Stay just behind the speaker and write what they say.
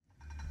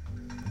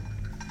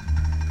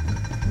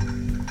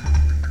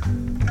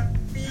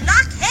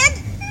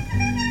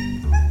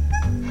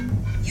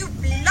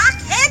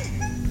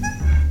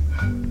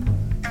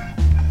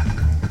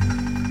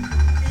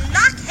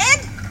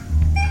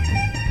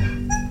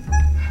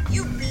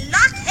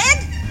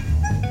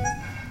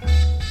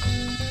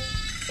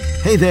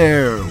Hey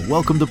there,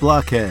 welcome to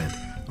Blockhead,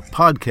 a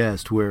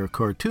podcast where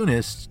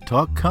cartoonists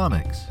talk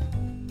comics.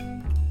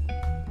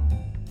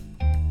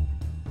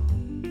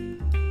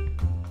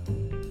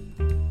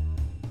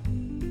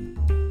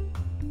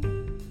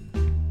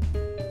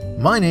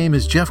 My name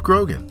is Jeff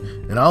Grogan,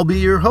 and I'll be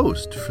your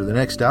host for the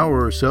next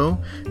hour or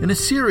so in a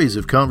series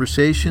of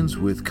conversations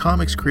with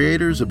comics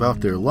creators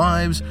about their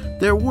lives,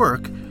 their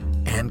work,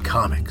 and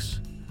comics.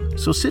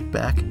 So sit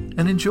back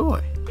and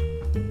enjoy.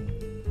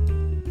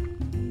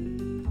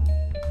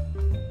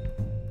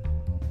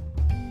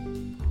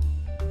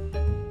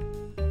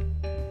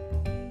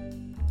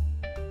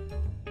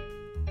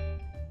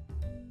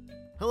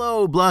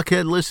 Hello,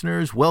 Blockhead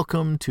listeners.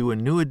 Welcome to a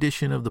new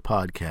edition of the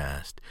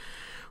podcast.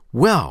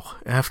 Well,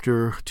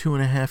 after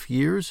 2.5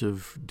 years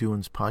of doing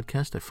this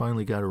podcast, I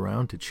finally got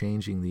around to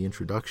changing the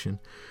introduction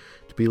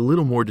to be a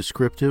little more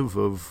descriptive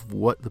of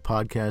what the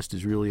podcast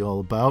is really all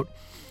about.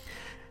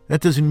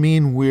 That doesn't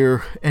mean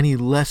we're any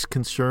less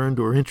concerned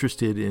or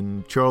interested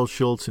in Charles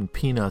Schulz and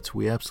Peanuts.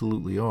 We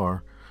absolutely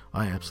are.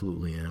 I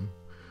absolutely am.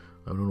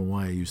 I don't know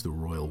why I use the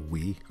royal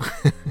we.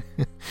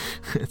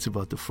 It's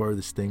about the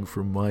farthest thing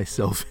from my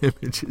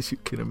self-image, as you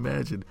can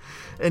imagine.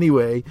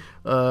 Anyway,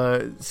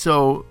 I've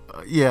got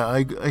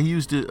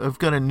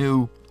a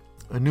new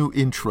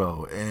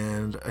intro,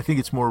 and I think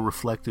it's more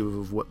reflective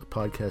of what the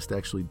podcast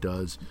actually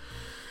does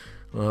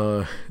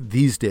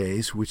these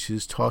days, which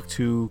is talk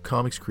to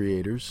comics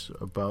creators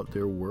about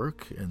their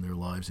work and their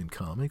lives in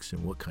comics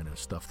and what kind of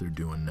stuff they're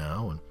doing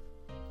now and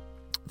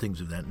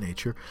things of that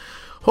nature.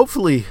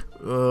 Hopefully,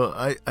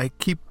 I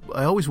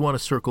always want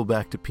to circle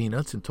back to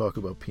Peanuts and talk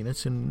about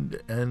Peanuts,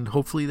 and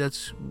hopefully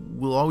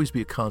will always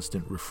be a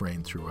constant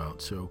refrain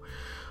throughout. So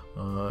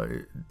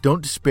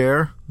don't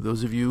despair,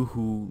 those of you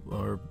who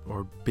are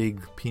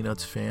big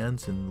Peanuts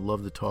fans and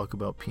love to talk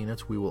about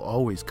Peanuts. We will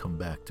always come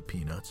back to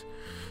Peanuts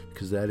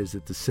because that is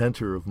at the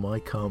center of my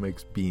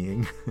comics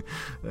being,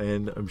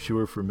 and I'm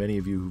sure for many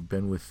of you who've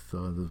been with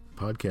the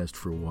podcast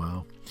for a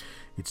while,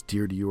 it's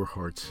dear to your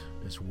hearts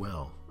as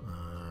well.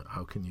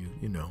 How can you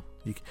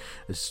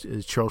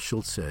as Charles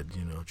Schulz said,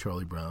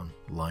 Charlie Brown,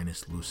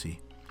 Linus,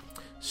 Lucy,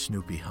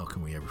 Snoopy, how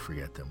can we ever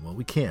forget them? Well,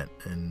 we can't,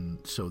 and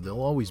so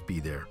they'll always be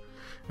there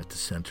at the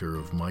center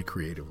of my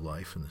creative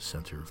life and the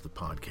center of the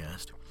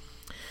podcast.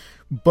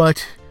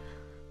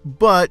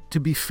 But to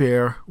be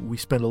fair, we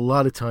spend a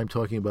lot of time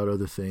talking about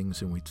other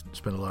things, and we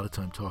spend a lot of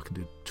time talking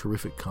to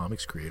terrific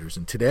comics creators.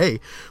 And today,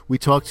 we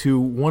talk to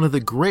one of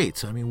the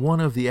greats, one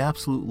of the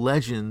absolute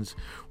legends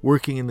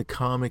working in the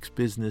comics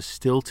business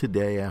still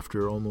today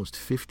after almost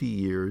 50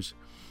 years,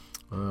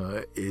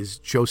 is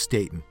Joe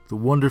Staton, the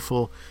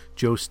wonderful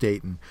Joe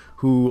Staton,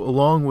 who,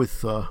 along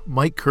with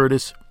Mike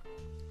Curtis,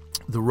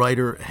 the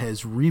writer,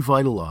 has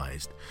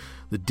revitalized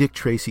the Dick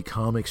Tracy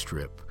comic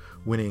strip,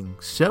 winning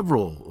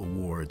several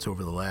awards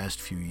over the last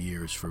few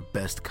years for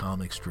Best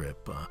Comic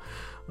Strip.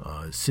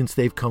 Since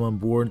they've come on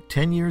board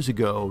 10 years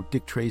ago,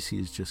 Dick Tracy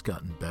has just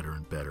gotten better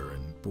and better.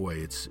 And boy,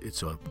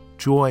 it's a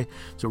joy.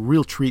 It's a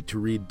real treat to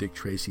read Dick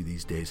Tracy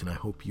these days, and I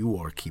hope you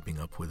are keeping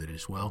up with it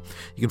as well.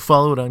 You can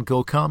follow it on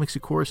Go Comics,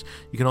 of course.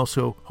 You can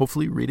also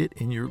hopefully read it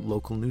in your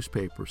local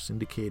newspaper,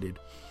 syndicated,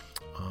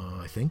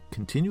 I think,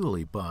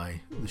 continually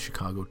by the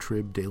Chicago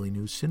Trib Daily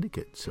News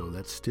Syndicate. So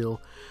that's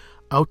still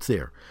out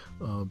there.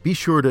 Be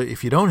sure to,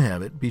 if you don't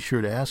have it, be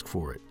sure to ask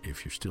for it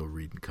if you're still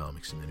reading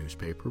comics in the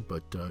newspaper.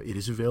 But it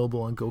is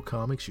available on Go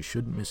Comics. You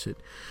shouldn't miss it.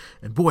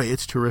 And boy,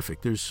 it's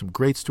terrific. There's some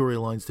great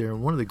storylines there.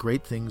 And one of the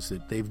great things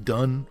that they've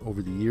done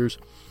over the years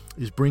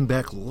is bring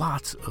back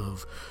lots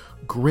of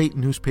great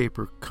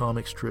newspaper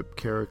comic strip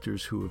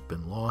characters who have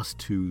been lost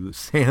to the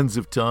sands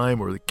of time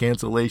or the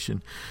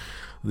cancellation,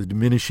 the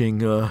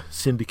diminishing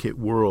syndicate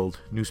world,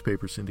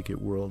 newspaper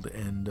syndicate world.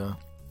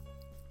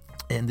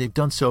 And they've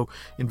done so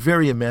in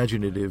very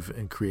imaginative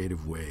and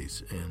creative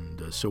ways.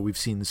 And so we've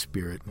seen The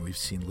Spirit, and we've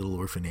seen Little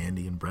Orphan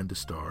Andy and Brenda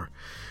Starr.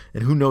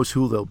 And who knows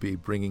who they'll be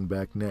bringing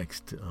back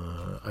next.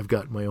 I've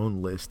got my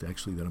own list,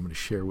 actually, that I'm going to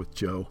share with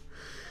Joe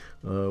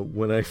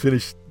when I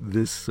finish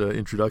this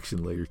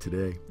introduction later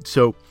today.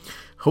 So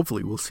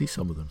hopefully we'll see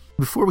some of them.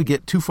 Before we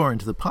get too far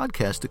into the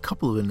podcast, a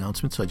couple of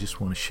announcements I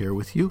just want to share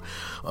with you.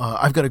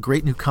 I've got a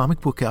great new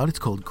comic book out. It's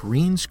called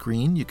Green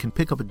Screen. You can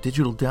pick up a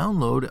digital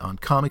download on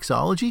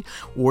Comixology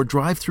or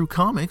Drive Through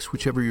Comics,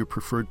 whichever your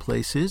preferred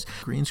place is.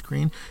 Green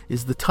Screen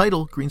is the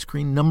title, Green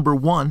Screen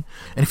 #1.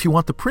 And if you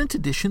want the print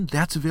edition,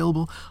 that's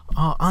available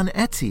on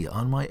Etsy,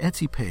 on my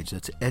Etsy page.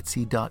 That's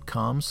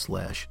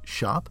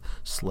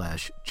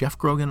etsy.com/shop/Jeff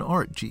Grogan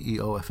Art,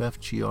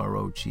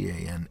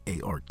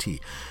 GeoffGroganArt.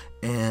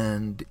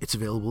 And it's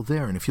available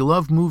there. And if you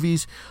love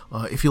movies,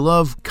 if you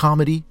love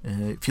comedy,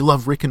 if you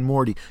love Rick and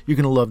Morty, you're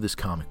going to love this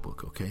comic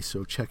book, okay?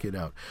 So check it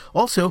out.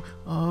 Also,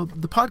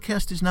 the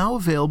podcast is now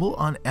available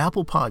on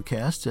Apple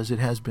Podcasts, as it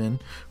has been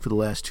for the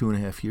last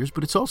 2.5 years,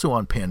 but it's also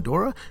on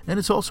Pandora, and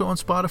it's also on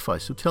Spotify.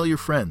 So tell your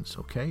friends,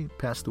 okay?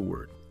 Pass the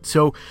word.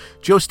 So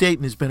Joe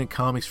Staton has been in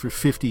comics for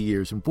 50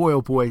 years, and boy,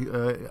 oh boy,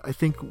 I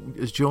think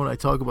as Joe and I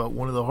talk about,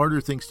 one of the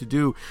harder things to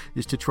do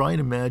is to try and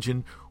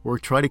imagine or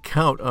try to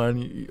count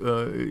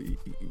on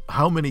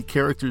how many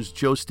characters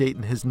Joe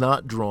Staton has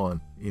not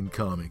drawn in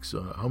comics,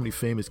 how many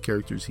famous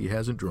characters he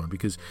hasn't drawn,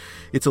 because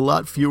it's a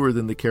lot fewer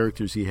than the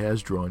characters he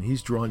has drawn.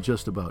 He's drawn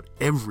just about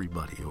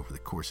everybody over the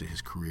course of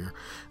his career.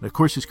 And of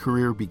course, his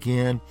career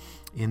began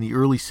in the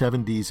early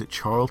 70s at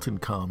Charlton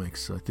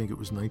Comics. I think it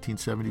was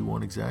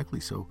 1971 exactly.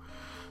 So,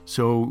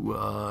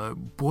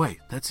 boy,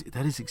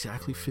 that is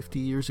exactly 50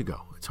 years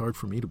ago. It's hard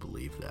for me to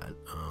believe that.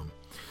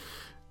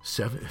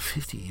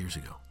 50 years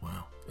ago.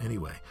 Wow.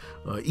 Anyway,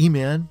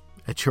 E-Man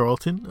at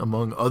Charlton,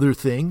 among other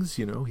things,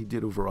 he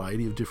did a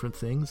variety of different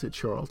things at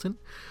Charlton.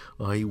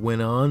 He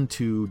went on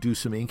to do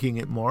some inking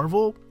at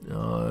Marvel,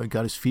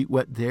 got his feet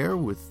wet there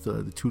with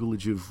the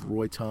tutelage of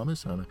Roy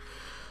Thomas on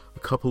a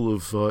couple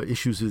of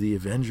issues of the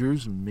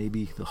Avengers and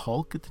maybe the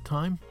Hulk at the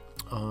time.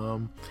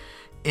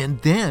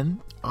 And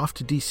then off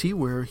to DC,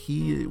 where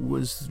he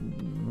was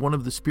one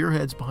of the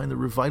spearheads behind the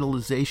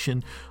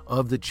revitalization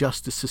of the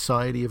Justice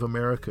Society of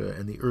America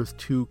and the Earth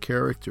 2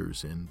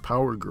 characters and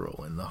Power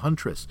Girl and the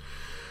Huntress,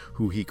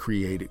 who he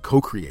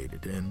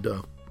co-created. And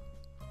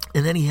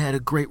then he had a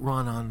great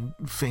run on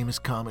famous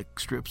comic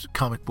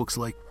books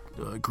like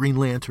Green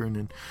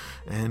Lantern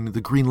and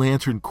the Green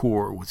Lantern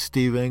Corps with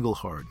Steve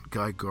Englehart,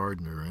 Guy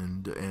Gardner,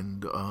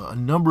 and a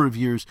number of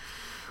years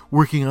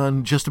working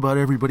on just about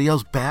everybody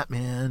else,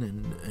 Batman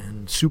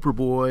and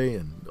Superboy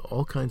and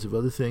all kinds of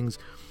other things,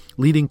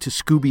 leading to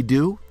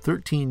Scooby-Doo,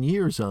 13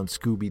 years on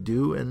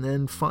Scooby-Doo, and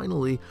then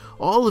finally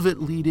all of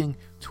it leading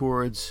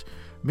towards,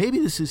 maybe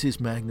this is his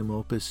magnum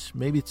opus,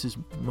 maybe it's his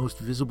most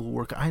visible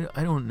work, I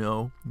don't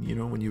know.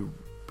 When you've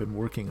been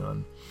working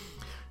on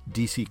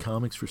DC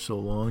Comics for so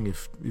long,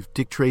 if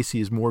Dick Tracy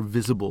is more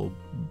visible,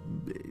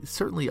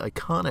 certainly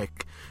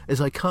iconic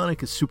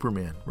as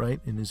Superman, right,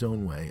 in his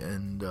own way,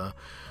 and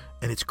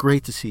it's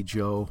great to see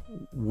Joe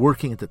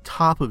working at the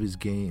top of his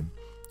game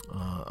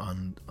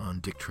on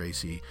Dick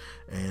Tracy,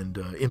 and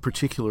in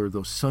particular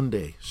those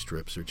Sunday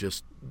strips are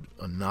just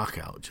a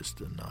knockout.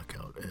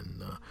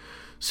 And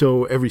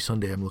so every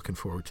Sunday I'm looking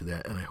forward to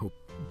that, and I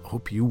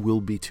hope you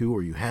will be too,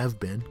 or you have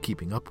been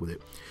keeping up with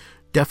it.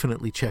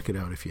 Definitely check it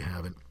out if you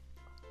haven't.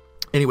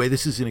 Anyway,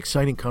 this is an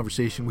exciting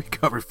conversation. We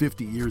cover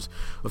 50 years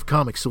of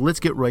comics, so let's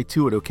get right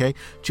to it, okay?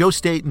 Joe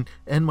Staton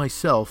and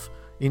myself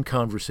in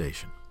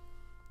conversation.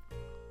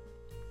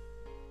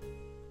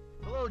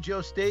 Hello,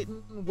 Joe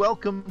Staton.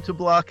 Welcome to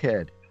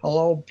Blockhead.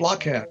 Hello,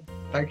 Blockhead.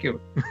 Thank you.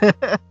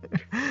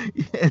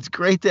 It's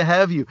great to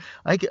have you.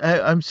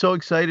 I'm so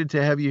excited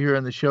to have you here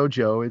on the show,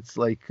 Joe. It's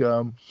like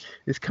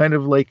it's kind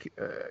of like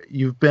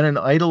you've been an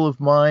idol of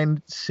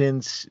mine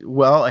since,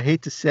 well, I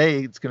hate to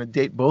say it's going to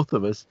date both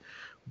of us,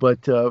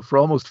 but for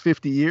almost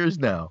 50 years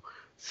now.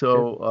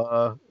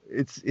 So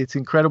it's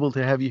incredible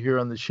to have you here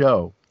on the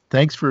show.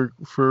 Thanks for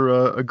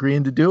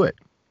agreeing to do it.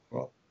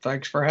 Well,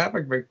 thanks for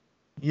having me.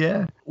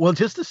 Yeah. Well,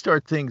 just to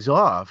start things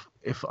off,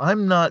 if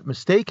I'm not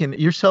mistaken,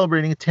 you're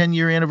celebrating a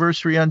 10-year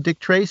anniversary on Dick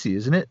Tracy,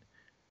 isn't it?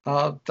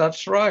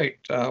 That's right.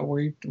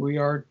 We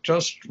are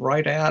just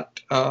right at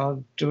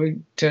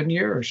doing 10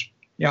 years.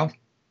 Yeah.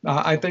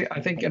 I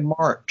think in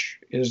March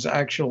is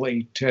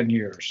actually 10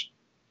 years.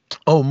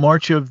 Oh,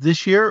 March of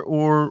this year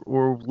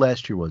or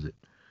last year, was it?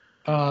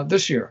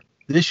 This year.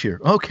 This year.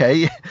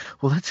 Okay.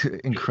 Well, that's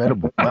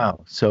incredible.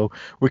 Wow. So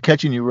we're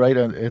catching you right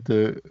at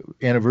the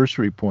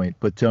anniversary point.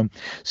 But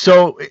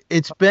so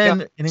it's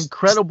been an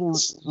incredible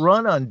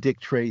run on Dick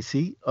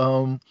Tracy.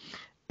 And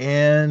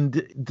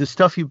the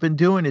stuff you've been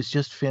doing is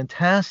just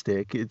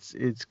fantastic. It's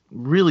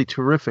really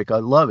terrific. I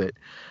love it.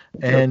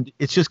 And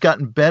it's just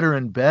gotten better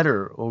and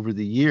better over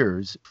the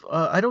years.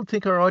 I don't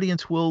think our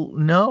audience will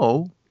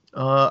know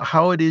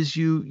how it is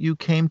you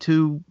came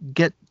to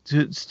get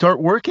to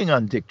start working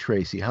on Dick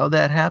Tracy, how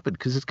that happened,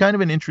 because it's kind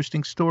of an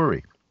interesting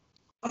story.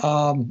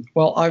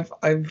 Well,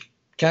 I've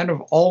kind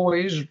of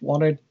always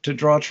wanted to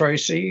draw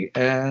Tracy,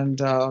 and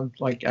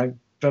I've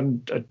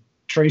been a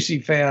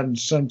Tracy fan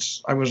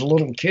since I was a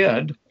little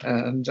kid,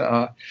 and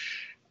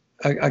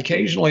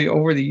occasionally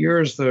over the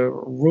years the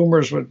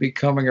rumors would be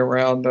coming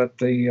around that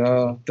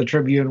the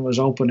Tribune was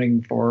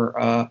opening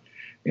for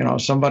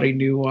somebody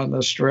new on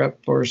the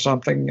strip or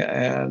something,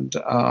 and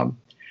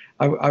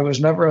I was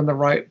never in the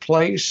right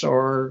place,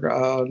 or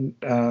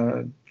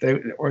the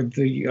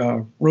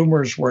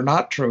rumors were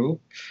not true.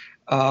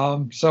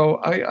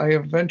 So I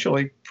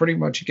eventually pretty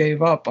much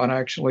gave up on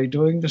actually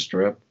doing the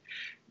strip.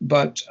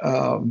 But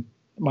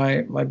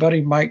my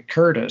buddy Mike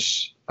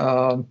Curtis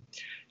was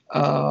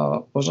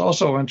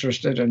also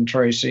interested in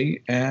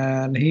Tracy,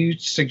 and he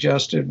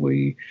suggested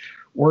we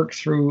work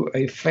through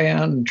a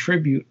fan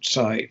tribute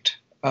site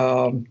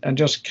and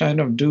just kind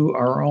of do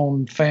our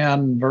own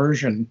fan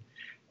version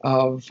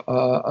of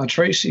a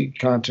Tracy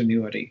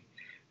continuity,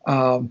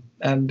 and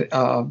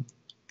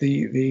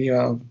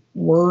the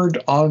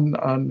word on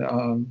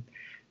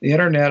the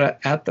internet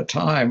at the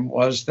time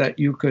was that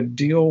you could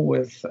deal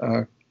with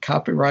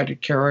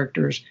copyrighted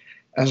characters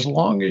as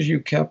long as you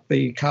kept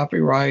the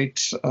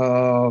copyrights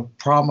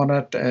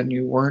prominent and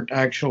you weren't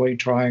actually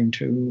trying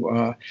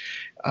to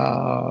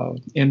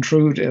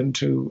intrude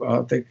into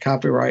the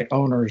copyright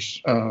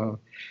owner's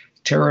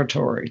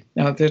territory.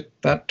 Now,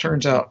 that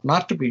turns out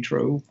not to be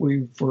true.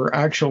 We were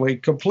actually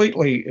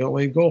completely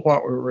illegal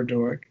what we were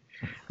doing.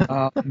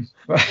 um,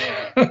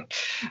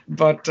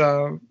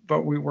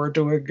 but we were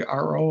doing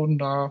our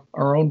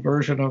own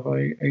version of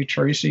a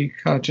Tracy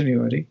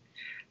continuity,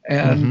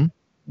 and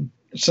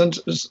since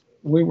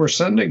we were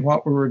sending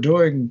what we were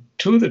doing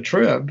to the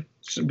Trib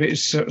so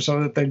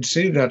that they'd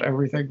see that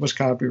everything was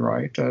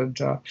copyright,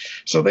 and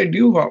so they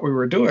knew what we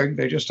were doing.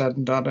 They just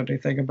hadn't done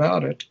anything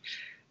about it.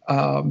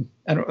 And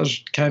it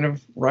was kind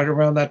of right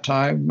around that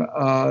time,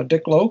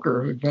 Dick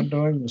Loker, who'd been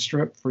doing the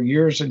strip for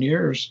years and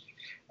years,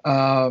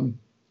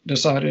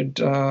 decided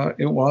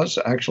it was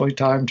actually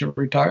time to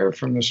retire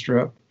from the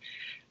strip.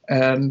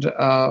 And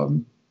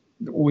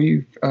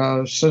we,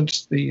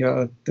 since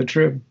the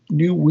Trib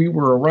knew we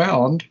were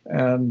around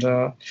and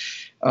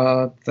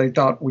they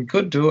thought we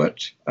could do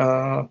it,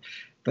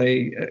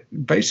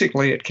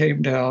 basically it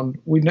came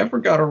down, we never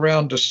got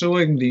around to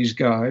suing these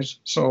guys,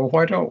 so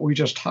why don't we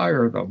just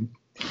hire them?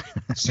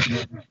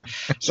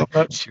 So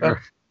that's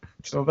Sure.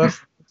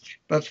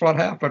 that's what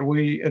happened.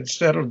 We,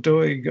 instead of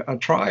doing a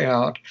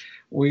tryout,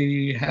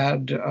 we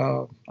had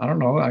I don't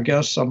know, I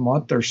guess a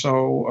month or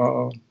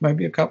so,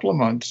 maybe a couple of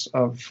months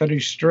of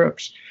finished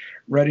strips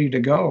ready to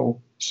go.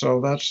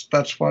 So that's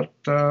what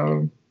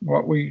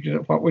we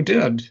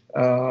did,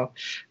 and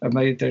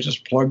they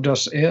just plugged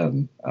us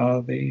in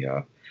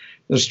the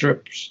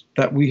strips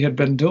that we had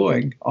been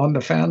doing on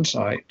the fan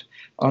site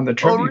on the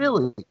tribute. Oh,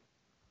 really?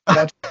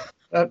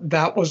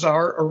 That was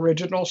our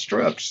original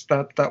strips.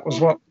 That was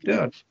what we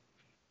did.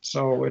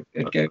 So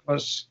it gave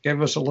us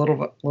a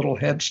little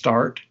head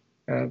start,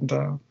 and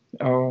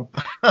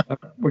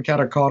we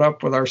kind of caught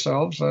up with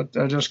ourselves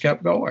and just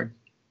kept going.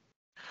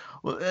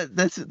 Well,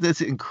 that's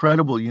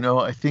incredible. You know,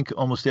 I think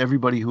almost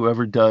everybody who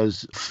ever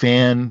does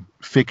fan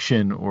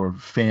fiction or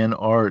fan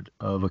art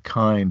of a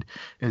kind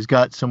has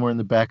got somewhere in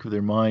the back of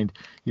their mind,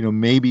 you know,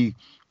 maybe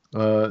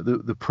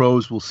the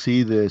pros will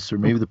see this, or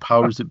maybe the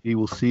powers that be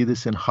will see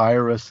this and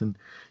hire us, and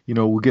you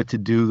know, we'll get to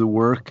do the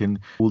work, and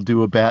we'll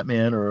do a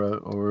Batman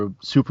or a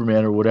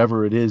Superman or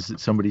whatever it is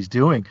that somebody's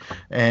doing.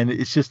 And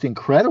it's just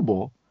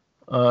incredible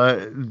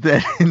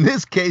that in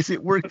this case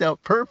it worked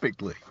out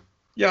perfectly.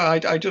 Yeah,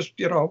 I just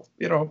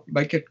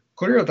make it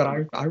clear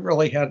that I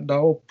really had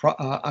no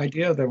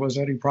idea there was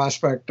any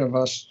prospect of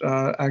us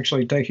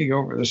actually taking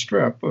over the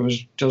strip. It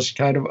was just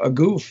kind of a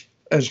goof.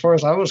 As far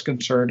as I was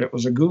concerned, it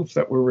was a goof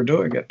that we were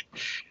doing it.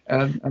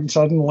 And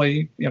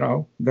suddenly,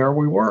 there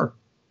we were.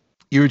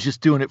 You were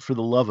just doing it for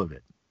the love of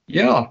it.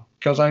 Yeah,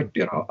 because I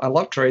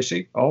love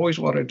Tracy, always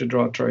wanted to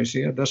draw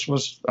Tracy. And this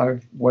was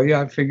the way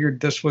I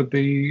figured this would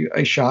be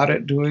a shot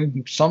at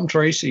doing some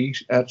Tracy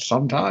at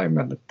some time.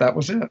 And that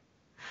was it.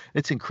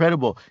 It's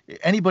incredible.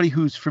 Anybody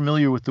who's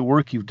familiar with the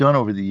work you've done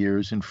over the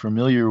years and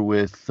familiar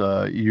with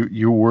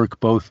your work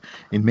both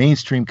in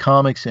mainstream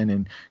comics and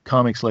in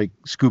comics like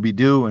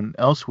Scooby-Doo and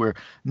elsewhere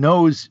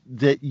knows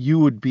that you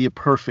would be a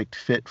perfect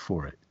fit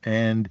for it.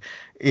 And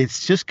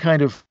it's just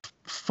kind of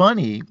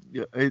funny,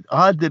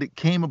 odd that it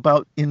came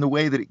about in the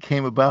way that it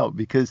came about,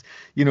 because,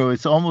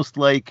 it's almost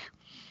like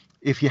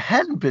if you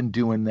hadn't been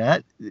doing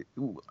that,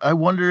 I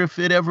wonder if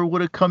it ever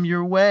would have come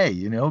your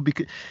way,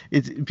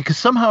 because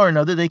somehow or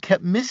another they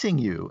kept missing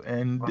you,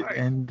 and Right.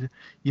 and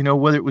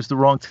whether it was the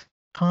wrong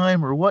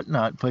time or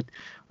whatnot, but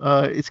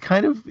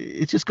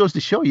it just goes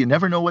to show you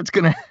never know what's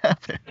going to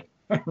happen.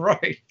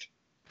 Right.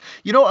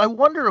 I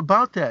wonder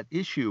about that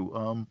issue.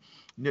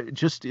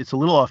 It's a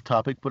little off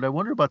topic, but I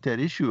wonder about that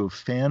issue of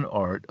fan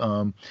art,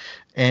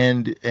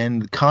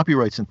 and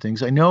copyrights and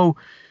things. I know,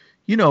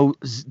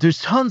 there's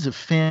tons of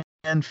fan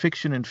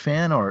fiction and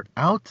fan art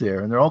out there,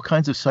 and there are all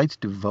kinds of sites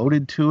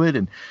devoted to it,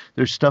 and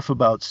there's stuff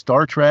about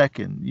Star Trek,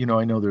 and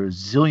I know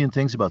there's a zillion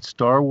things about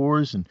Star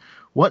Wars and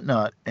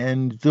whatnot,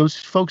 and those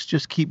folks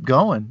just keep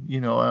going,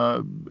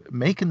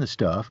 making the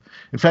stuff.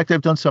 In fact,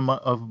 I've done some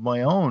of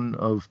my own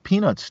of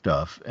Peanut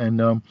stuff,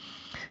 and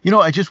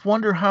I just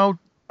wonder how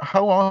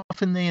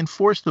often they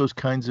enforce those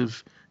kinds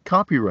of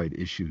copyright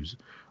issues.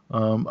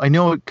 I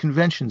know at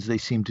conventions they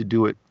seem to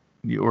do it,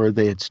 or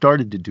they had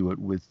started to do it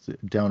with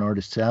Down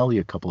Artists Alley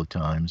a couple of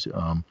times,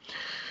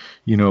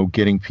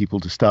 getting people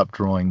to stop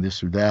drawing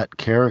this or that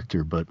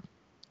character. But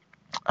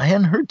I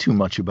hadn't heard too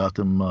much about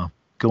them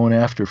going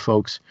after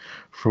folks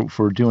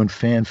for doing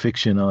fan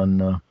fiction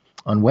on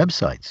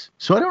websites.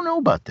 So I don't know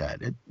about that.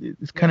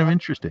 It's kind of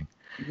interesting.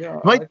 Yeah,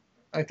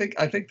 I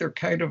think they're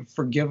kind of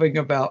forgiving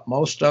about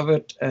most of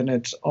it, and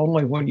it's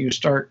only when you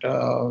start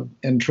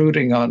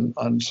intruding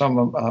on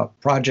some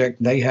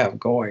project they have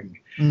going.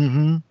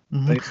 Mm-hmm.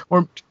 Mm-hmm.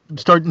 Or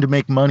starting to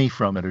make money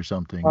from it or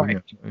something.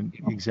 Right.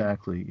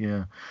 Exactly.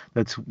 Yeah.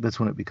 That's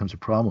when it becomes a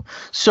problem.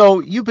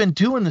 So you've been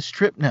doing the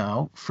strip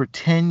now for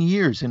 10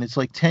 years, and it's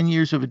like 10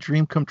 years of a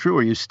dream come true.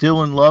 Are you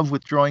still in love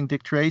with drawing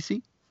Dick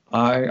Tracy?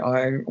 I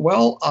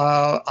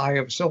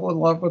am still in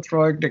love with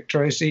drawing Dick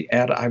Tracy,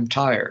 and I'm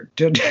tired.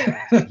 10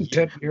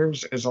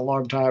 years is a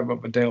long time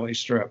of a daily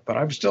strip, but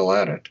I'm still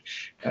at it,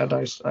 and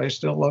I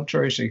still love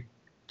Tracy.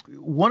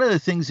 One of the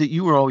things that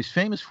you were always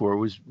famous for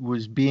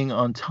was being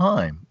on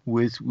time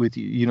with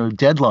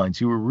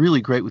deadlines. You were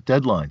really great with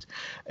deadlines,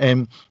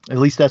 and at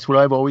least that's what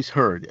I've always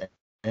heard.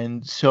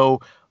 And so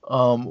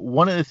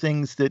one of the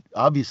things that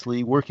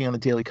obviously working on a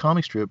daily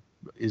comic strip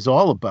is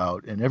all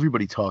about, and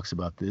everybody talks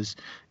about this,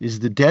 is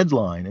the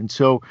deadline. And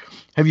so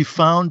have you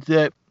found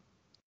that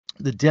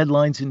the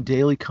deadlines in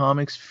daily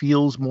comics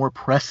feels more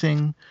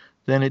pressing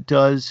than it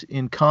does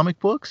in comic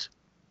books?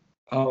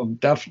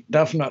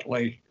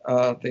 Definitely.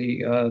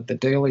 The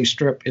daily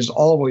strip is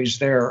always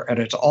there, and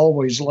it's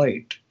always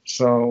late.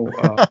 So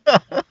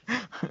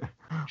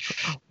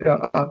yeah,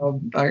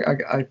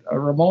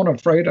 Ramona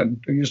Fradon,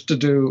 who used to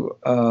do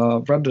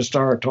Brenda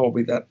Starr, told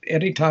me that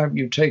anytime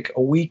you take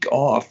a week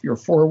off, you're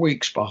 4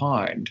 weeks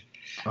behind.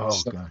 Oh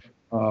So, gosh,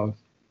 uh,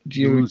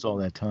 you you lose all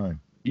that time.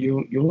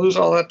 you lose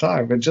all that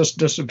time. It just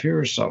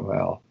disappears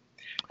somehow.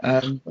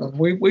 And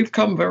we've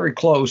come very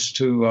close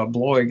to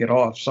blowing it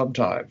off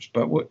sometimes,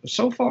 but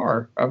so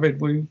far, I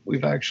mean,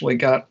 we've actually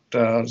got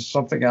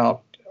something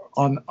out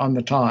on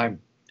the time.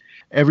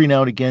 Every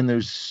now and again,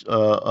 there's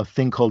a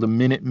thing called a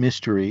minute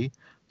mystery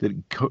that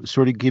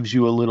sort of gives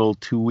you a little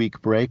 2 week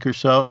break or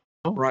so,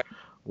 Right.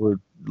 or a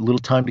little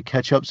time to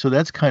catch up. So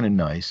that's kind of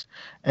nice.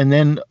 And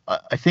then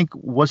I think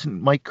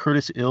wasn't Mike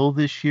Curtis ill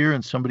this year,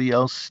 and somebody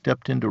else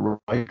stepped in to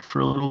write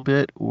for a little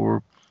bit,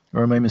 or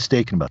am I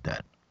mistaken about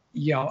that?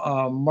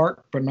 Yeah,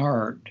 Mark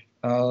Bernard,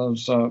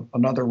 is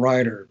another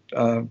writer,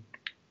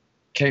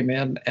 came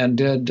in and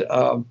did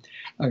a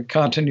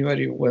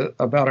continuity with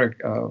about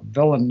a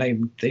villain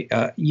named the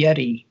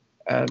Yeti,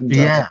 and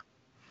Yeah.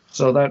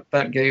 so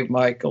that gave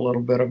Mike a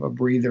little bit of a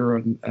breather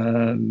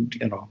and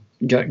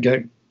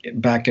get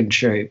back in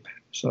shape.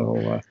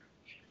 So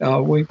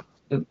we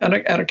and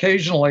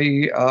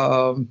occasionally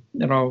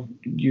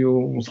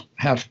you'll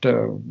have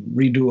to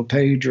redo a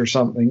page or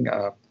something,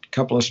 a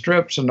couple of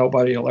strips, and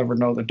nobody will ever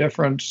know the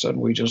difference, and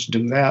we just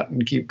do that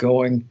and keep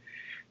going.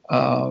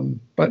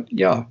 But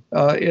yeah,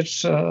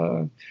 it's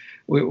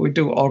we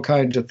do all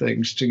kinds of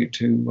things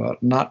to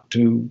not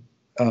to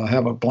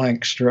have a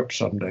blank strip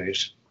some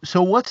days.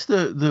 So what's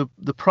the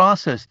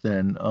process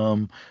then?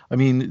 I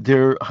mean,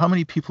 how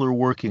many people are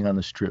working on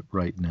the strip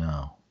right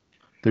now?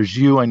 There's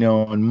you, I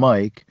know, and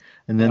Mike,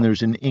 and then Yeah.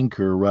 there's an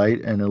inker, right,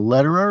 and a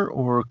letterer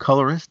or a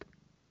colorist.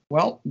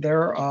 Well,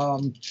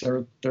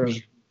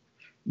 there's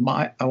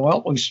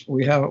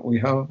we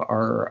have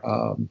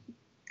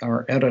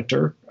our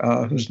editor,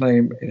 whose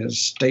name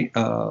is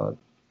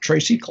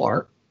Tracy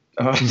Clark,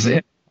 Mm-hmm.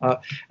 uh,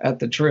 at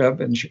the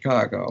Trib in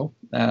Chicago,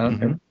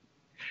 Mm-hmm. and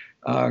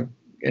uh,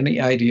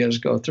 any ideas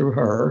go through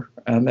her,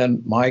 and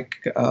then Mike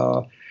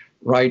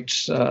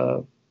writes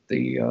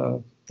the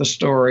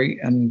story.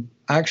 And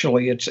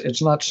actually,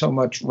 it's not so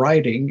much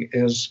writing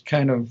as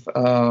kind of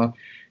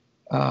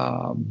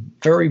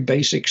very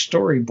basic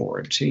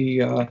storyboards.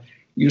 He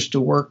used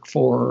to work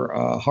for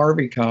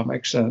Harvey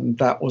Comics, and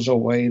that was a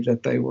way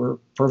that they were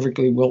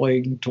perfectly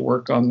willing to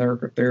work on their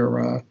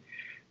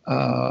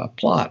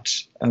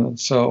plots. And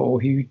so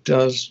he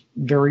does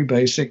very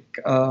basic,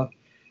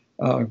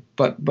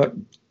 but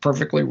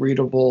perfectly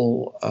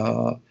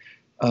readable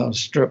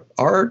strip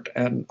art.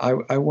 And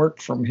I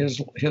worked from his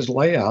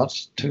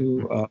layouts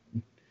to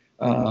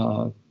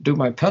do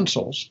my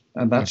pencils,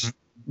 and that's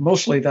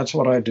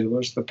what I do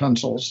is the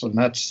pencils, and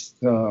that's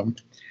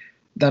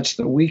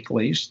the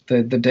weeklies,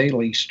 the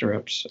daily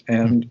strips,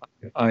 and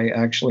I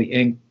actually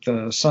ink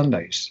the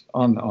Sundays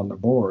on the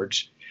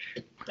boards.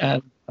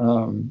 And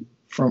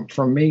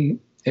from me,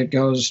 it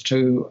goes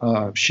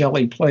to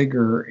Shelley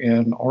Plager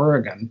in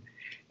Oregon,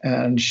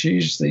 and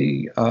she's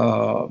the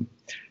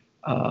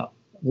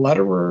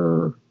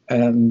letterer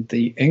and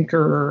the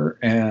inker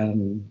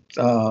and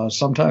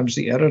sometimes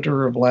the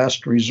editor of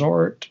Last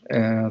Resort,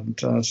 and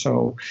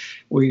so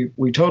we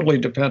totally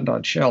depend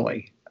on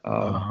Shelley.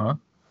 Uh-huh.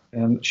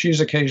 And she's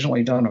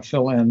occasionally done a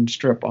fill-in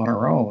strip on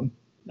her own.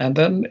 And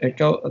then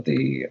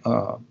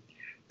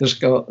this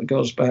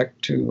goes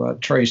back to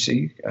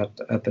Tracy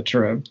at the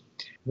Trib.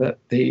 That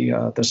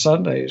the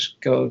Sundays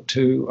go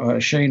to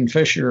Shane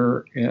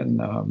Fisher in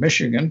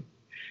Michigan,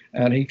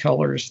 and he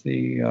colors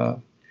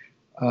the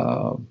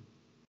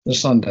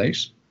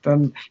Sundays.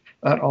 Then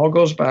that all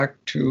goes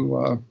back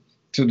to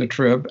the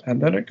Trib,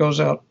 and then it goes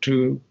out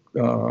to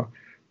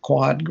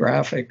Quad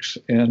Graphics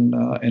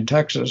in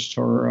Texas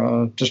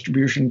for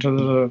distribution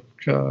to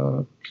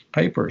the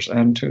papers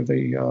and to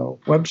the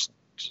websites.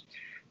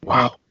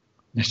 Wow.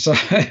 So,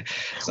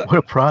 What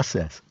a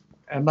process.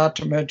 and not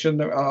to mention,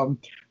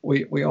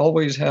 we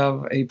always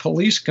have a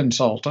police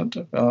consultant.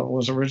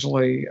 Was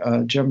originally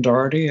Jim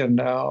Doherty, and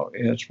now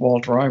it's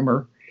Walt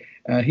Reimer.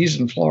 He's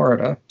in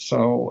Florida,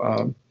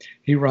 so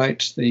he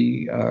writes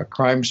the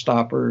Crime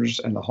Stoppers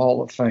and the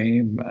Hall of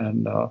Fame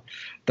and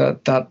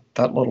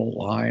that little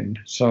line.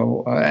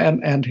 So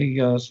and he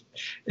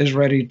is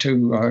ready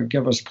to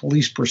give us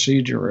police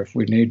procedure if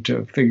we need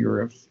to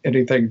figure if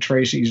anything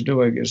Tracy's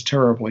doing is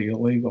terribly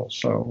illegal.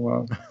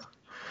 So.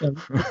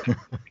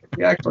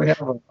 We actually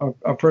have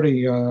a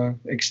pretty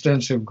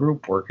extensive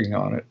group working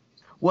on it.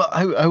 Well,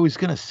 I was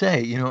going to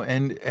say,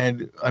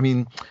 and I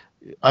mean,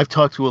 I've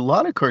talked to a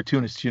lot of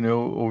cartoonists,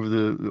 over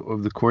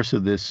the course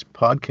of this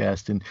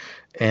podcast,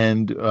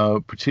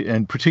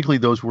 and particularly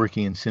those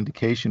working in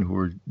syndication who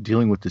are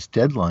dealing with this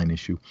deadline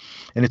issue,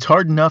 and it's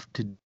hard enough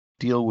to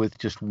deal with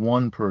just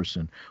one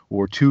person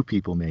or two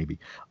people maybe,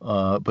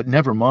 but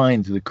never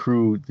mind the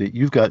crew that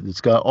you've got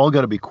that's all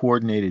got to be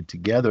coordinated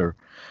together.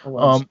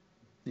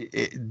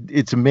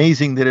 It's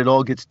amazing that it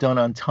all gets done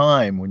on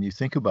time when you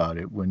think about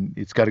it, when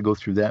it's got to go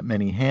through that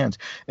many hands.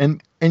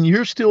 And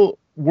you're still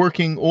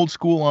working old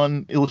school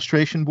on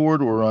illustration board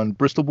or on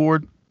Bristol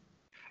board?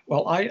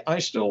 Well, I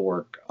still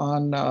work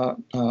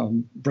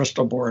on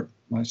Bristol board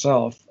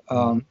myself.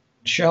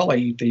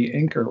 Shelley, the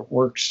inker,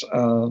 works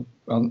on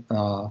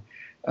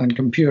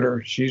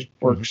computer. She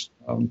works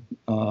on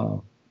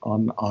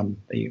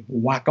the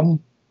Wacom.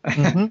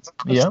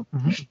 Yeah.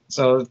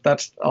 So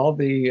that's all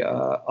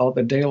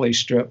the daily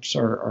strips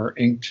are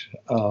inked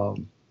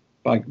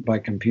by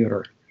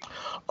computer.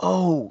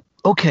 Oh,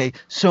 okay.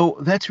 So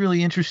that's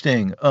really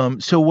interesting.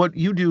 So what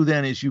you do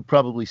then is you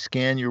probably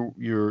scan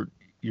your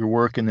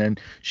work, and then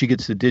she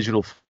gets the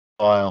digital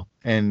file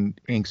and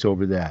inks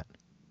over that.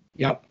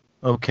 Yep.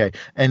 Okay.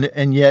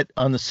 And yet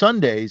on the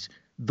Sundays,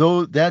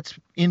 though, that's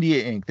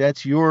India ink.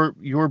 That's your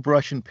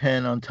brush and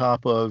pen on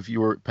top of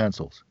your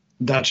pencils.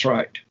 That's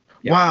right.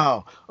 Yep.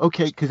 Wow.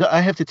 Okay. Because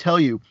I have to tell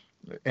you,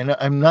 and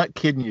I'm not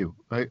kidding you,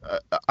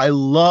 I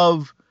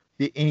love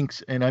the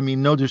inks, and I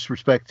mean no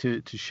disrespect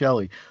to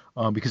Shelley,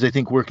 because I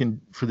think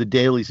working for the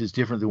dailies is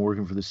different than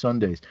working for the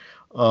Sundays.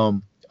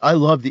 I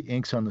love the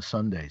inks on the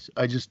Sundays.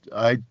 I just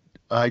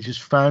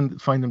find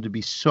them to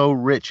be so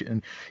rich,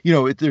 and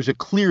there's a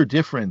clear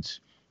difference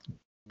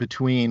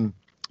between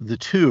the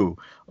two,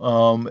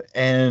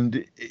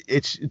 and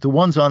it's the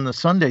ones on the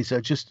Sundays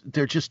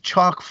they're just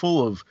chock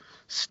full of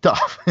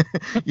stuff.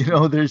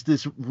 There's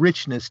this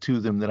richness to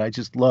them that I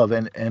just love,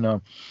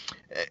 and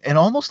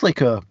almost like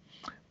a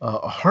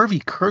Harvey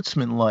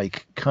Kurtzman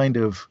like kind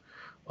of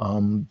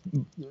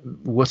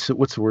what's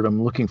the word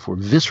I'm looking for?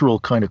 Visceral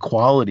kind of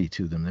quality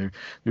to them.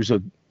 There's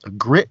a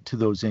grit to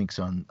those inks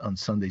on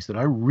Sundays that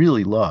I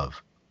really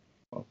love.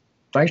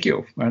 Thank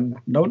you, and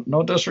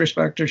no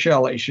disrespect to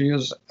Shelley. She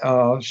is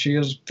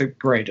the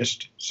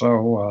greatest.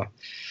 So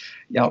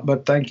yeah,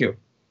 but thank you.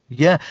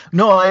 Yeah,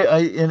 no,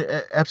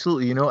 and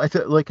absolutely. I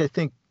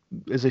think,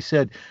 as I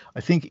said,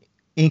 I think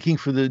inking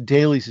for the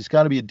dailies has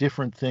got to be a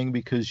different thing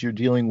because you're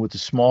dealing with a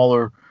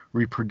smaller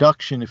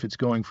reproduction. If it's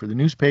going for the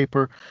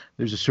newspaper,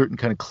 there's a certain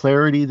kind of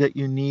clarity that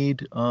you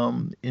need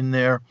in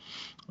there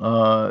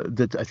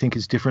that I think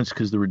is different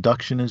because the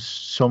reduction is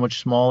so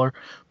much smaller.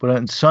 But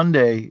on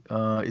Sunday,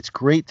 it's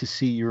great to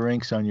see your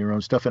inks on your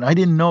own stuff, and I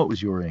didn't know it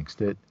was your inks.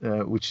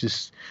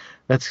 That's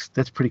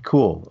pretty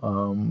cool.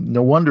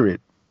 No wonder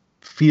it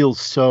feels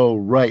so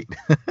right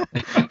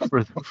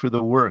for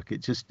the work.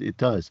 It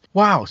does.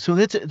 Wow. So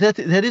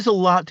that is a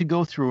lot to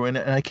go through, and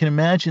I can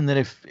imagine that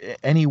if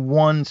any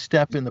one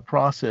step in the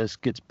process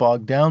gets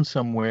bogged down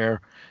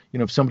somewhere,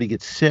 if somebody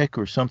gets sick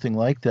or something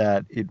like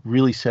that, it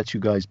really sets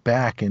you guys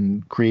back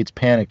and creates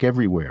panic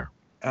everywhere.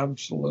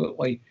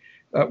 Absolutely.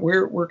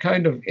 We're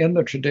kind of in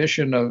the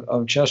tradition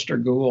of Chester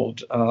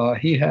Gould.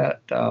 He had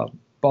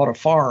bought a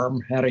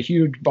farm, had a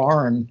huge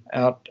barn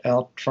out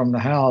from the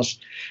house,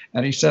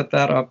 and he set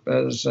that up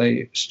as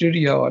a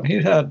studio. And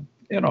he had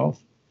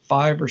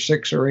 5 or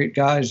 6 or 8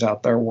 guys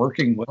out there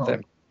working with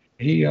him.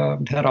 He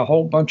had a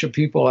whole bunch of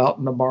people out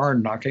in the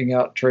barn knocking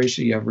out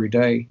Tracy every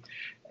day,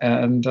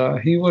 and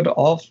he would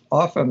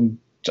often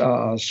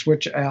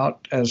switch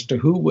out as to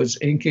who was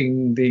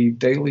inking the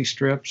daily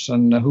strips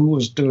and who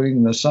was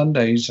doing the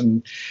Sundays.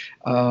 And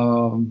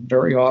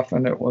very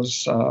often it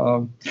was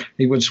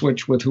he would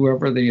switch with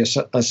whoever the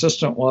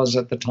assistant was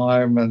at the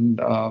time,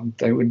 and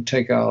they would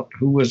take out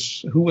who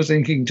was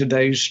inking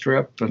today's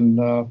strip.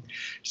 And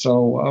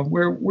so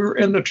we're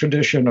in the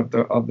tradition of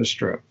the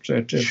strip.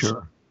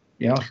 Sure.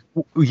 Yeah.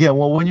 Yeah.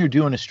 Well, when you're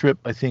doing a strip,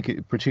 I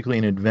think particularly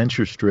an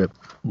adventure strip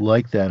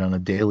like that on a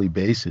daily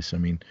basis, I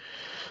mean,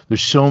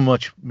 there's so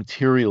much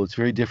material. It's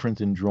very different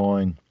than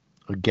drawing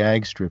a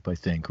gag strip, I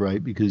think,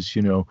 right? Because,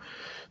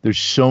 there's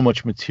so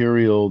much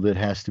material that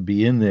has to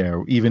be in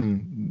there,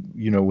 even,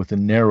 with a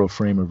narrow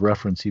frame of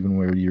reference, even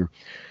where you're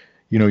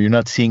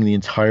not seeing the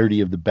entirety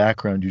of the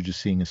background. You're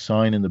just seeing a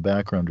sign in the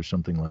background or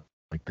something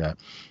like that.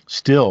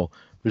 Still,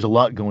 there's a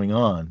lot going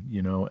on,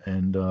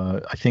 and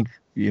I think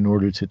in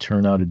order to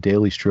turn out a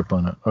daily strip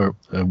an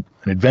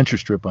adventure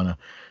strip on a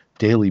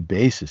daily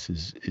basis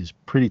is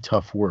pretty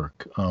tough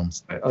work.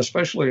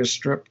 Especially a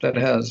strip that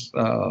has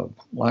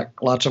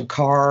like lots of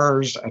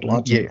cars and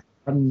lots of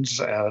and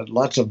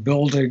lots of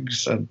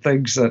buildings and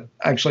things that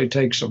actually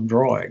take some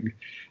drawing.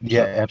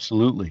 Yeah, So,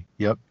 absolutely.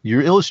 Yep.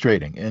 You're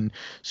illustrating. And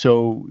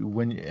so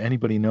when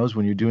anybody knows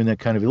when you're doing that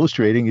kind of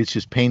illustrating, it's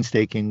just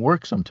painstaking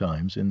work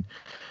sometimes. And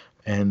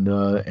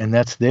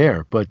that's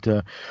there. But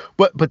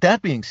that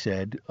being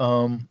said,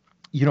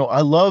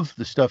 I love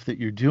the stuff that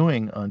you're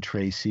doing on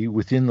Tracy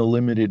within the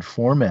limited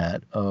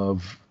format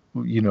of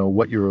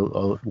what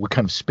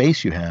kind of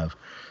space you have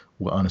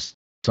on a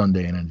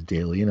Sunday and on a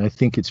daily. And I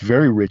think it's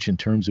very rich in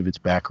terms of its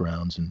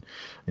backgrounds and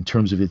in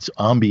terms of its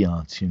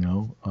ambiance.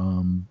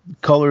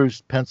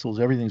 Colors, pencils,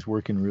 everything's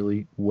working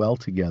really well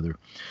together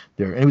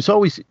there. And it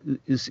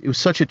was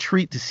such a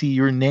treat to see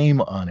your name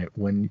on it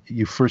when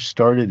you first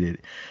started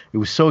it. It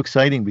was so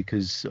exciting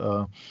because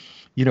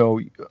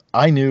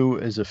I knew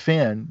as a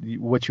fan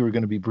what you were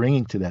going to be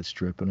bringing to that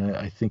strip, and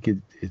I think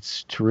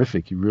it's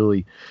terrific.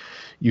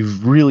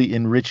 You've really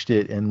enriched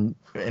it and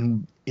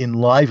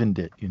enlivened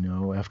it.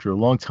 After a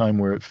long time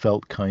where it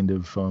felt kind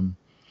of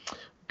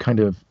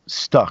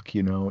stuck,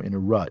 in a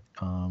rut.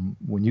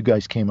 When you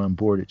guys came on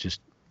board, it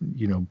just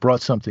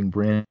brought something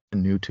brand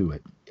new to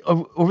it.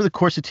 Over the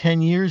course of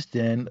 10 years,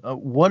 then,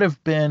 what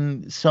have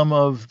been some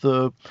of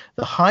the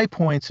high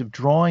points of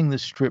drawing the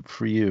strip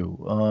for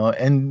you,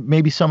 and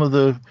maybe some of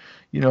the,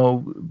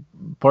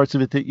 parts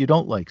of it that you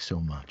don't like so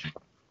much?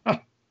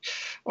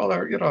 well,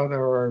 there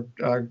are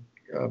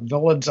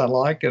villains I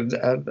like, and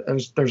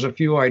there's a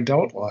few I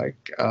don't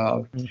like.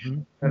 Mm-hmm.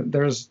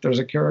 There's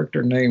a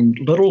character named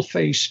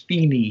Littleface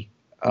Feeney,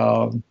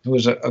 who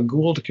is a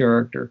Gould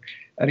character,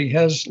 and he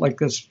has like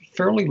this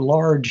fairly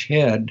large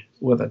head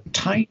with a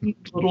tiny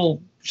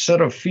little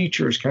set of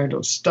features kind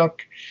of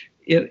stuck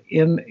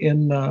in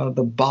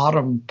the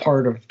bottom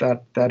part of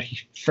that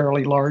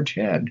fairly large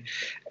head,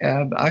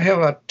 and I have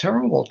a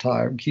terrible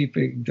time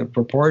keeping the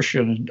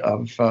proportion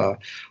of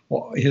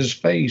his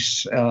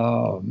face.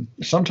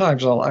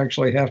 Sometimes I'll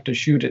actually have to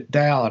shoot it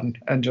down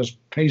and just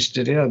paste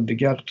it in to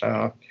get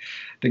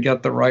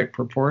the right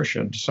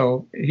proportion.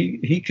 So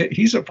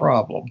he's a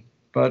problem,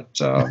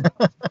 but.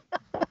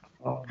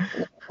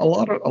 A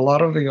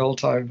lot of the old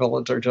time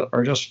villains are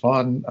just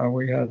fun.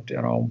 We had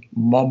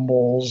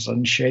Mumbles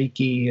and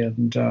Shaky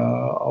and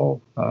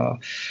our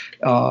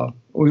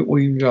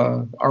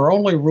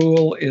only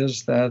rule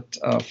is that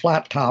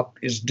Flat Top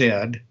is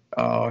dead.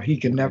 He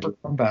can never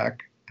come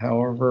back.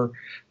 However,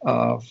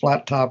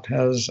 Flat Top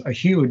has a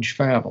huge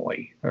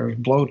family. There's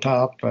Blow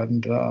Top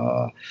and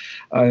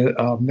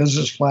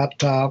Mrs. Flat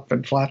Top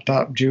and Flat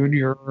Top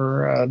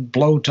Jr. and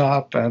Blow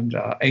Top and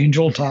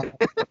Angel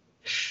Top.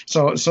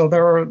 So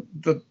there are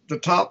the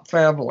top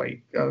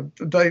family.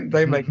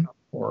 They make up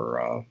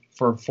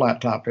for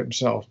Flat Top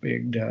himself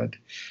being dead,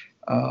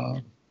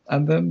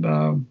 and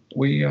then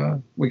we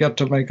got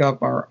to make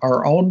up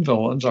our own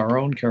villains, our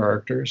own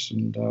characters,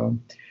 and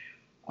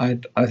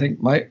I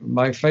think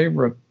my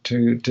favorite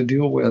to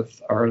deal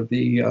with are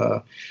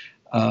the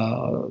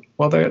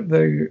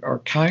they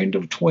are kind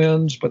of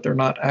twins, but they're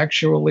not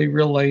actually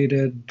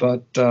related.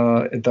 But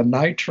the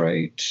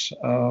Nitrates,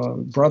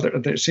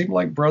 they seem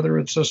like brother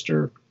and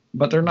sister,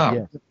 but they're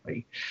not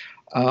really.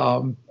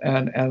 And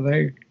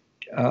they,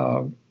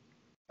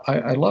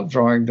 I love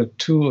drawing the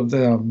two of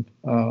them.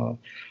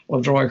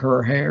 Love drawing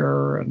her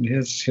hair and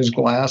his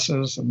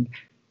glasses, and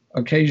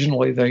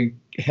occasionally they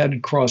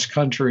head cross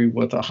country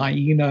with a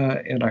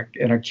hyena in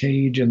a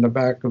cage in the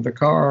back of the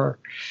car.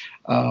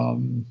 At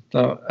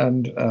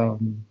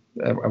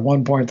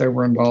one point they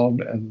were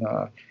involved in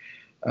a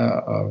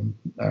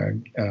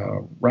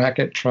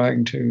racket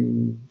trying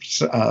to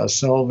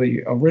sell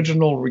the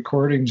original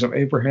recordings of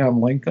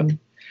Abraham Lincoln.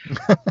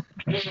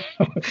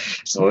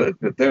 So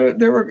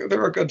they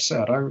were a good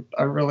set.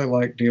 I really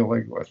like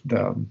dealing with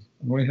them.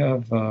 We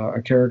have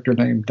a character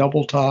named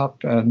Double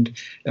Top, and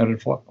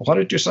what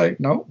did you say?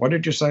 No, what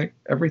did you say?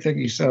 Everything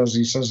he says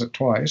it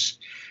twice.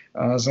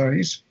 So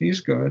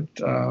he's good.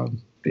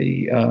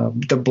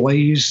 The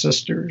Blaze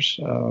sisters.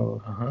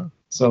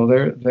 So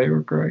they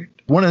were great.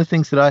 One of the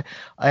things that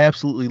I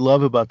absolutely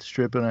love about the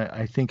strip, and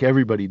I think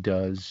everybody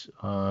does,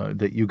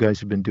 that you guys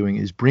have been doing,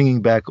 is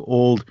bringing back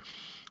old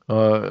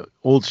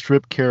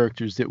strip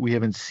characters that we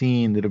haven't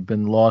seen, that have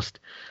been lost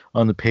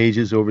on the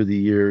pages over the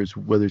years,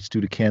 whether it's due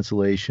to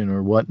cancellation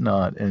or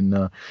whatnot. And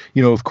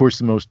of course,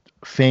 the most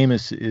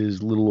famous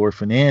is Little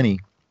Orphan Annie.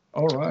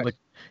 All right.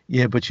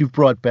 But you've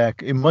brought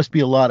back. It must be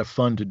a lot of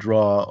fun to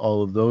draw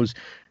all of those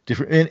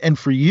different. And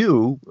for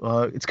you,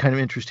 it's kind of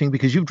interesting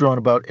because you've drawn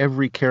about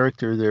every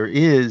character there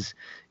is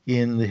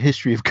in the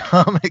history of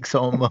comics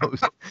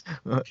almost.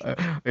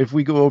 If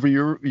we go over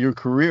your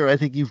career, I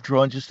think you've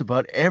drawn just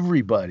about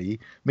everybody.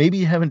 Maybe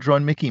you haven't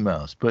drawn Mickey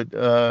Mouse, but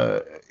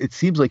it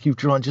seems like you've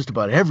drawn just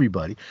about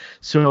everybody.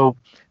 So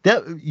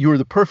that you're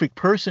the perfect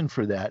person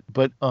for that.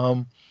 But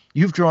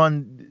you've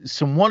drawn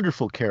some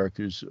wonderful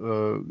characters,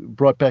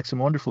 brought back some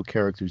wonderful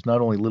characters,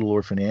 not only Little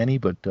Orphan Annie,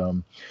 but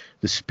the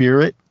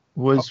Spirit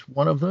was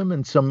one of them,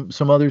 and some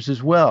others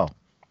as well.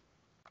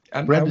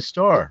 And Brenda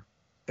Starr.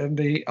 in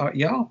the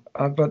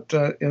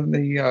in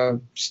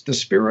the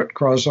Spirit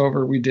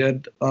crossover we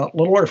did,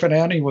 Little Orphan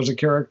Annie was a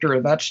character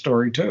in that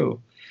story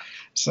too.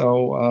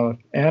 So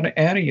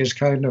Annie is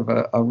kind of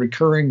a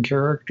recurring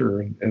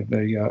character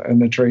in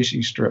the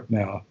Tracy strip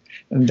now,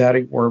 and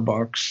Daddy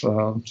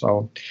Warbucks.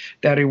 So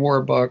Daddy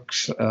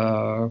Warbucks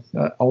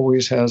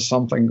always has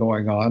something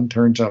going on,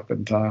 turns up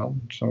in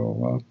town.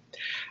 So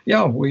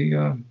yeah, we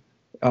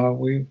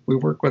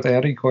work with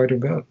Annie quite a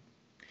bit.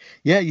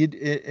 Yeah,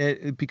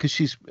 because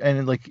she's,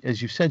 and like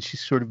as you said,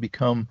 she's sort of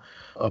become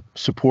a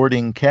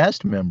supporting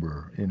cast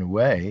member in a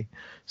way.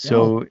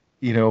 So,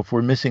 if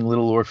we're missing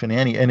Little Orphan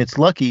Annie, and it's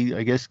lucky,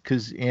 I guess,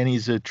 because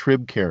Annie's a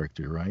Trib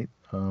character, right?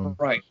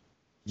 Right.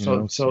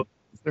 So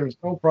there's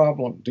no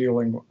problem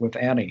dealing with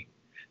Annie.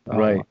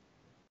 Right.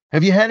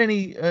 Have you had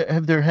any?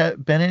 Have there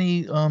been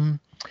any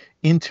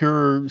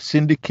inter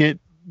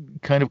syndicate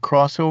kind of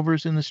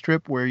crossovers in the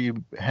strip where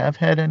you have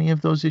had any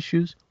of those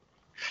issues?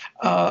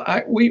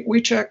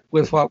 We check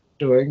with what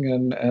we're doing,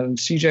 and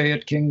CJ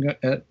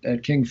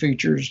at King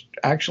Features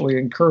actually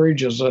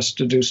encourages us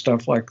to do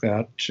stuff like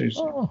that. She's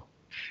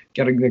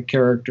getting the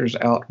characters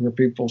out where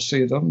people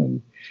see them, and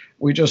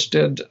we just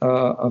did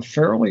a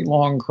fairly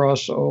long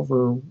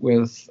crossover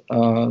with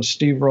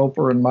Steve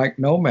Roper and Mike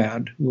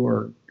Nomad, who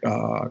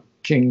are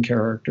King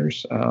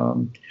characters.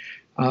 And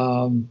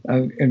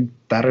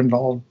that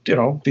involved,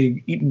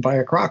 being eaten by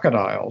a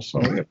crocodile. So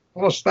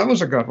that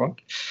was a good one.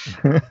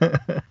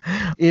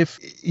 If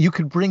you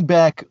could bring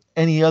back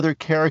any other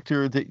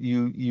character that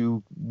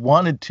you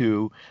wanted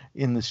to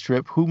in the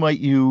strip, who might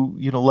you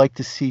like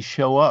to see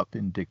show up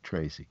in Dick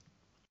Tracy?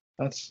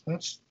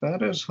 That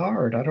is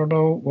hard. I don't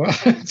know. Well,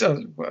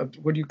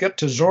 when you get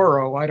to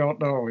Zorro, I don't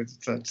know. I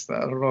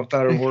don't know if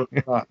that'll work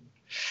or not.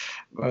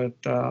 But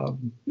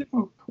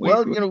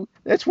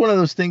that's one of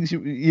those things.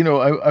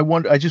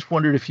 I just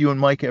wondered if you and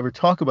Mike ever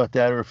talk about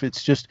that, or if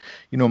it's just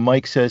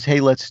Mike says, "Hey,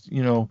 let's."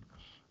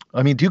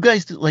 I mean, do you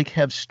guys like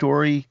have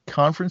story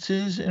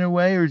conferences in a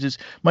way, or does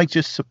Mike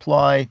just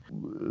supply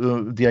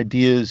the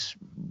ideas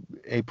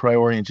a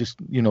priori and just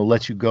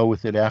let you go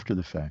with it after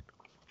the fact?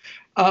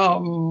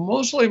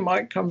 Mostly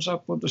Mike comes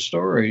up with the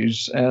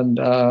stories, and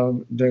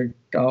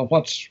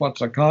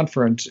what's a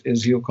conference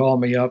is he'll call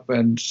me up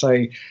and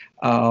say,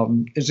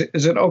 is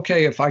it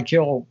okay if I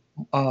kill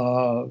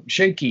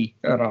Shaky?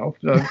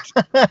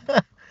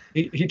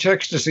 He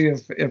checks to see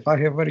if I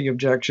have any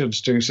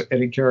objections to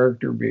any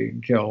character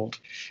being killed,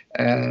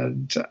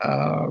 and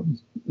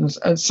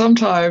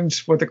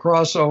sometimes with the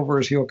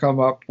crossovers he'll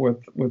come up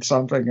with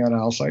something, and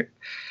I'll say,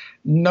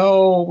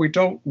 no, we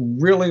don't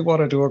really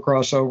want to do a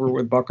crossover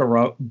with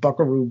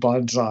Buckaroo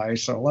Banzai,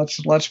 so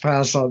let's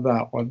pass on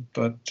that one.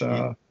 But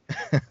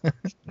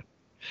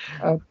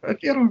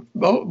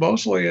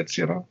mostly it's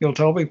he'll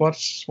tell me what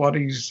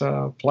he's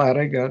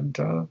planning, and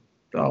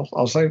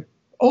I'll say,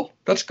 oh,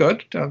 that's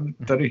good, and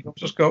then he'll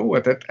just go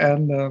with it.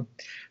 And the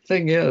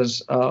thing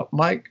is,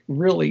 Mike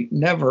really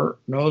never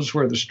knows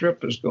where the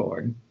strip is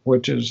going,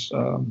 which is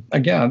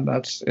again,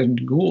 that's in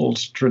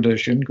Gould's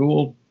tradition.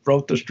 Gould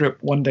wrote the strip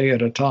one day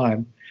at a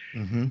time.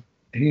 Mm-hmm.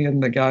 He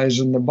and the guys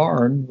in the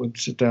barn would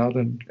sit down,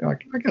 and I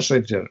guess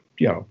they did,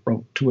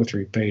 wrote 2 or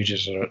 3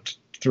 pages at it,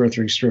 3 or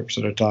 4 strips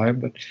at a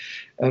time.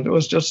 And it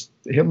was just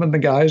him and the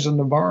guys in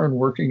the barn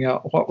working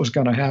out what was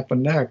going to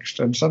happen next.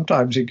 And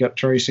sometimes he'd get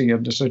Tracy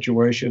into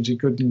situations he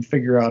couldn't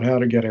figure out how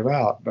to get him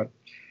out, but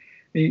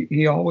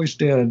he always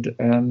did.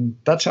 And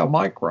that's how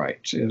Mike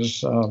writes,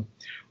 is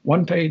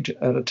 1 page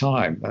at a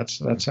time.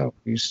 That's how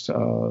he's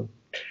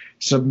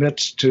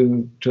submits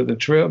to the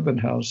Trib, and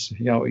how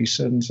he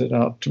sends it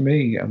out to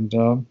me, and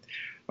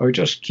I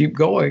just keep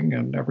going,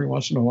 and every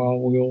once in a while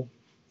we'll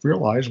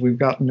realize we've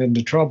gotten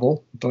into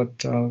trouble,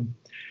 but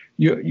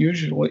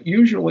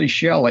usually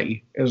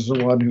Shelley is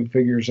the one who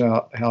figures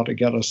out how to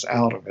get us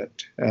out of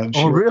it. And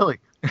really?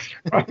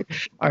 I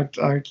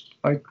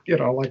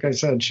like I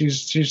said,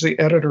 she's the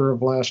editor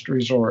of Last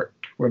Resort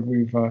when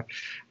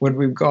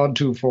we've gone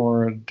too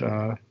far, and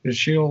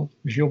she'll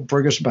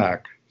bring us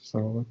back.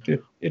 So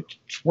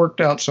it's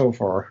worked out so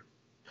far.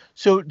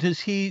 So does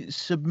he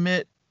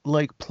submit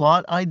like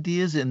plot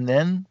ideas, and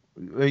then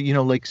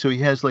so he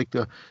has like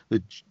the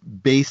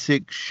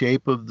basic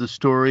shape of the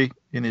story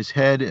in his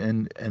head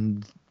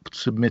and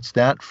submits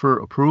that for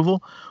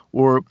approval,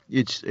 or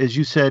it's, as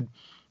you said,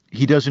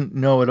 he doesn't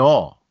know at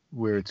all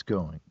where it's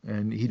going,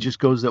 and he just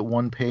goes that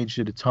 1 page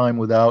at a time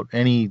without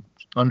any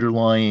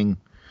underlying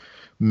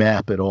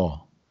map at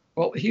all?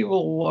 Well, he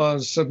will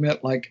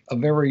submit like a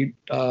very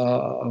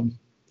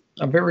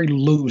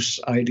loose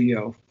idea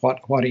of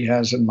what he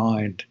has in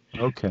mind.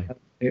 Okay.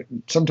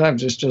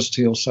 Sometimes it's just,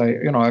 he'll say,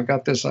 I've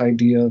got this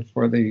idea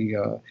for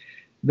the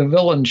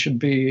villain should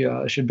be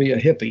a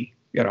hippie.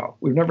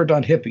 We've never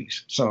done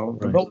hippies, so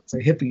the villain's a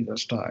hippie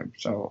this time.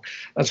 So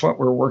that's what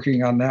we're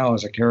working on now,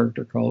 is a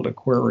character called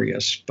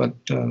Aquarius. But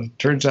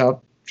turns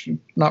out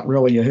not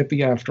really a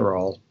hippie after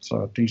all.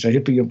 So he's a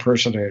hippie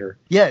impersonator.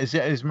 Yeah, as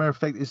a matter of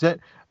fact,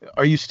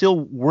 are you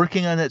still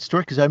working on that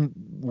story? Because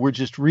we're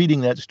just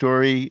reading that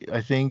story, I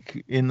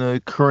think, in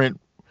the current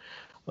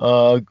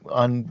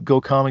on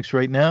Go Comics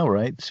right now,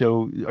 right?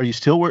 So are you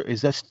still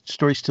is that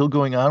story still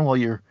going on while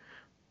That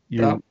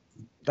you're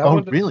that oh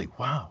was really?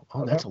 Wow. Oh,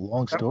 that, that's a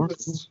long that story.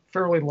 was a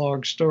fairly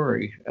long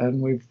story,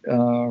 and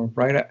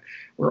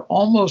we're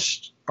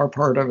almost our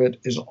part of it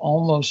is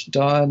almost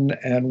done,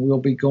 and we'll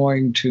be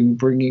going to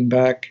bringing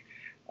back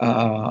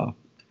uh,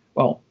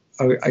 well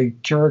a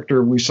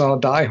character we saw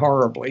die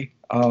horribly,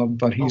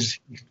 but Oh. he's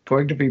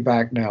going to be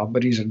back now,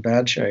 but he's in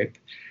bad shape.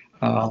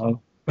 Uh,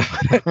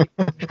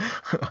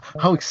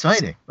 How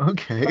exciting.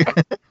 Okay.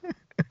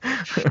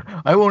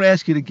 I won't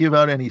ask you to give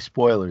out any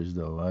spoilers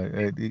though.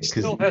 He Because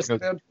still has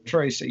been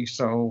Tracy,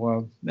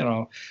 so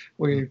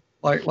we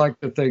like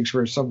the things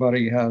where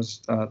somebody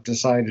has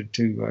decided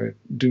to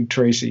do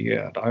Tracy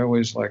yet. I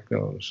always like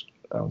those.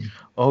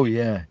 oh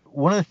yeah.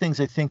 One of the things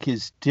I think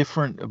is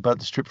different about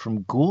the strip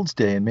from Gould's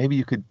Day, and maybe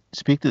you could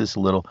speak to this a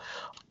little,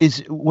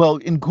 is well,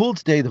 in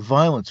Gould's Day, the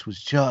violence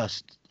was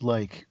just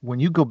like when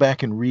you go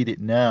back and read it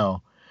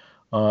now.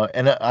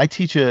 And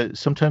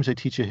sometimes I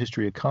teach a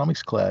history of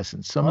comics class,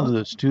 and some of Oh,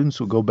 the students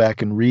will go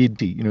back and read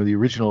the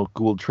original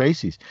Gould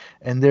Tracy's,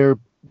 and they're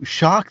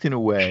shocked in a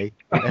way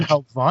at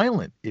how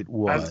violent it as,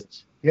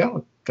 was. yeah,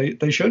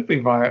 they should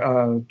be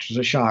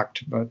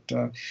shocked, but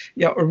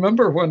yeah,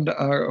 remember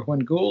when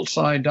Gould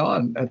signed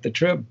on at the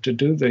Trib to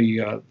do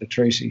the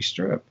Tracy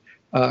strip.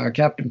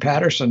 Captain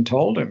Patterson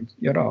told him,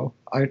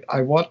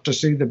 I want to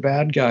see the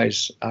bad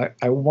guys.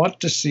 I want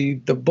to see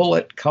the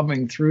bullet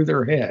coming through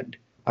their head.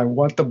 I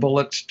want the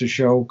bullets to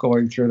show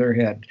going through their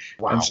head,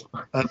 and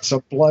Wow.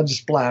 so blood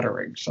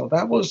splattering. So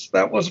that was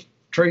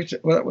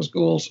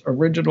Gould's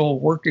original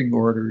working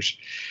orders,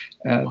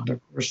 and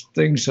of course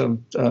things have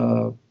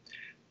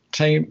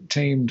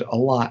tamed a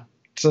lot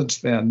since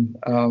then.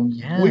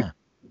 Yeah.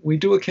 We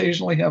do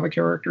occasionally have a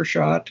character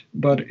shot,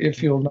 but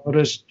if you'll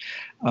notice,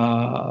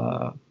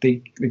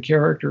 the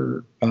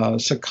character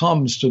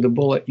succumbs to the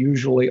bullet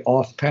usually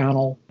off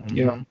panel.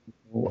 Hmm.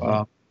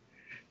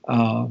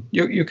 Uh,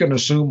 you can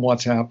assume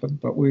what's happened,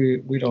 but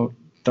we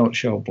don't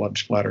show blood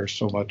splatters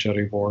so much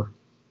anymore.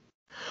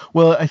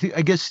 Well,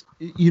 I guess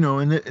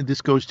and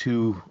this goes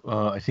to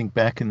I think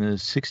back in the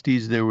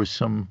 '60s there was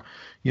some,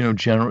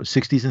 general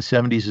 '60s and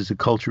 '70s as the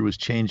culture was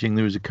changing.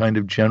 There was a kind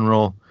of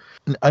general,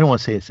 I don't want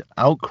to say it's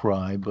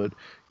outcry, but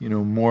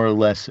more or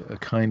less a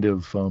kind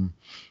of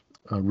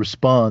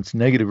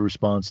negative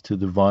response to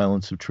the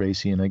violence of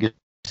Tracy, and I guess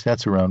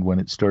that's around when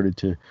it started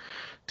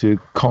to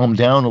calm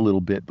down a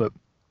little bit. But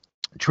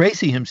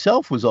Tracy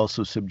himself was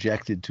also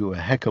subjected to a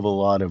heck of a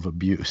lot of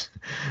abuse.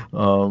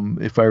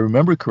 If I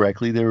remember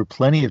correctly, there were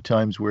plenty of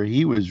times where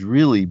he was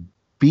really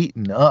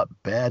beaten up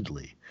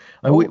badly.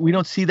 Oh, We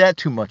don't see that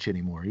too much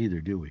anymore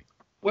either, do we?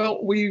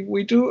 well,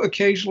 we do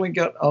occasionally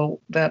get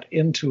that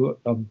into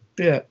a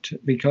bit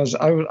because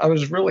I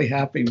was really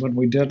happy when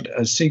we did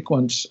a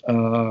sequence.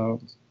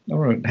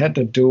 It had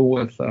to do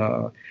with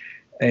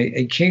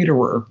a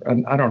caterer,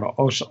 and I don't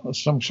know,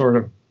 some sort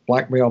of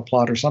blackmail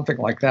plot or something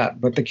like that.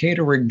 But the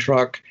catering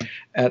truck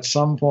at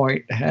some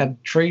point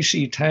had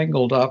Tracy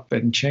tangled up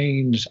in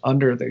chains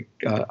under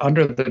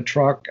the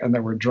truck, and they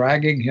were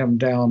dragging him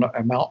down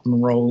a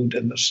mountain road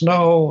in the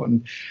snow,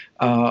 and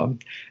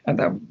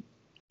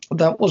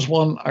that was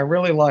one I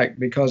really liked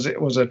because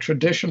it was a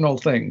traditional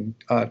thing.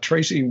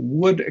 Tracy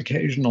would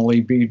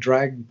occasionally be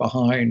dragged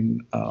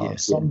behind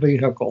Yes. some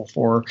vehicle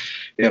for,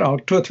 2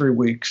 or 3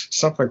 weeks,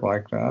 something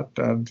like that,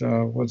 and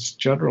was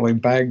generally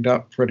bagged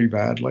up pretty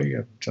badly.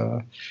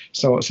 And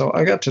so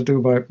I got to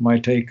do my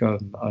take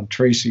on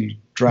Tracy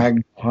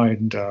dragged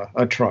behind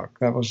a truck.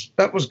 That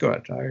was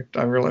good.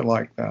 I really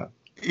liked that.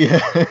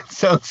 Yeah, it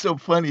sounds so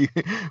funny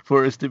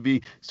for us to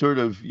be sort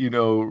of,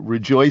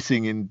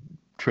 rejoicing in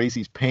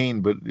Tracy's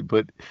pain,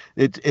 but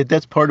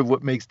that's part of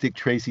what makes Dick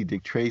Tracy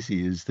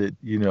is that,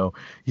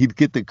 he'd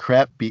get the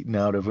crap beaten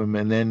out of him,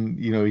 and then,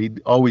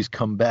 he'd always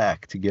come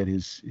back to get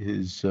his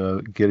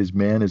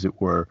man, as it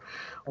were,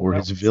 or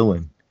his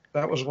villain.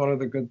 That was one of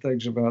the good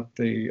things about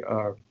the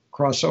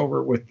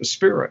crossover with the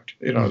Spirit.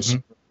 Hmm.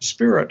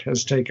 Spirit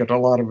has taken a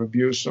lot of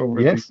abuse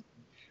Yes.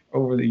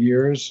 over the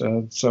years,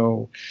 and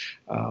so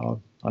uh,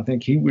 I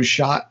think he was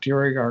shot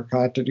during our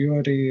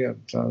continuity,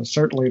 and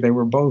certainly they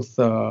were both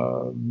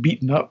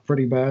beaten up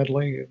pretty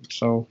badly. And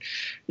so,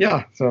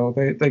 yeah, so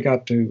they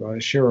got to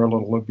share a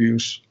little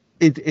abuse.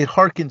 It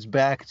harkens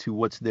back to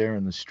what's there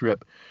in the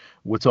strip,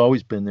 what's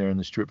always been there in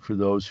the strip for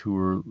those who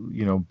are,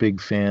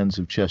 big fans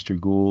of Chester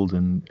Gould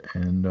and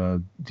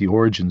the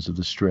origins of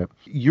the strip.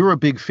 You're a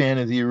big fan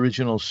of the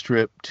original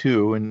strip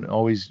too, and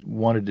always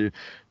wanted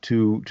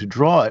to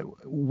draw it.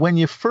 When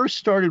you first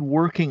started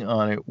working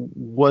on it,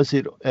 was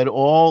it at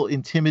all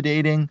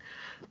intimidating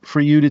for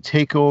you to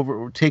take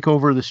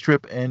over the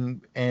strip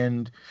and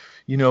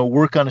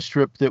work on a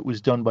strip that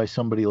was done by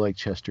somebody like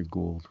Chester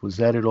Gould? Was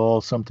that at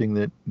all something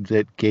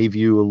that gave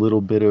you a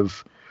little bit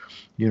of,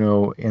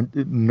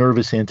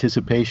 nervous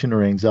anticipation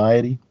or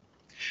anxiety?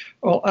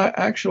 Well, I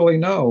actually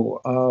no,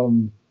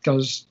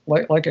 because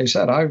like I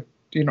said,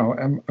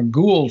 am a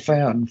Gould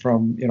fan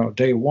from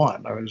day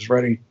one. I was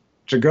ready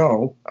to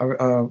go,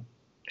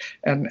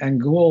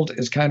 and Gould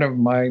is kind of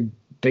my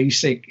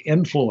basic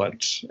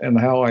influence in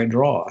how I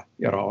draw.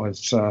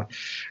 It's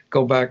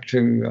go back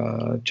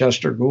to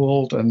Chester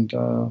Gould, and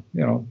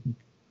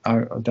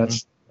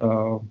that's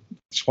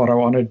what I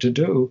wanted to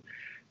do.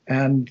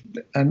 And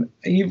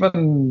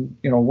even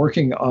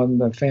working on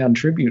the fan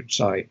tribute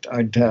site,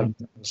 I'd had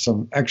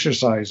some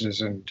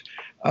exercises and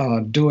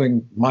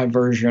doing my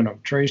version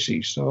of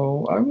Tracy.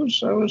 So I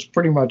was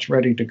pretty much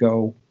ready to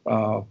go.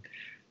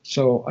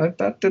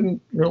 That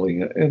didn't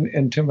really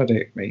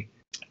intimidate me.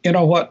 You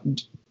know what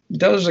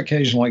does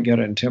occasionally get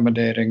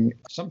intimidating?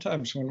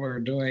 Sometimes when we're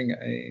doing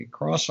a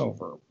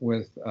crossover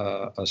with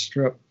a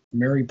strip,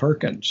 Mary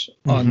Perkins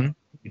on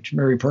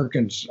Mary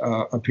Perkins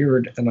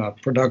appeared in a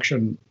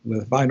production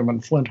with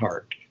Heinemann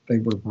Flintheart. They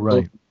were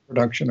both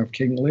production of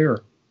King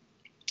Lear.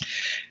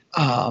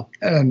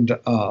 And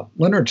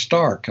Leonard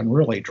Starr can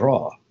really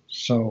draw.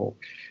 So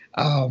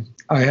I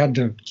had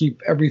to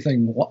keep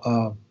everything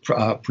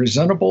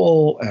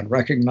presentable and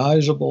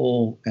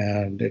recognizable,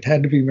 and it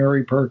had to be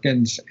Mary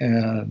Perkins.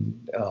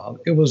 And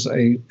it was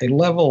a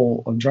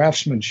level of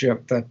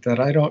draftsmanship that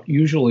I don't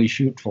usually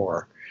shoot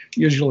for.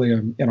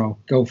 Usually,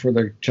 go for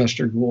the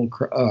Chester Gould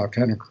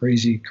kind of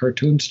crazy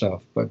cartoon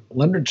stuff. But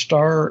Leonard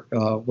Starr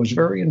was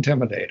very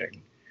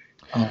intimidating.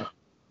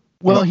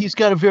 Well, he's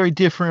got a very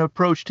different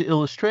approach to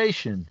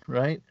illustration,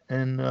 right?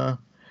 And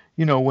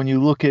when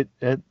you look at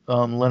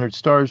Leonard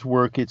Starr's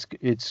work,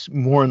 it's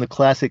more in the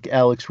classic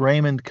Alex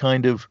Raymond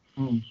kind of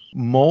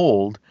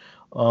mold,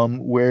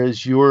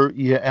 whereas you're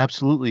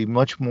absolutely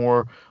much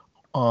more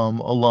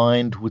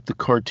aligned with the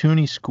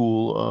cartoony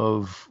school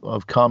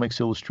of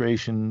comics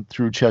illustration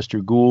through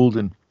Chester Gould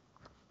and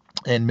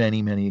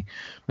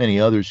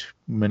many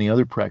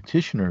other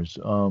practitioners.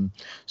 So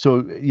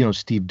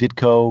Steve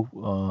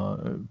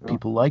Ditko,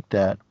 people like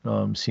that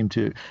seem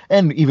to,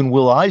 and even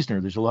Will Eisner.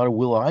 There's a lot of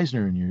Will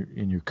Eisner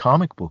in your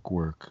comic book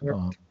work.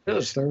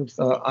 There's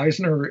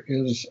Eisner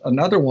is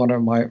another one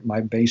of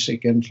my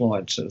basic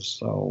influences.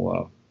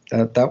 So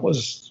that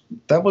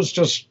was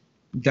just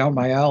down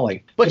my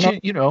alley. But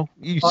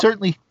you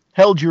certainly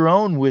held your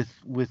own with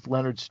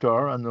Leonard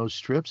Starr on those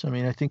strips. I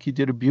mean, I think you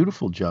did a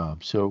beautiful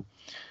job. So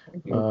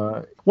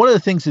one of the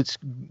things that's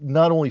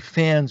not only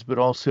fans but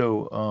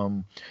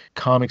also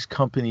comics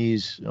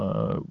companies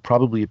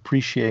probably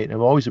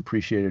have always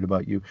appreciated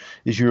about you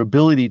is your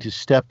ability to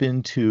step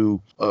into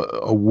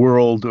a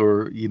world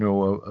or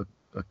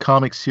a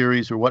comic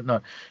series or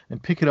whatnot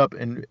and pick it up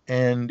and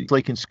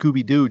like in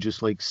Scooby-Doo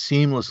just like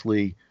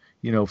seamlessly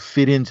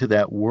fit into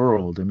that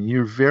world. I mean,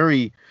 you're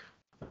very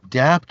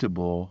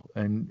adaptable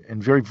and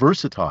very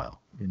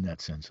versatile in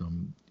that sense.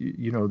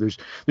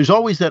 There's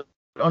always that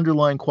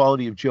underlying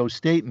quality of Joe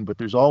Staton, but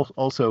there's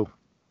also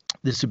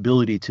this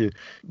ability to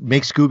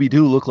make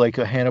Scooby-Doo look like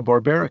a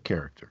Hanna-Barbera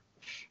character.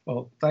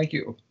 Well, thank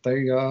you.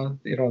 They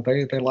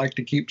they like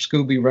to keep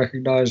Scooby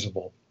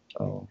recognizable.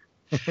 Oh.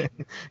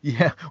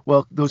 Yeah,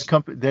 well,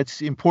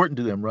 that's important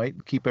to them, right?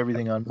 Keep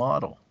everything on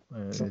model.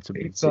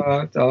 It's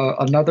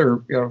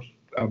another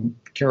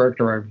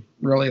character I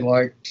really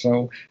like.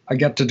 So I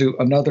get to do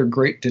another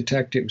great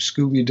detective: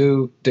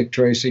 Scooby-Doo, Dick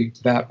Tracy,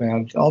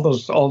 Batman, all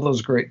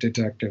those great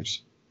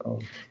detectives.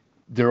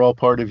 They're all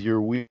part of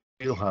your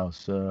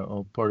wheelhouse,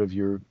 all part of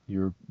your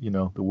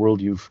the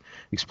world you've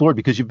explored,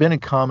 because you've been in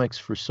comics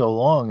for so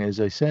long. As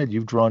I said,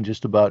 you've drawn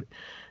just about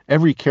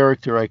every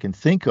character I can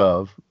think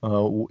of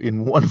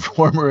in one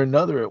form or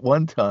another at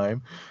one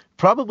time.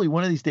 Probably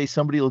one of these days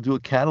somebody will do a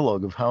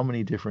catalog of how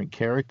many different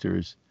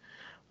characters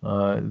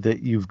that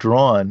you've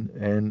drawn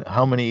and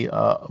how many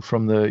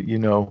from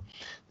the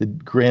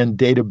grand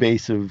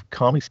database of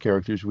comics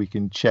characters we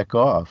can check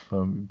off.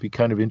 It'd be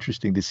kind of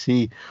interesting to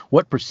see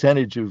what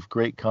percentage of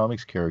great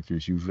comics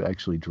characters you've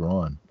actually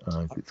drawn.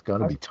 It's got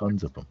to be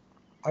tons of them.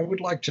 I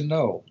would like to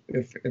know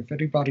if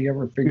anybody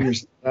ever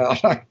figures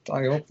that out.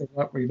 I hope they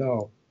let me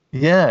know.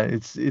 Yeah,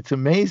 it's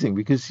amazing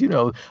because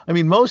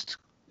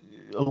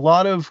a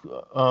lot of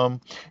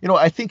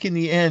I think in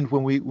the end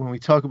when we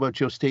talk about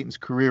Joe Staton's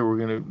career, we're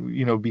going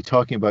to be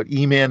talking about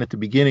E-Man at the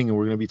beginning, and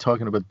we're going to be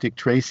talking about Dick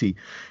Tracy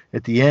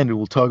at the end, and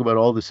we'll talk about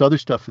all this other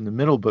stuff in the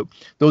middle. But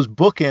those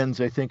bookends,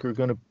 I think, are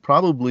going to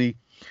probably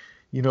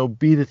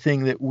be the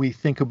thing that we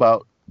think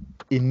about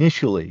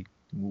initially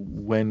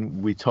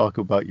when we talk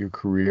about your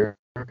career.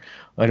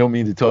 I don't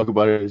mean to talk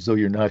about it as though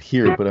you're not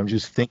here, but I'm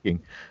just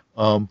thinking.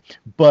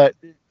 But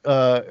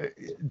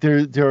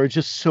there are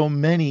just so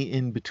many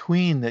in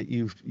between that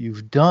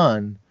you've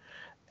done,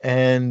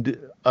 and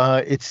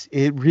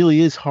it really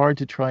is hard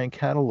to try and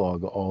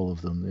catalog all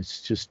of them.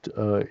 It's just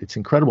it's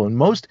incredible,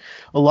 and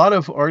a lot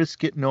of artists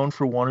get known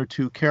for one or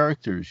two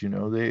characters.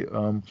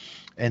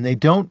 They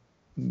don't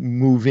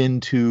move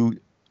into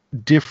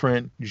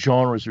different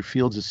genres or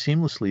fields as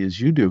seamlessly as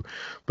you do.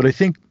 But I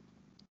think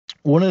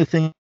one of the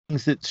things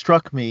that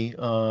struck me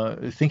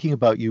thinking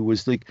about you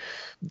was like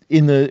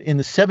in the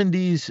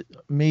 70s,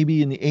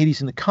 maybe in the 80s,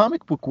 in the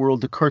comic book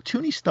world, the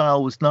cartoony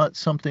style was not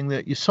something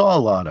that you saw a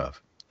lot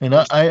of. And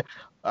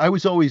I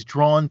was always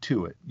drawn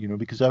to it,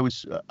 because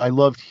I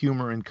loved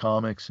humor in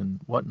comics and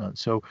whatnot.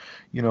 So,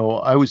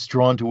 I was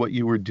drawn to what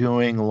you were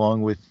doing,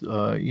 along with,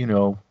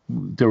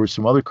 there were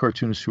some other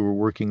cartoonists who were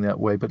working that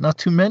way, but not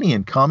too many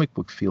in comic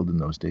book field in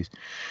those days.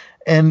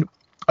 And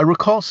I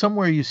recall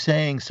somewhere you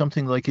saying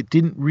something like it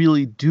didn't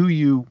really do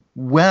you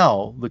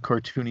well, the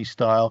cartoony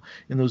style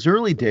in those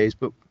early days,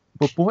 but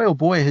boy, oh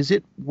boy, has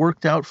it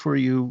worked out for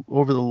you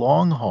over the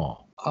long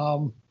haul.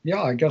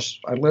 Yeah, I guess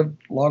I lived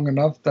long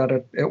enough that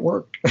it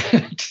worked.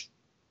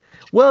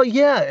 Well,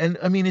 yeah, and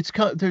I mean,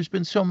 there's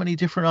been so many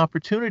different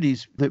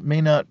opportunities that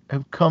may not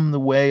have come the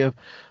way of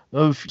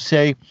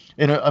say,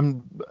 and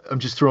I'm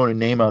just throwing a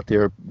name out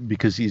there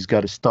because he's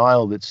got a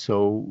style that's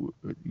so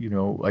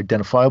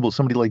identifiable.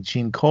 Somebody like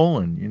Gene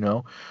Colan,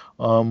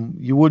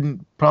 you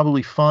wouldn't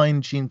probably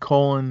find Gene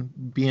Colan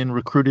being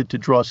recruited to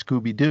draw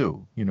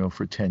Scooby-Doo,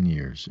 for 10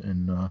 years.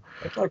 And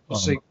I'd like to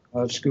see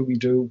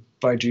Scooby-Doo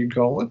by Gene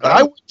Colan.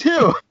 I would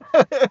too.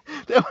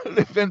 That would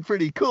have been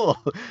pretty cool.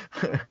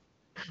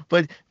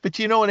 But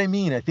you know what I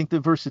mean? I think the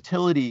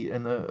versatility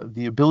and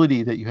the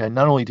ability that you had,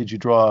 not only did you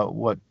draw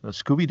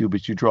Scooby-Doo,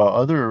 but you draw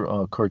other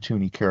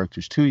cartoony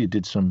characters too. You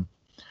did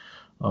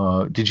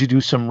did you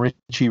do some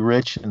Richie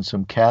Rich and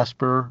some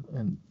Casper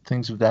and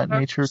things of that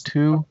nature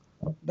too?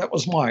 That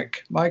was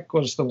Mike. Mike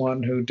was the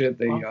one who did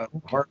the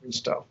Harvey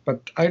stuff,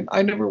 but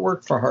I never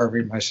worked for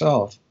Harvey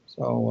myself.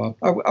 So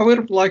I would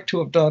have liked to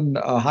have done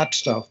Hot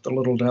Stuff, the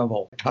Little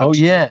Devil.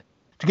 Yeah.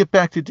 To get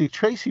back to Dick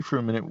Tracy for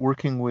a minute,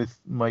 working with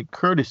Mike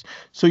Curtis.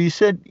 So you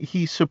said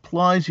he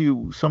supplies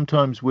you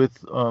sometimes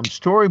with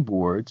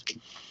storyboards,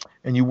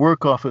 and you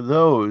work off of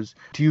those.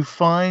 Do you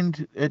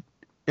find at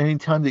any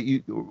time that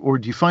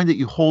do you find that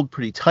you hold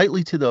pretty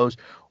tightly to those,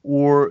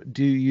 or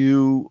do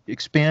you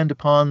expand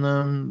upon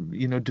them,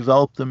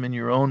 develop them in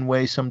your own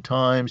way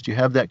sometimes? Do you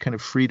have that kind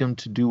of freedom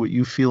to do what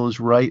you feel is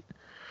right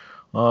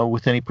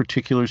with any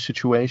particular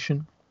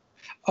situation?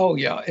 Oh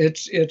yeah,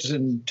 it's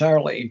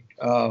entirely.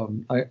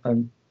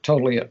 I'm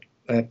totally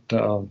at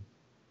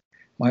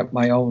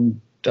my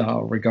own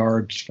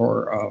regards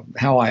for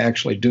how I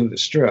actually do the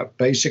strip.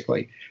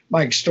 Basically,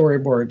 my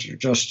storyboards are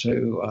just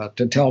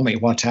to tell me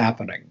what's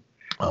happening.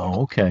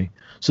 Oh, okay.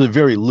 So they're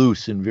very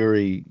loose and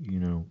very,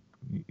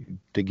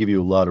 they give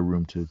you a lot of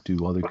room to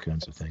do other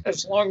kinds of things.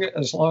 As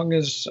long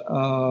as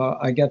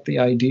I get the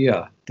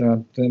idea,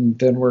 then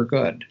we're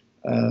good.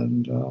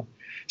 And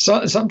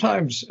so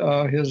sometimes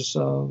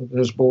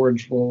his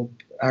boards will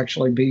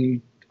actually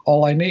be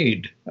all I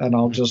need, and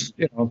I'll just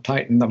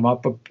tighten them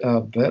up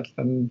a bit,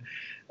 and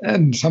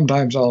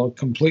sometimes I'll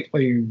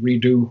completely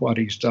redo what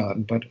he's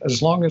done. But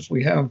as long as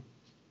we have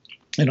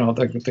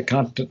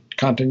the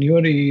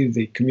continuity,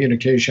 the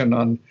communication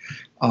on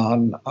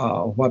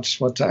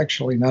what's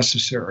actually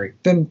necessary,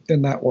 then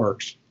that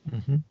works.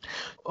 Mm-hmm.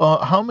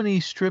 How many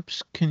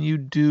strips can you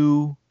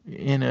do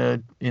in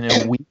a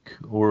week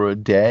or a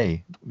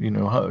day?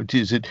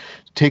 Does it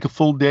take a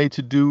full day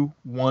to do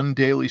one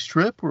daily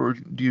strip, or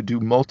do you do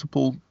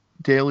multiple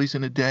dailies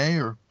in a day,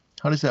 or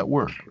how does that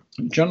work?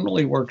 It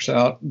generally works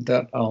out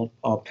that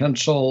I'll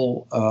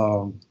pencil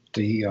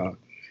the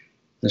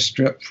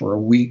strip for a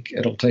week.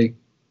 It'll take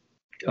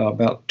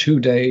about 2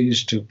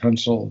 days to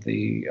pencil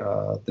the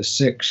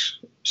six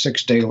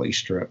daily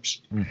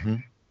strips, mm-hmm.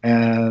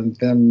 and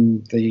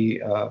then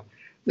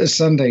this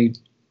Sunday.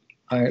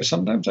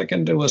 Sometimes I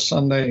can do a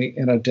Sunday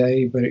in a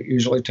day, but it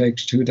usually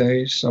takes 2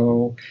 days.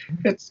 So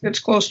it's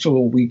close to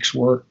a week's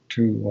work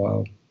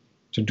to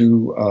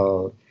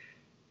do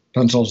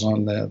pencils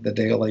on the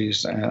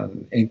dailies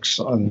and inks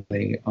on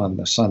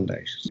the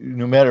Sundays.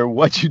 No matter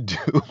what you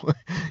do,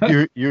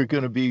 you're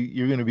going to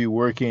be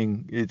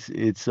working.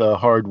 It's a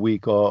hard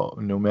week,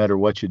 no matter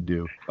what you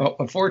do.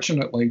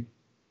 Fortunately,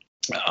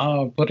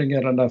 putting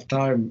in enough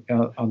time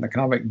on the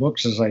comic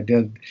books as I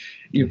did,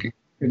 you can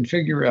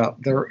figure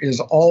out there is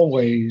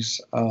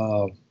always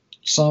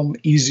some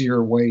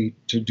easier way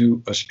to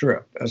do a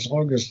strip, as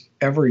long as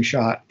every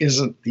shot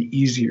isn't the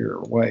easier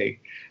way.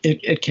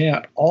 It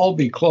can't all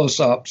be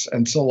close-ups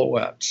and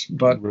silhouettes,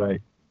 but right.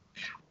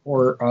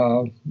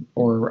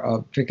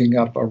 or picking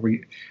up a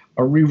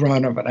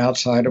rerun of an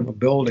outside of a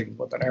building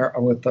with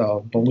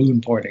a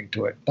balloon pointing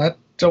to it.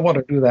 Don't want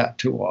to do that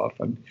too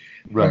often.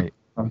 Right.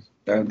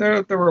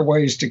 There are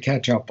ways to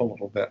catch up a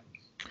little bit.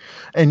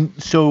 And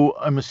so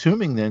I'm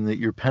assuming then that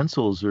your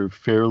pencils are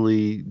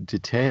fairly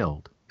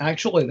detailed.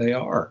 Actually, they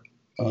are.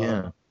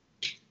 Yeah.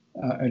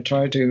 I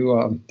try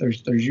to.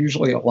 There's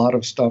usually a lot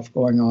of stuff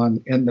going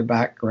on in the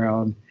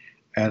background,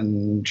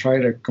 and try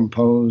to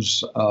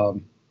compose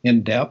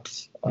in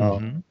depth,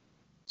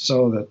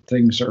 so that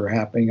things are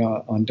happening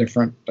on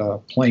different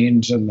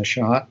planes in the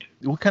shot.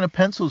 What kind of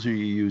pencils are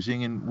you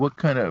using, and what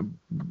kind of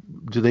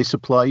do they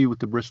supply you with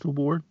the Bristol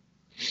board?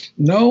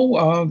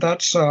 No,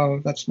 that's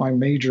my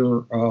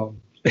major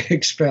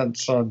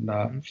expense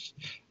on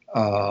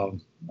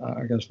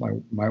I guess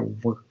my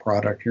work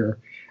product here.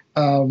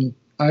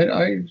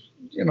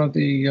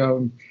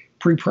 The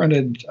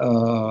pre-printed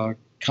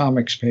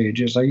comics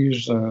pages. I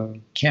use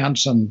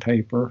Canson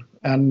paper,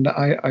 and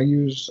I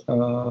use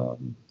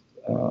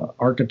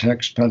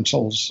architect's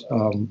pencils,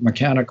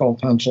 mechanical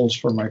pencils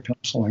for my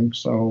penciling.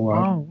 So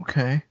Oh,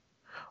 okay.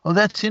 Oh,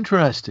 that's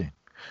interesting.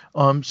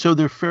 So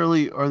they're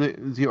are they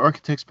the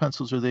architect's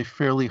pencils, are they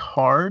fairly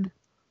hard?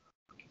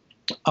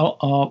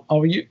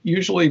 I'll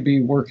usually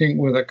be working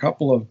with a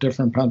couple of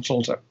different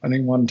pencils at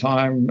any one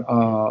time,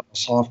 a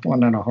soft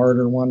one and a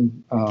harder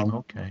one.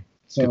 Okay.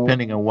 So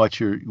Depending on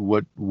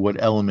what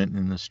element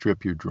in the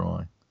strip you're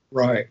drawing.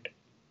 right.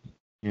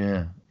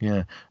 Yeah,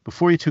 yeah.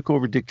 Before you took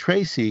over Dick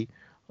Tracy,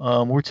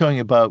 we're talking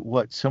about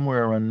what,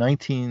 somewhere around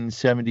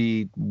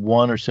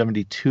 1971 or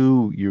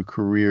 72, your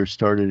career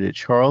started at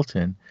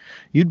Charlton.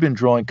 You'd been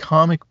drawing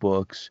comic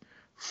books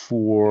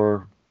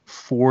for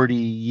 40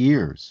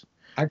 years.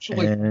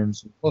 Actually, And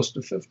close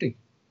to 50,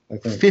 I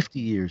think. 50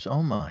 years.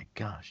 Oh my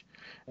gosh.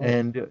 Oh.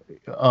 And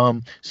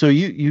so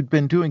you'd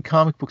been doing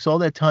comic books all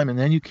that time, and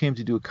then you came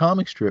to do a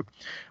comic strip.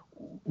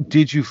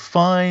 Did you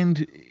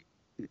find,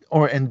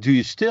 and do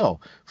you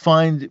still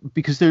find,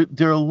 because there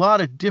are a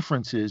lot of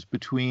differences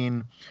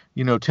between,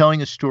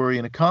 telling a story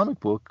in a comic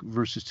book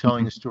versus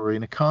telling a story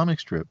in a comic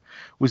strip.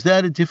 Was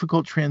that a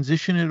difficult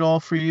transition at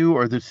all for you?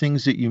 Are there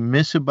things that you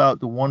miss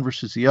about the one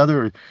versus the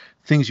other, or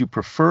things you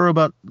prefer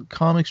about the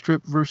comic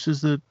strip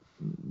versus the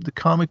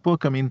comic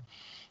book? I mean,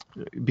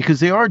 because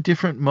they are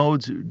different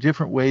modes,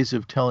 different ways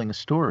of telling a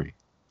story.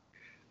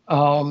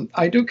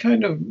 I do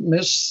kind of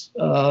miss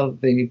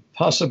the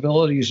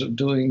possibilities of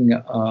doing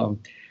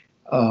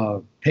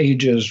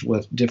pages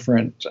with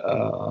different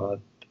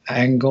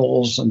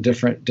angles and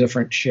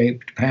different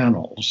shaped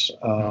panels.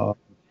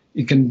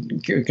 You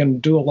can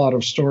do a lot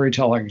of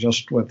storytelling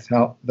just with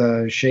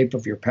the shape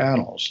of your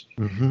panels.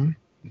 Mm-hmm.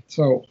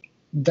 So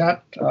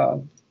that's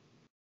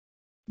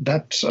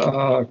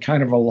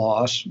kind of a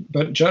loss,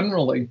 but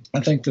generally, I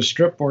think the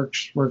strip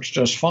works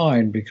just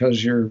fine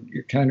because you're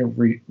kind of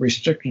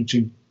restricted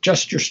to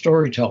just your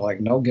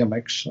storytelling, no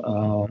gimmicks,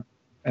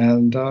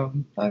 and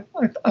I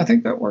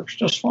think that works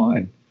just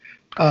fine.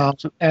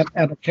 And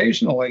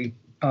occasionally,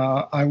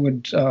 I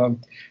would,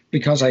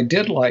 because I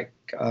did like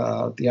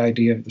the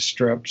idea of the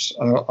strips,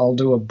 I'll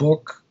do a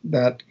book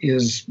that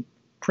is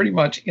pretty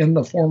much in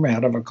the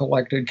format of a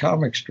collected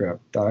comic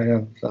strip. I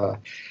have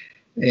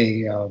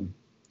a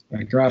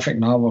graphic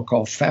novel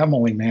called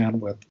Family Man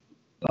with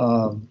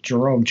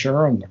Jerome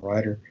Cherim, the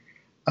writer,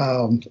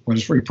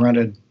 was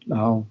reprinted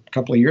a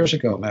couple of years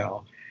ago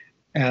now.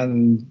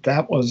 And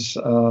that was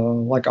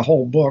like a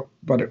whole book,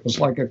 but it was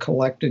like a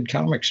collected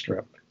comic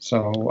strip.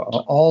 So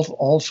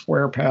all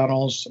square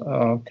panels.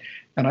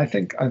 And I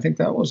think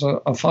that was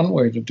a fun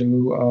way to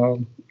do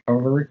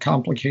a very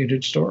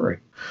complicated story.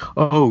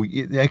 Oh,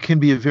 that can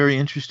be a very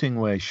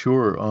interesting way.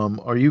 Sure.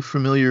 Are you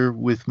familiar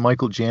with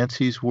Michael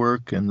Jancy's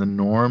work and The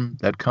Norm,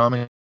 that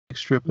comic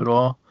strip at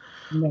all?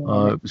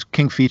 No. It was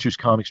King Features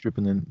comic strip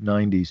in the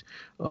 90s.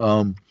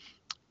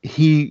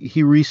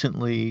 He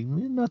recently,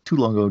 not too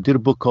long ago, did a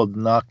book called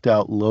Knocked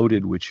Out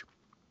Loaded, which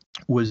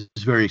was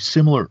very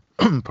similar,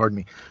 pardon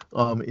me,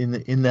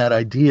 in that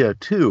idea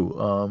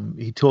too.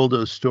 He told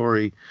a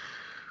story,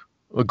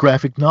 a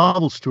graphic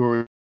novel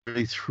story,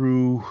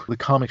 through the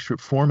comic strip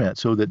format,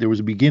 so that there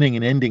was a beginning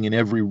and ending in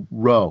every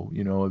row,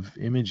 of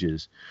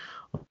images.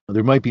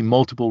 There might be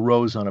multiple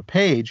rows on a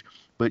page,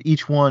 but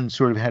each one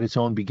sort of had its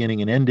own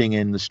beginning and ending,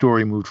 and the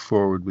story moved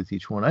forward with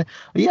each one.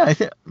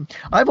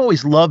 I've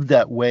always loved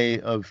that way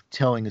of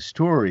telling a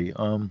story.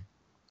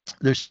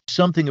 There's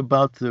something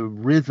about the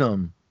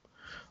rhythm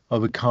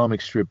of a comic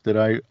strip that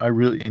I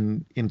really,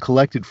 in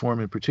collected form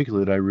in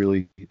particular, that I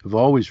really have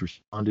always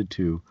responded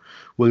to,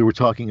 whether we're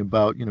talking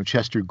about,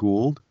 Chester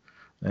Gould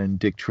and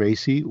Dick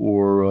Tracy,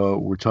 or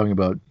we're talking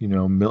about,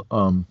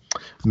 Milton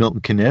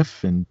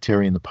Caniff and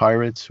Terry and the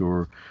Pirates,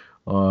 or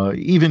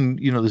even,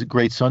 the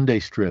great Sunday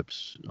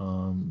strips,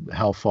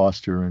 Hal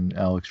Foster and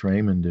Alex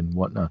Raymond and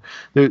whatnot.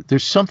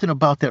 There's something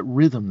about that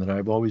rhythm that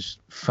I've always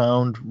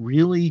found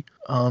really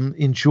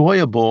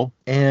enjoyable,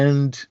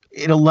 and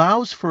it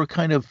allows for a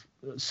kind of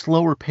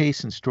slower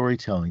pace in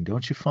storytelling.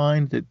 Don't you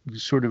find that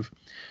sort of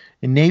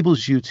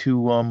enables you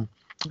to,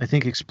 I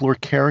think, explore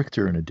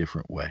character in a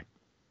different way?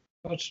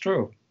 That's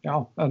true.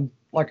 Yeah. And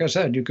like I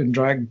said, you can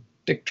drag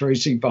Dick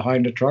Tracy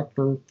behind a truck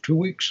for 2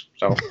 weeks.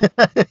 So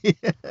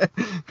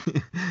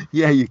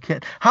yeah, you can.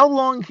 How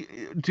long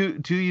do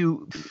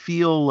you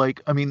feel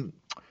like, I mean,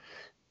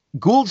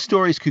 Gould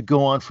stories could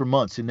go on for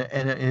months, and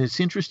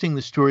it's interesting,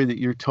 the story that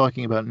you're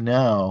talking about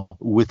now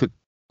with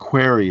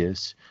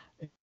Aquarius.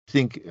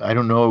 I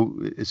don't know,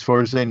 as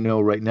far as I know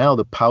right now,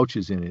 the pouch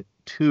is in it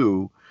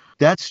too.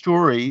 That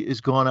story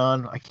is gone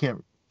on,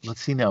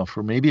 let's see now,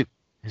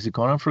 has it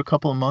gone on for a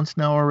couple of months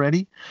now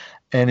already?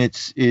 And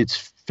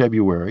it's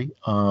February.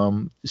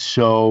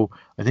 So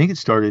I think it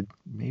started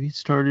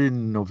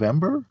in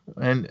November.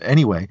 And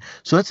anyway,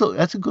 so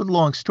that's a good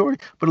long story.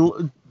 But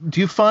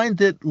do you find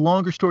that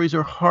longer stories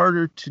are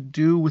harder to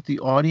do with the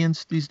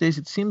audience these days?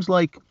 It seems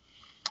like,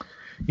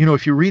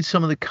 if you read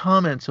some of the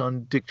comments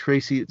on Dick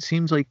Tracy, it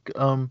seems like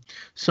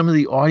some of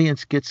the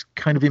audience gets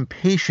kind of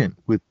impatient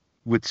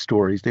with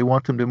stories. They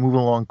want them to move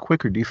along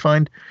quicker. Do you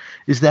find,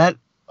 is that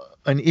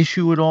an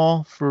issue at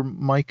all for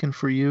Mike and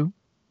for you?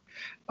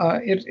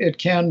 It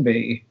can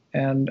be.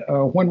 And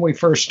when we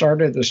first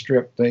started the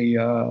strip,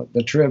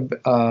 the Trib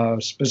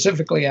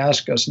specifically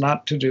asked us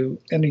not to do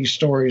any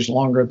stories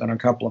longer than a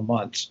couple of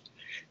months.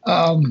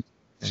 Okay.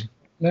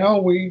 Now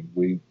we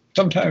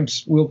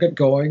sometimes we'll get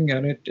going,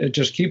 and it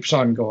just keeps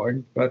on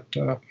going. But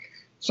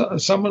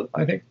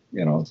I think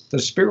the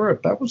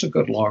Spirit, that was a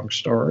good long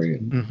story,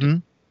 and Mm-hmm.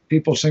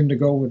 people seem to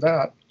go with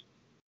that.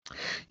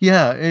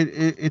 Yeah,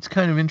 it's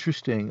kind of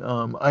interesting.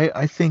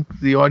 I think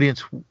the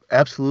audience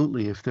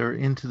absolutely, if they're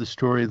into the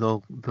story,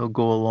 they'll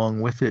go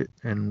along with it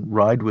and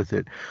ride with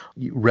it,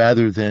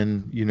 rather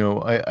than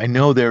I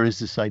know there is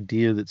this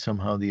idea that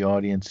somehow the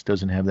audience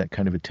doesn't have that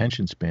kind of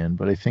attention span,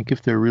 but I think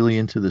if they're really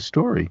into the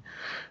story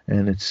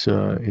and it's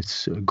a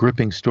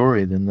gripping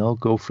story, then they'll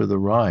go for the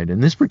ride.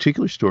 And this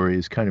particular story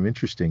is kind of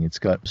interesting. It's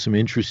got some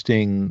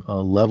interesting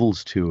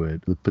levels to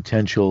it, the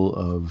potential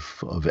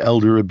of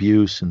elder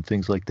abuse and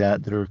things like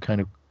that are kind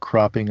of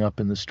cropping up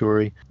in the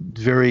story.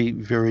 Very,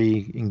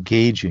 very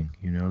engaging.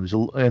 There's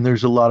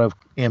a lot of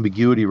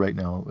ambiguity right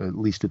now, at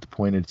least at the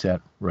point it's at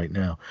right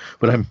now.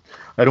 But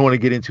I don't want to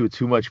get into it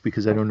too much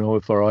because I don't know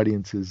if our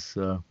audience is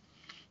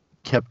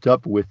kept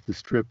up with the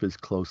strip as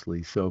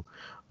closely. So,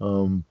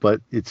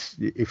 but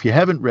if you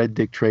haven't read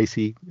Dick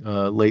Tracy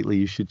lately,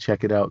 you should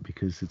check it out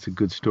because it's a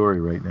good story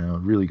right now, a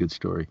really good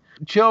story.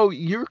 Joe,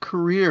 your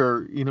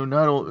career,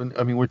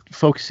 we're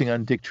focusing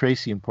on Dick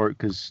Tracy in part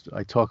because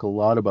I talk a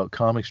lot about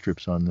comic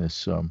strips on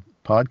this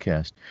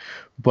podcast,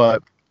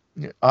 but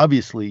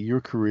obviously your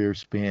career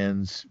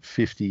spans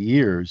 50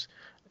 years,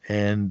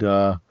 and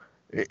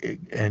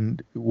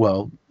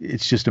well,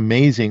 it's just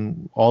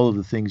amazing all of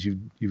the things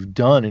you've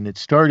done. And it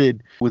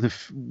started with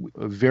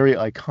a very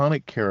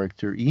iconic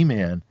character,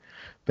 E-Man,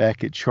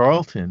 back at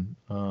Charlton,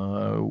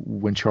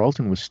 when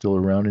Charlton was still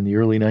around in the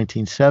early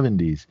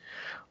 1970s.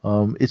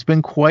 It's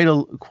been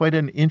quite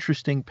an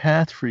interesting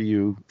path for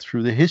you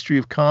through the history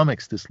of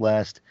comics this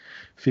last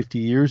 50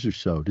 years or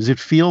so. Does it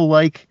feel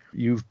like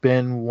you've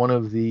been one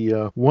of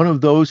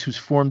those who's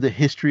formed the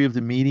history of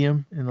the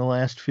medium in the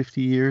last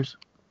 50 years?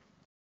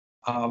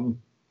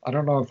 I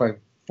don't know if I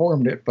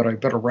formed it, but I've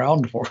been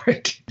around for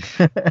it.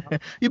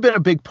 You've been a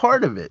big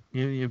part of it.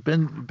 You've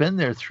been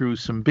there through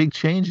some big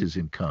changes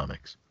in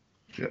comics.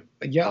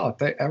 Yeah,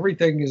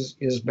 everything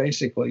is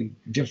basically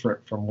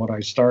different from when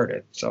I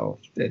started. So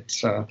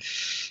it's how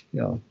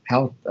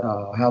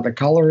the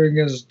coloring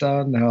is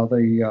done, how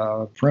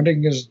the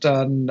printing is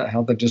done,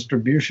 how the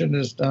distribution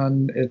is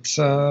done. It's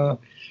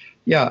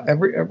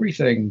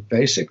everything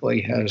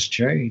basically has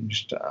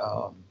changed,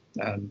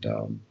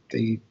 and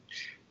the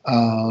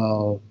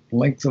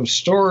length of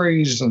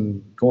stories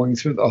and going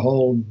through the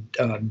whole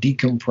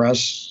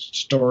decompressed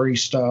story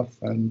stuff,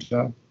 and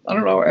I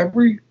don't know,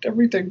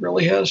 everything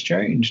really has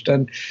changed.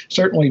 And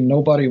certainly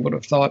nobody would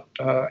have thought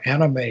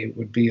anime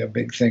would be a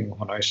big thing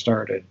when I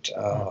started.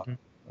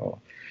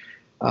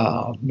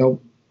 No,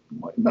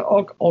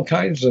 all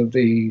kinds of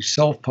the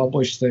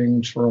self-published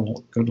things for a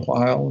good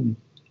while, and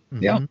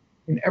yeah, I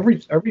mean,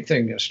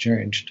 everything has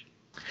changed.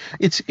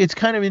 It's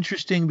kind of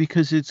interesting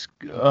because it's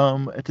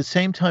at the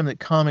same time that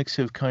comics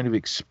have kind of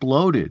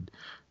exploded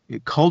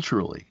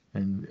culturally,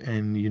 and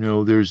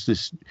there's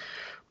this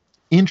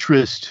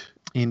interest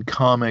in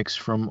comics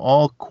from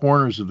all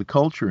corners of the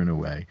culture in a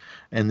way,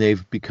 and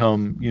they've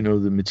become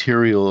the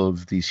material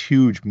of these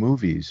huge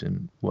movies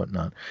and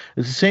whatnot.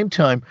 At the same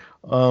time,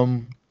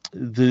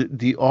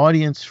 the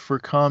audience for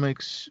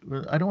comics,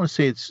 I don't want to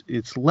say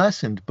it's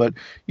lessened, but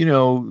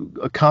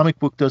a comic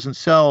book doesn't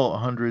sell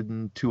 100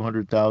 and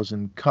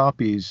 200,000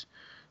 copies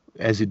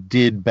as it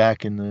did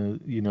back in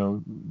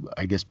the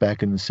I guess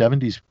back in the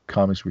 70s.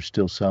 Comics were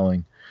still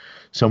selling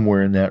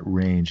somewhere in that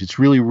range. It's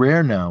really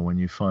rare now when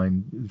you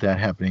find that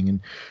happening.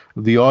 And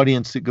the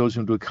audience that goes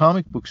into a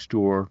comic book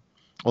store,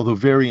 although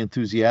very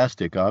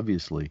enthusiastic,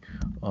 obviously,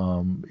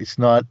 it's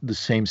not the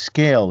same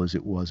scale as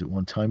it was at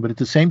one time. But at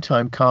the same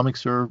time,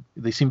 comics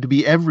they seem to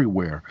be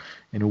everywhere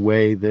in a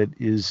way that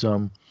is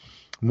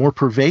more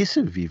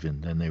pervasive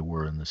even than they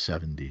were in the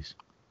 70s.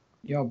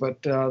 Yeah,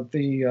 but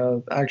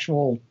the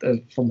actual,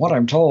 from what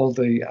I'm told,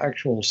 the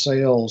actual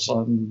sales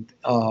on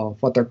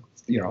what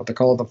they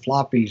call the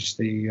floppies,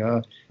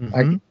 the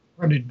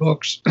printed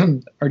books,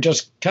 are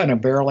just kind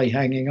of barely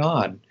hanging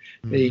on.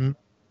 The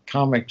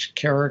comics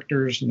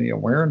characters and the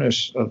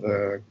awareness of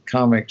the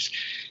comics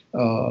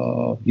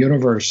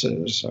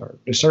universes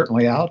is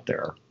certainly out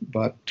there,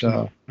 but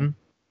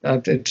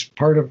it's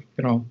part of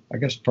I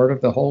guess part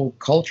of the whole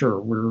culture.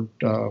 We're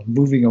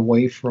moving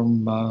away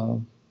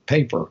from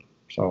paper,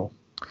 so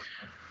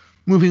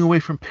moving away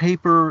from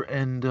paper,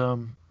 and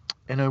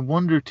I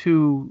wonder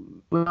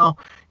too. Well,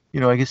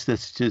 I guess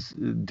that's just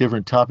a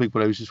different topic,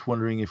 but I was just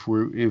wondering if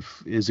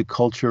as a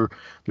culture,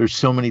 there's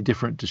so many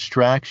different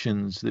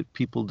distractions that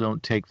people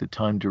don't take the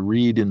time to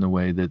read in the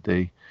way that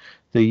they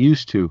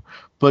used to.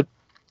 But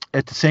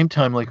at the same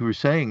time, like we were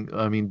saying,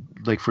 I mean,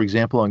 like for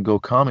example, on Go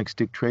Comics,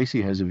 Dick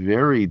Tracy has a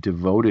very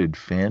devoted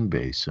fan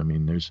base. I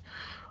mean, there's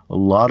a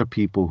lot of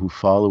people who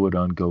follow it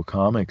on Go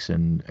Comics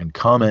and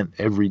comment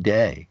every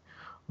day.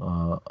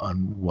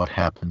 on what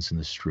happens in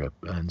the strip.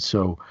 And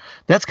so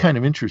that's kind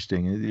of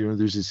interesting.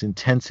 There's this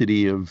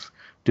intensity of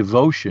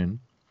devotion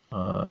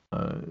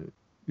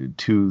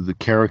to the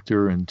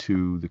character and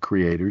to the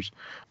creators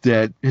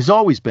that has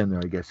always been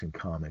there, I guess, in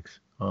comics,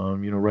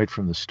 right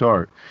from the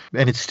start.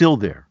 And it's still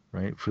there,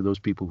 right, for those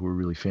people who are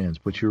really fans.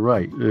 But you're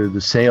right,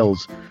 the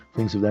sales,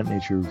 things of that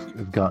nature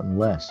have gotten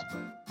less.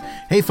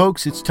 Hey,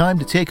 folks, it's time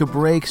to take a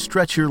break,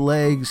 stretch your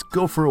legs,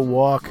 go for a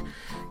walk,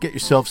 get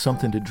yourself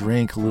something to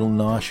drink, a little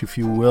nosh, if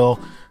you will.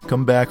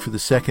 Come back for the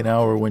second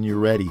hour when you're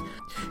ready.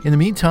 In the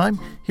meantime,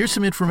 here's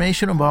some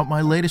information about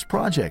my latest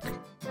project.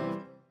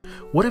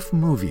 What if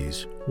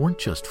movies weren't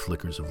just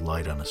flickers of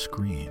light on a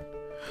screen,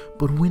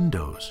 but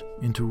windows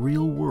into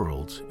real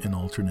worlds in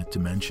alternate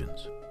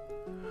dimensions?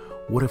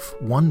 What if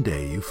one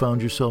day you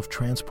found yourself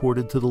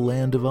transported to the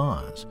land of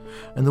Oz,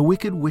 and the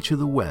Wicked Witch of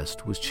the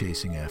West was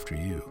chasing after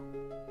you?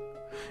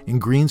 In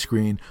Green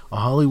Screen, a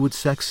Hollywood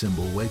sex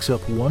symbol wakes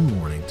up one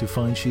morning to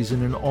find she's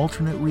in an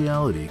alternate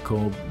reality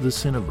called the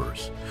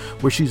Cineverse,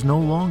 where she's no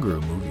longer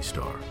a movie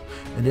star,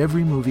 and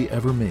every movie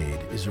ever made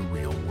is a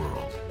real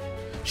world.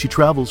 She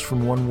travels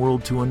from one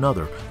world to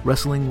another,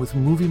 wrestling with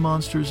movie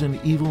monsters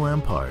and evil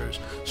empires,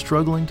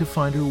 struggling to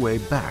find her way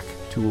back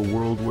to a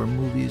world where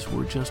movies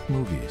were just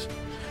movies,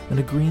 and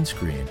a green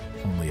screen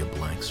only a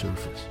blank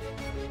surface.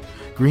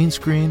 Green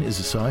Screen is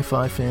a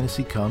sci-fi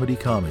fantasy comedy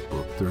comic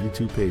book,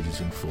 32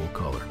 pages in full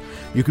color.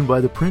 You can buy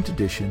the print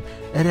edition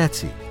at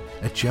Etsy,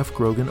 at Jeff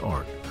Grogan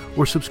Art,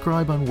 or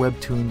subscribe on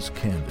Webtoons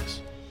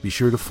Canvas. Be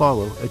sure to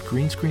follow at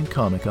Green Screen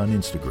Comic on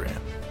Instagram.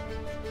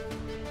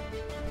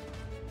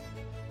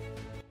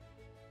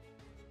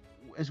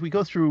 As we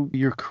go through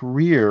your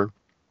career,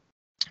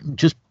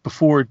 just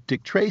before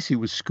Dick Tracy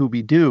was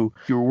Scooby-Doo,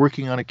 you were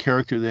working on a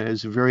character that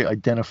has a very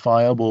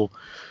identifiable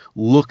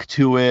look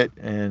to it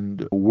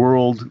and a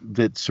world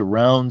that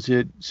surrounds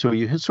it. So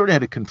you sort of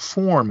had to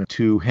conform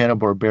to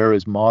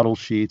Hanna-Barbera's model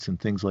sheets and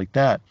things like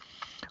that.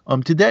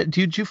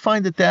 Did you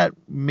find that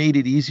made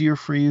it easier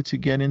for you to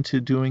get into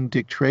doing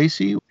Dick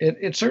Tracy?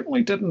 It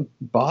certainly didn't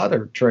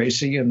bother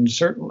Tracy, and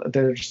certainly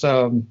there's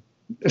some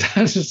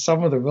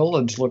of the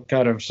villains look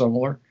kind of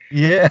similar.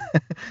 Yeah,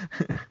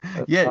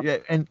 yeah,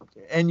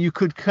 and you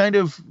could kind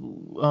of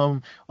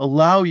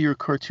allow your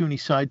cartoony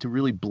side to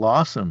really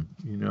blossom,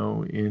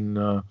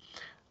 in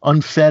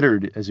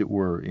unfettered, as it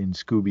were, in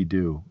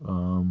Scooby-Doo.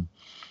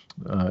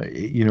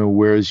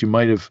 Whereas you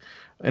might have,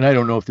 and I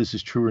don't know if this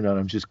is true or not,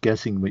 I'm just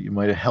guessing, but you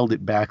might have held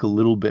it back a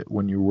little bit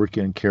when you're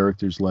working on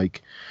characters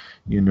like,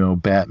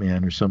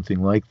 Batman or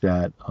something like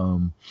that.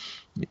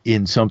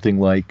 In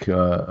something like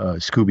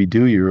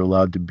Scooby-Doo, you're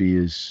allowed to be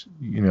as,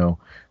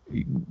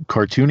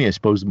 cartoony. I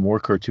suppose the more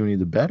cartoony,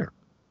 the better.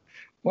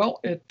 Well,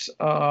 it's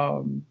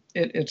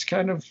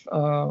kind of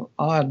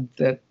odd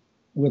that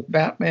with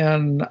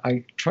Batman,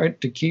 I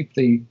tried to keep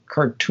the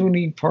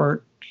cartoony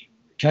part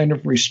kind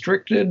of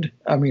restricted.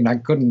 I mean, I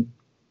couldn't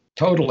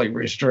totally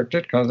restrict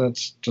it because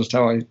that's just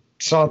how I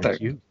saw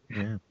things.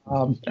 Yeah.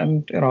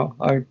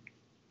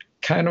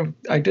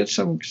 I did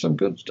some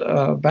good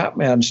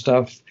Batman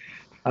stuff,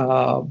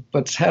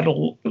 but had a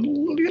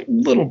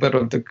little bit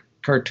of the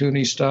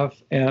cartoony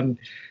stuff, and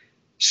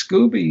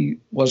Scooby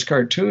was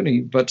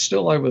cartoony, but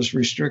still I was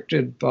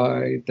restricted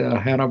by the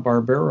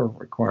Hanna-Barbera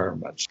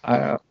requirements.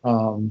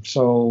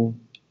 So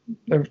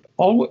there's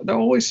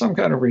always some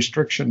kind of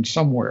restriction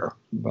somewhere,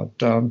 but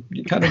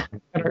you kind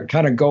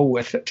of go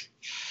with it.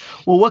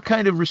 Well, what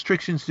kind of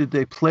restrictions did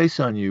they place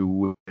on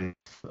you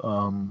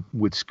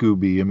with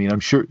Scooby? I mean, I'm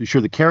sure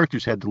the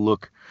characters had to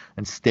look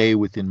and stay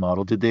within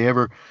model. Did they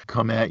ever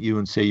come at you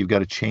and say you've got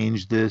to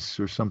change this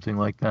or something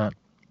like that?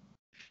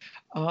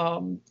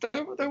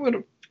 There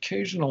would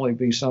occasionally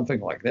be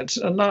something like that.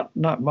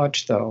 Not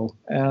much though,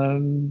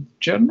 and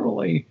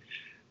generally,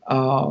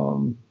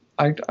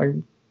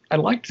 I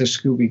liked the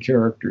Scooby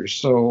characters,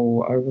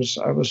 so I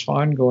was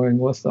fine going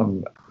with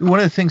them. One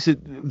of the things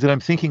that I'm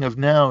thinking of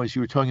now, as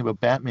you were talking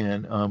about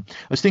Batman, I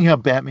was thinking how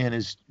Batman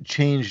has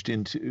changed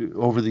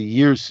over the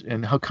years,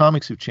 and how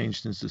comics have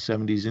changed since the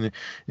 70s.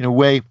 In a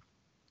way,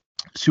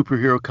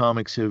 superhero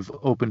comics have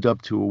opened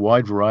up to a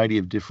wide variety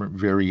of different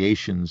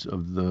variations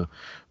of the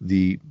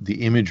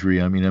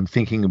imagery. I mean, I'm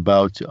thinking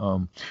about,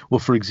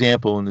 for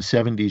example, in the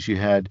 70s you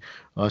had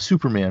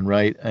Superman,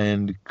 right?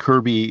 And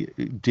Kirby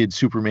did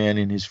Superman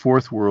in his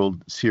Fourth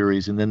World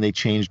series, and then they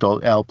changed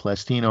all Al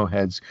Plastino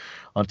heads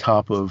on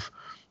top of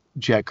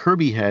Jack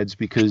Kirby heads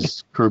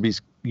because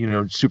Kirby's,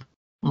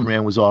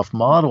 Superman was off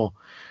model.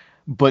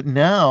 But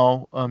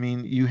now, I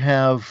mean, you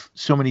have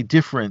so many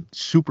different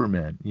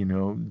Supermen,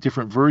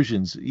 different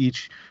versions,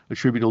 each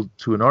attributable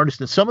to an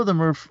artist. And some of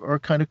them are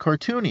kind of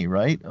cartoony,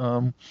 right?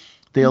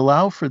 They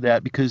allow for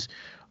that because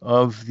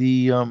of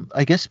the,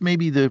 I guess,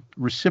 maybe the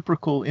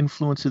reciprocal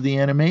influence of the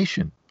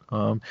animation.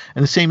 And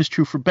the same is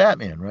true for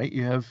Batman, right?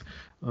 You have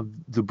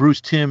the Bruce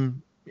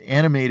Timm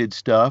animated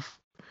stuff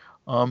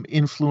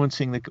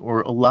influencing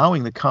or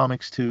allowing the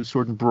comics to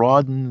sort of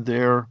broaden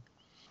their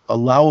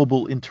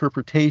allowable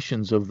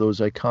interpretations of those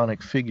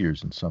iconic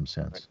figures in some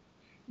sense.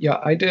 Yeah,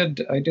 I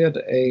did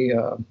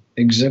a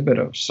exhibit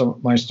of some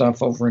of my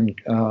stuff over in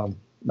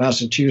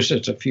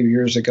Massachusetts a few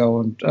years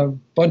ago, and a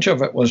bunch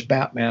of it was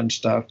Batman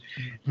stuff.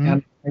 Hmm.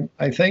 And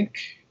I think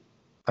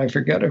I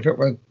forget if it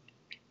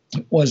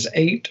was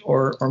eight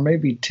or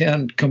maybe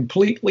 10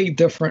 completely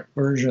different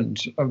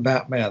versions of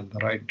Batman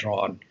that I'd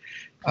drawn.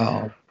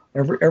 Uh,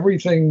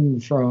 everything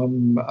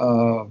from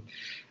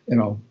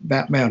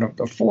Batman of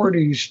the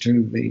 40s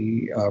to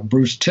the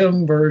Bruce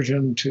Timm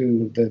version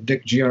to the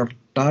Dick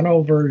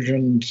Giordano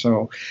version.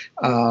 So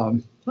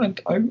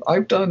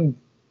I've done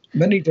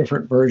many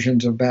different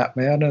versions of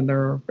Batman, and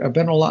there have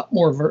been a lot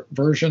more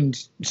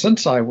versions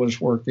since I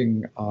was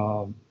working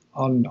on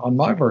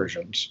my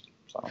versions.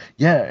 So.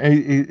 Yeah,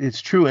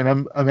 it's true.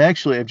 And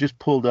I've just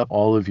pulled up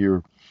all of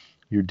your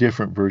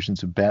different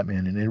versions of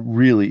Batman, and it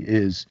really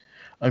is,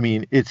 I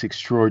mean, it's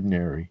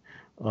extraordinary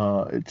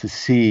to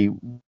see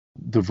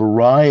the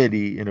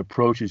variety in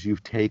approaches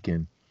you've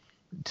taken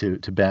to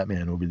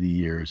Batman over the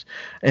years.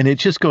 And it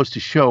just goes to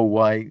show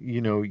why,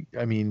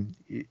 I mean,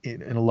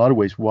 in a lot of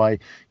ways, why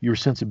your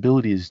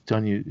sensibility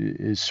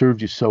has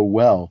served you so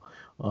well,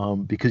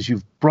 because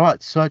you've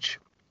brought such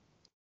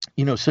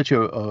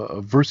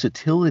a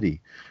versatility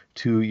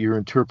to your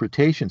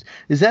interpretations.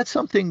 Is that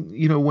something,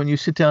 when you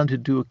sit down to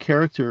do a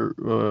character,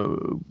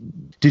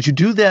 did you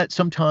do that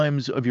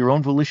sometimes of your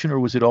own volition, or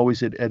was it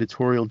always at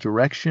editorial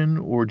direction,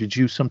 or did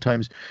you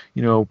sometimes,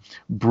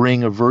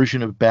 bring a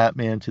version of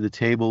Batman to the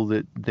table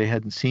that they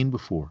hadn't seen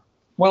before?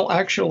 Well,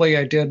 actually,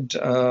 I did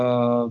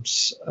a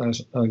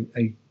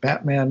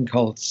Batman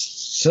called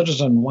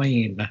Citizen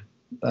Wayne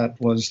that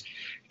was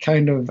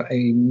kind of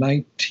a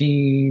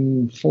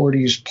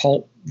 1940s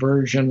pulp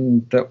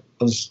version that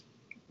was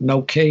no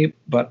cape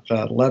but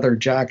a leather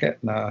jacket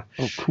and Oh,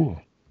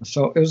 cool.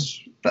 so it was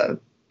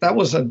that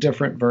was a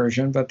different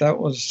version, but that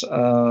was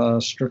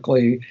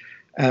strictly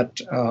at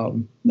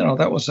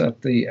that was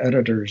at the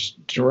editor's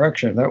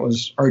direction. That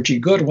was Archie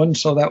Goodwin,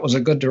 so that was a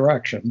good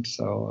direction.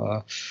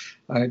 So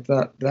I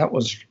thought that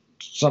was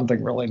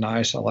something really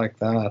nice. I like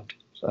that.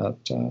 But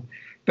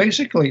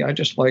basically, I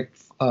just like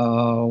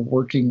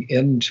working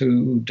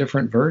into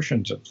different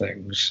versions of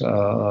things.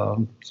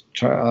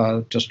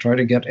 Just try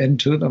to get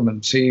into them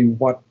and see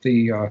what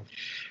the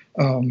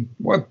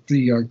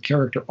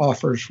character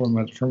offers from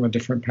a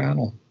different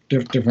panel,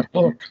 different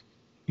look.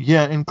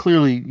 Yeah, and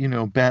clearly,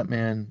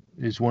 Batman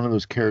is one of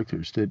those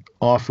characters that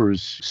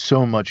offers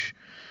so much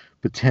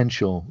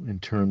potential in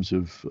terms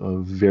of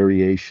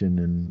variation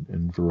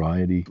and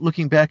variety.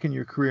 Looking back in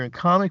your career in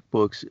comic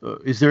books,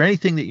 is there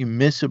anything that you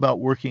miss about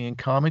working in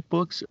comic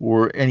books,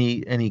 or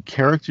any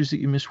characters that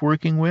you miss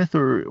working with,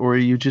 or are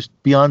you just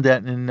beyond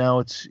that and now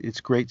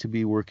it's great to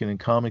be working in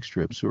comic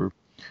strips? Or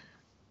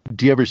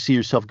do you ever see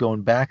yourself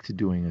going back to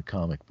doing a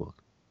comic book?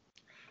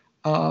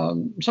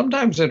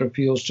 Sometimes it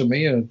appeals to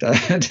me. It'd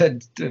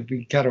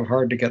be kind of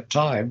hard to get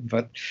time,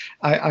 but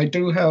I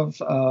do have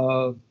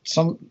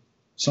some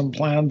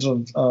plans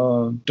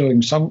of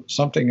doing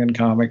something in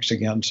comics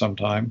again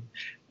sometime.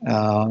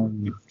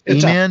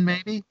 E-Man,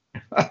 maybe?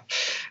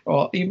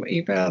 Well,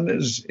 E-Man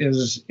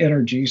is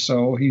energy,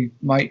 so he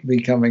might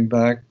be coming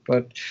back.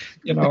 But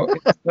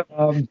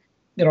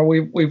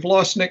we've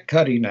lost Nick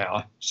Cuddy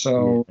now,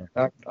 so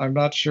Yeah. I'm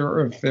not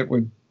sure if it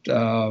would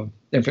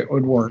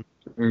work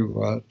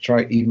to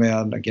try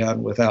E-Man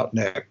again without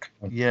Nick.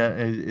 Yeah,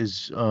 it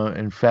is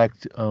in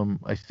fact,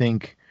 I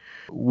think,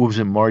 what was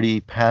it,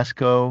 Marty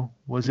Pasco,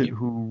 was it,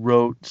 who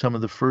wrote some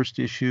of the first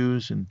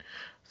issues and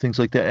things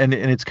like that? And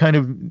it's kind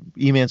of,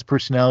 E-Man's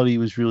personality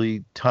was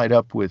really tied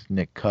up with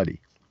Nick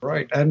Cuddy.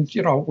 Right, and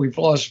we've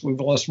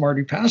lost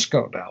Marty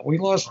Pasco now. We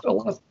lost a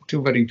lot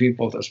too many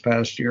people this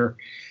past year.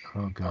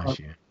 Oh gosh,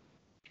 yeah.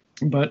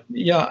 But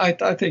yeah,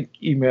 I think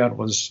E-Man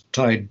was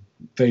tied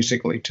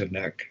basically to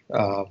Nick,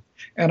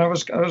 and I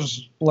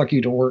was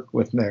lucky to work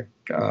with Nick.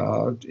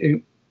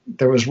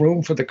 There was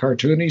room for the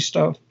cartoony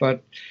stuff,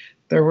 but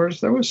there was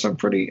some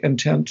pretty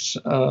intense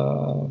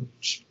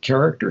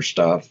character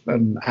stuff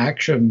and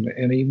action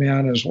in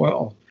E-Man as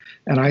well.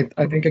 And I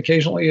think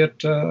occasionally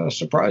it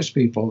surprised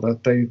people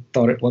that they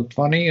thought it looked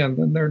funny, and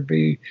then there'd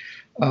be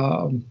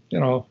a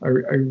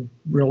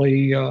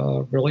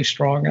really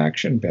strong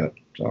action bit.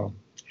 So.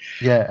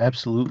 Yeah,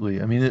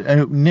 absolutely. I mean,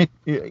 Nick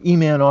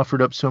E-Man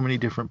offered up so many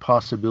different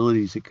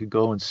possibilities. It could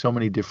go in so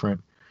many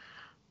different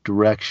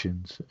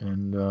directions,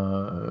 and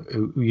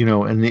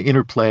and the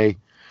interplay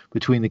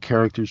between the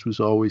characters was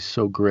always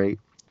so great.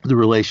 The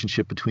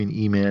relationship between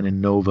E-Man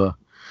and Nova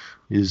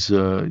is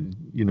a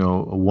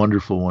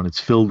wonderful one.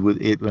 It's filled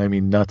with it. I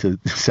mean, not to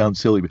sound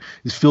silly, but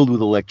it's filled with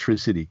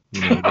electricity.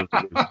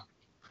 The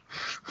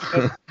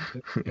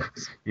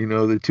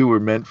two were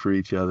meant for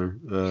each other.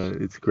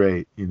 It's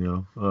great.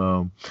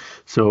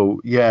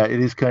 So yeah,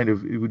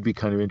 it would be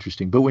kind of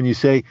interesting. But when you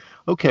say,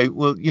 okay,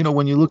 well,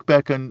 when you look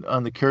back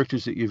on the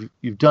characters that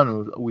you've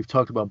done, we've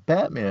talked about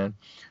Batman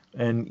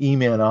and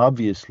E-Man,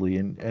 obviously,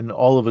 and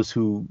all of us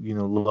who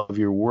love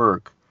your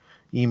work.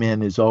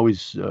 E-Man is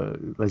always,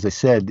 as I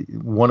said,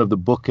 one of the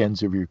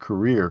bookends of your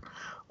career.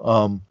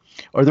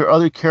 Are there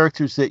other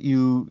characters that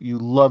you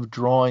love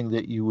drawing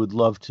that you would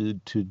love to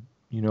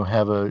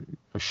have a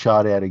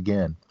shot at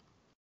again?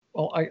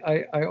 Well,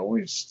 I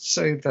always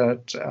say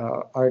that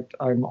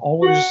I'm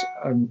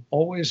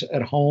always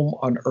at home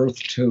on Earth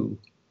 2.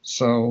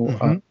 So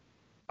Hmm.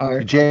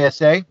 I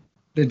JSA?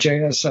 the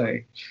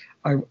JSA.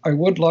 I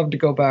would love to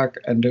go back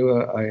and do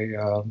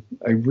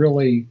a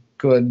really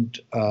good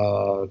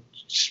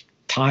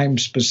time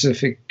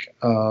specific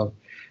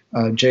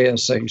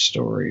JSA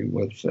story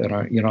with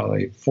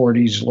the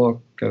 40s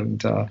look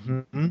and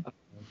Hmm.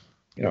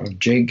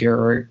 Jay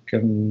Garrick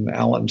and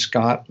Alan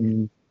Scott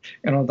and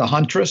the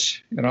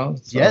Huntress. So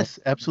Yes,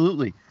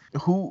 absolutely.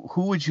 Who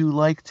would you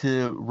like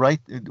to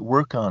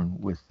work on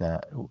with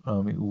that?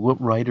 What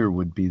writer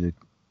would be the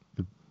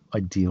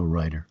ideal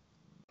writer?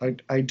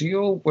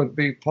 ideal would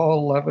be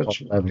Paul Paul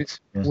Levitz Levitz.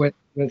 Yes.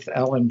 with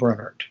Alan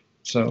Brennert.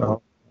 So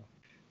Oh,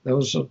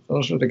 those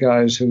are the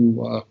guys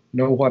who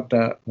know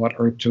what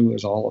Earth 2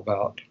 is all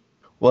about.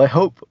 well, I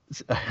hope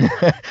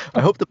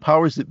I hope the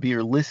powers that be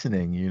are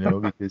listening,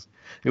 because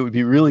it would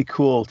be really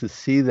cool to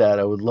see that.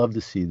 I would love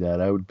to see that.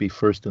 I would be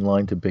first in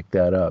line to pick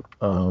that up.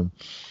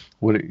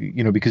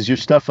 Because your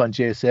stuff on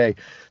JSA,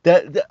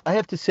 that I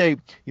have to say,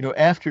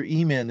 after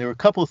E-Man, there were a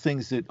couple of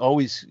things that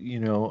always,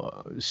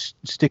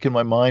 stick in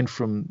my mind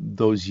from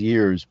those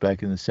years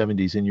back in the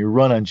 70s. And your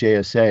run on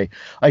JSA,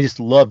 I just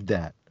loved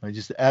that. I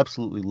just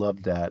absolutely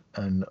loved that,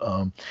 and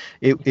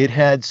it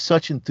had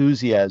such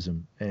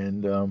enthusiasm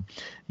and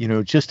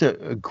just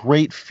a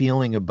great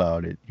feeling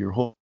about it. Your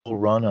whole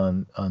run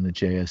on the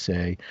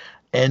JSA.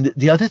 And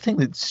the other thing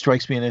that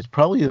strikes me, and it's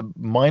probably a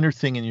minor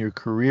thing in your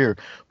career,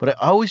 but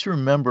I always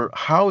remember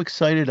how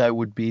excited I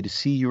would be to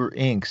see your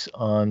inks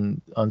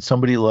on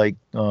somebody like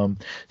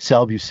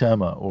Sal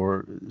Buscema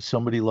or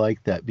somebody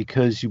like that,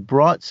 because you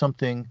brought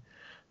something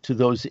to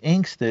those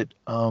inks that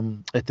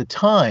at the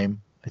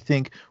time I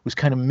think was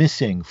kind of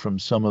missing from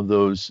some of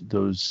those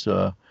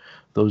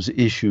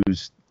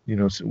issues.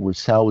 Where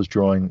Sal was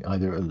drawing,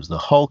 either it was the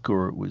Hulk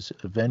or it was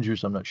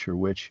Avengers. I'm not sure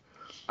which.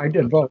 I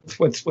did both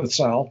with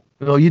Sal.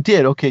 Oh, you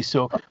did. Okay,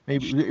 so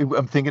maybe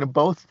I'm thinking of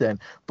both then.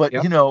 But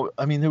Yep.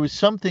 I mean, there was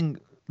something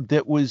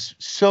that was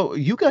so.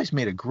 You guys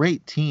made a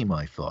great team,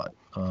 I thought.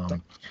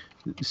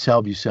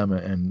 Sal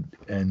Buscema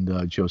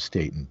and Joe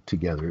Staton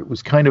together. It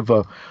was kind of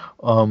a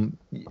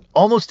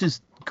almost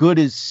as good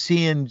as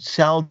seeing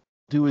Sal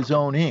do his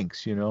own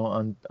inks,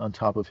 on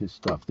top of his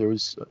stuff. There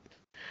was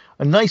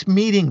a nice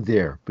meeting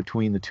there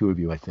between the two of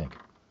you, I think,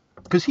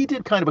 because he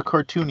did kind of a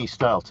cartoony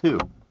style too.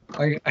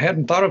 I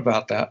hadn't thought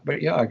about that,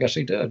 but yeah, I guess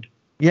he did.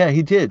 Yeah,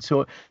 he did.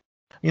 So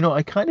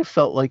I kind of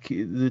felt like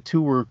the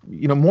two were,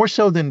 more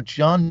so than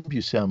John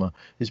Buscema,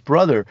 his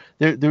brother.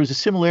 There was a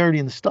similarity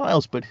in the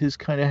styles, but his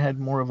kind of had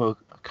more of a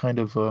kind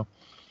of a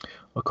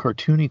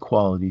cartoony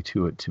quality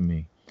to it to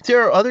me.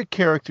 There are other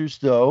characters,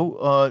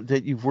 though,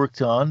 that you've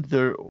worked on.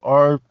 There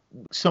are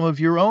some of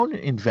your own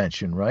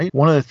invention, right?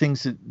 One of the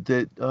things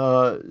that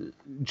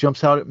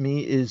jumps out at me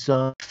is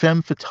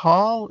Femme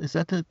Fatale. Is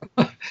that the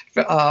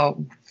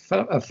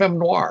Femme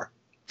Noir.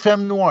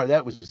 Femme Noir?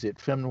 That was it.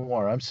 Femme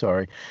Noir. I'm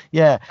sorry.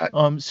 Yeah.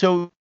 Uh,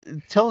 So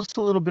tell us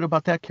a little bit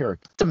about that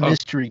character. It's a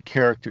mystery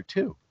character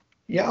too.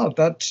 yeah,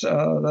 that's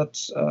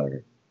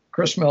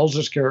Chris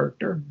Mills'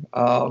 character,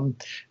 and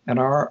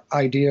our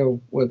idea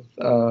with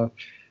the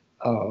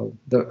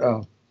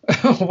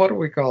what do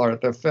we call her?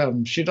 The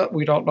Femme.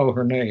 We don't know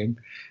her name,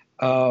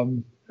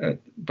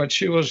 but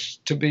she was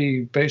to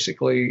be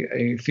basically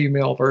a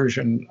female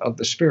version of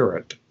the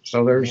Spirit.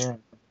 So there's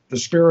the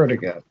Spirit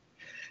again.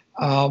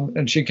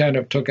 And she kind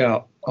of took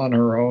out on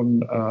her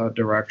own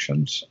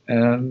directions.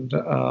 And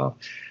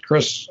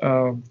Chris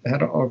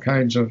had all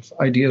kinds of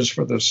ideas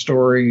for the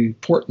story,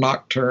 Port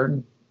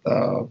Nocturne,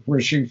 where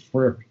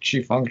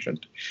she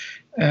functioned,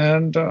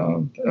 and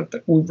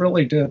we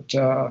really did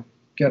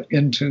get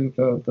into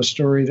the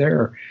story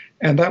there.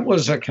 And that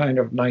was a kind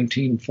of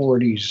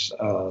 1940s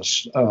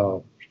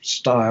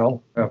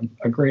style.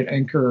 A great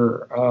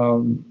anchor,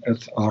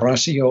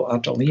 Horacio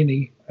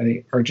Attalini,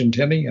 an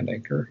Argentinian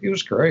anchor. He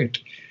was great.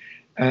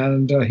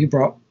 And he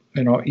brought,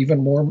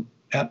 even more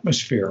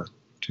atmosphere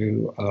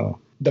to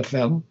the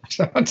film.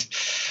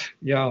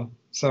 Yeah.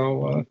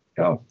 So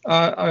yeah,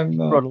 I'm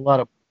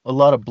Brought a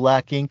lot of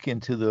black ink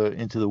into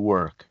the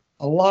work.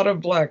 a lot of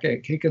black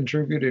ink. He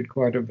contributed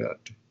quite a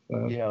bit.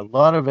 Yeah, a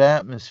lot of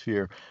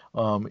atmosphere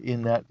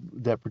in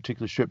that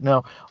particular strip.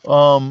 Now,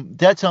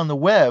 that's on the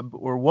web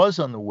or was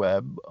on the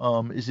web.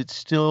 Is it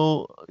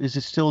still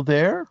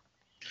there?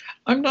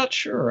 I'm not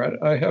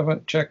sure. I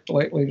haven't checked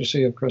lately to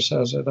see if Chris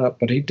has it up,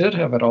 but he did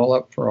have it all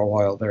up for a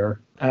while there.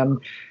 And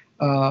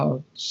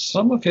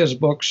some of his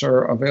books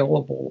are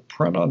available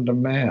print on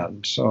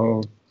demand.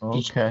 So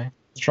Okay.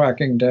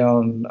 tracking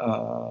down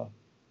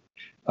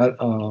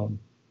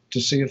to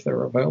see if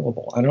they're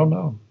available. I don't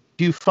know.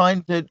 Do you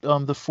find that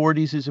the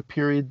 40s is a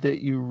period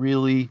that you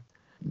really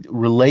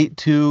relate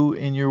to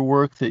in your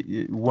work?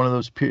 That one of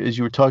those as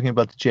you were talking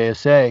about the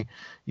JSA,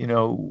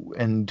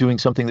 and doing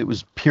something that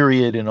was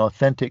period and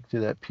authentic to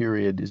that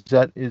period, is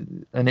that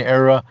an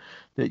era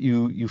that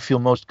you feel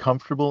most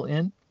comfortable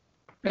in?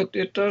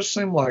 It does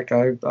seem like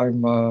I'm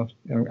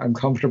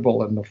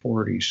comfortable in the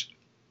 40s.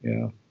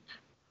 Yeah.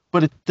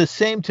 But at the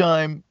same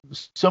time,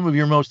 some of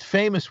your most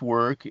famous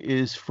work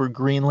is for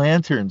Green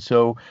Lantern.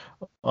 So,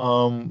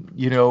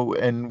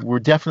 and we're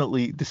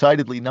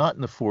decidedly not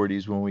in the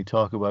 40s when we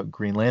talk about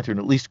Green Lantern,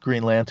 at least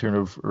Green Lantern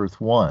of Earth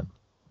One.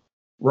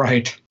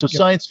 Right. So Yeah.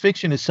 science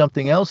fiction is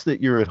something else that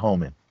you're at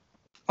home in.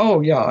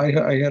 Oh yeah,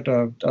 I had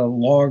a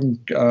long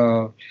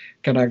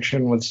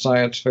connection with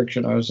science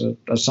fiction. I was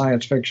a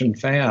science fiction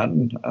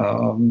fan,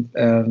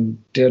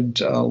 and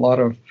did a lot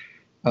of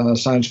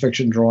science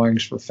fiction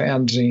drawings for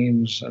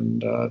fanzines,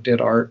 and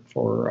did art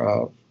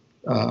for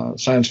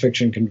science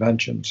fiction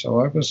conventions.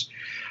 So I was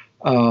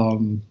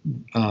um,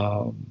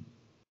 um,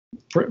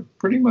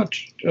 pretty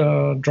much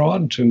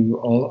drawn to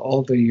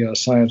all the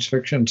science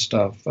fiction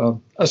stuff,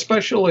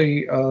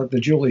 especially the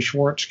Julie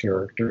Schwartz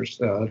characters.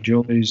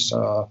 Julie's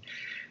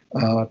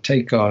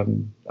take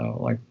on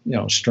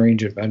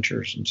Strange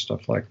Adventures and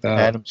stuff like that.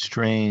 Adam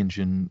Strange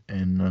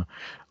and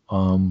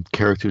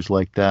characters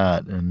like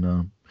that.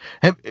 And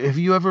have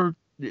you ever?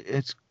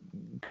 It's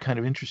kind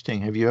of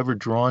interesting. Have you ever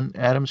drawn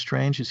Adam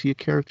Strange? Is he a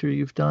character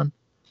you've done?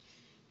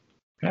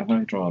 Have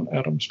I drawn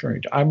Adam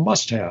Strange? I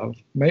must have.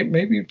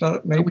 Maybe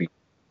not. Maybe.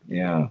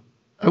 Yeah.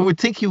 I would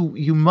think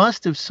you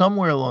must have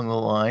somewhere along the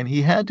line.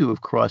 He had to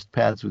have crossed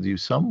paths with you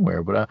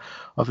somewhere, but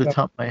off the Yeah.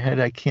 top of my head,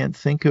 I can't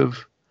think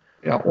of.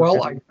 Yeah.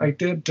 Well, I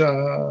did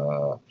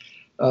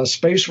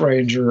Space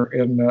Ranger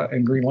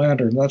in Green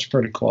Lantern. That's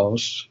pretty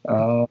close.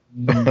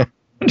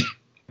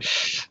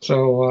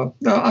 So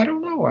no, I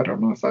don't know. I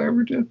don't know if I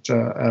ever did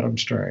Adam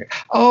Strange.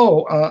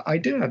 Oh, I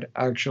did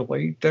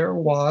actually. There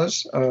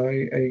was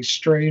a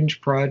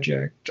Strange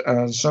project.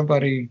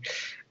 Somebody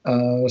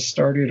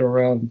started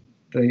around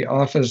the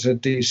office at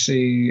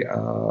DC,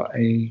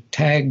 a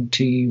tag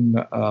team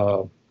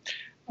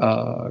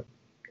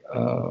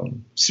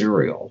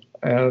serial,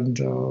 and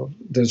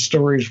the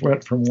stories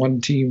went from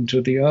one team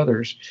to the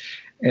others,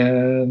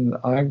 and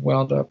I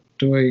wound up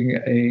doing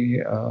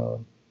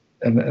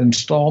an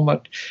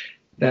installment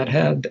that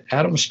had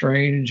Adam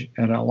Strange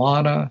and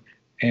Alana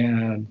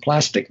and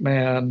Plastic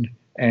Man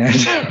and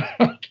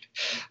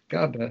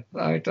God,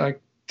 I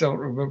don't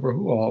remember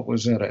who all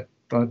was in it,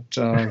 but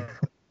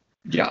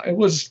yeah,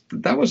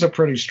 that was a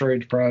pretty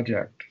strange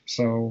project.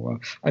 So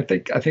I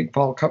think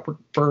Paul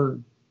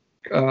Kupperberg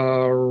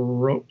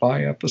wrote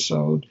my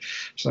episode.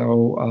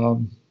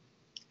 So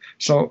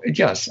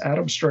yes,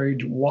 Adam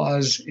Strange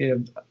was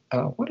in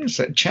what is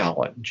it?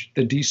 Challenge,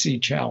 the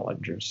DC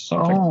Challenge or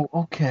something. Oh,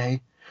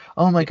 okay.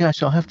 Oh my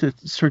gosh, I'll have to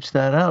search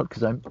that out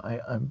because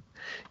I'm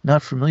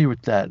not familiar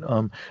with that.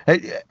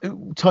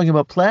 Talking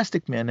about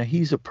Plastic Man, now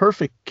he's a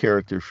perfect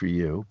character for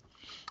you.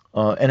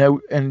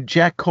 And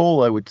Jack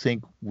Cole, I would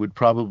think, would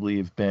probably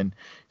have been,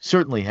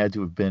 certainly had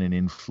to have been an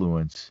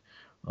influence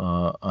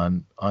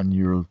on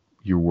your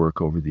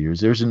work over the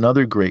years. There's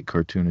another great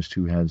cartoonist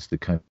who has the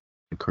kind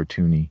of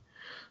cartoony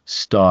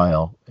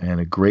style and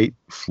a great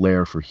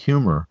flair for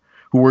humor,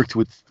 who worked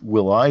with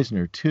Will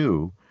Eisner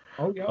too.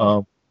 Oh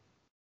yeah.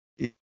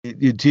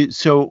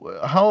 So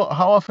how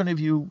often have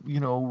you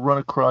run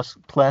across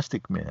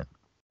Plastic Man?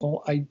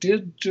 Well, I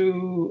did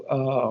do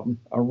a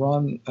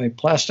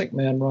Plastic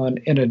Man run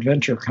in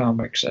Adventure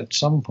Comics at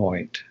some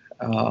point.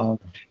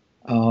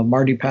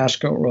 Marty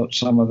Pasco wrote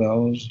some of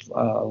those.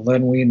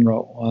 Len Wein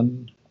wrote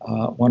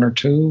one or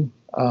two,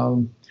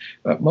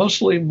 but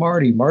mostly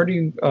Marty.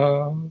 Marty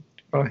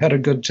had a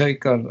good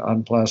take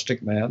on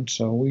Plastic Man,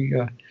 so we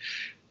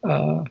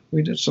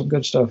did some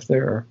good stuff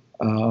there.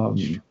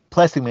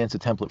 Plastic Man's a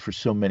template for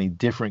so many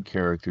different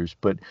characters,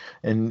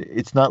 and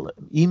it's not,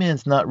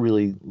 E-Man's not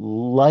really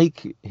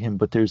like him,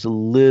 but there's a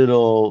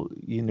little,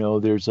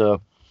 there's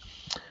a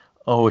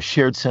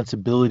shared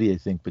sensibility, I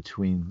think,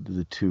 between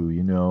the two,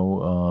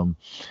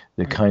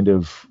 the kind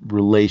of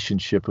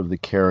relationship of the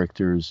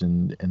characters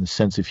and the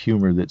sense of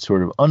humor that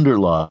sort of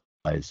underlies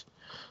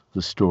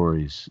the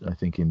stories. I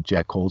think in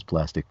Jack Cole's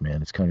Plastic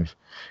Man, it's kind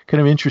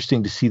of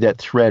interesting to see that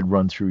thread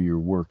run through your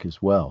work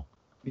as well.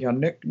 Yeah,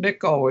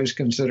 Nick always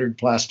considered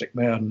Plastic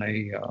Man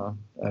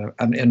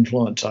an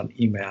influence on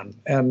E-Man,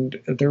 and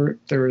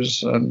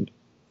there's an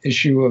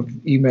issue of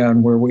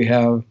E-Man where we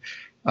have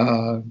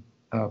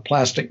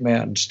Plastic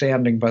Man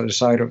standing by the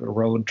side of the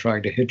road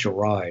trying to hitch a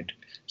ride.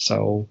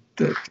 So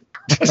you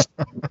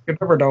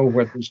never know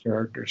when these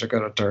characters are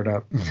going to turn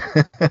up.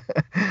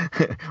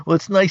 Well,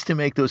 it's nice to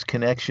make those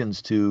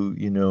connections to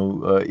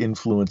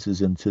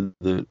influences into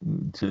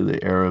the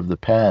era of the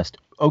past.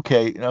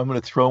 Okay, I'm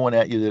going to throw one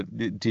at you.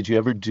 Did you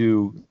ever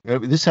do?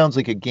 This sounds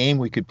like a game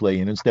we could play.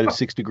 And instead of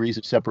 6 Degrees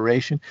of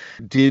Separation,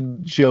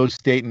 did Joe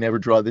Staton ever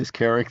draw this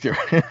character?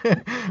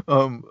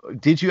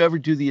 Did you ever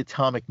do the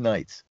Atomic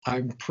Knights?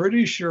 I'm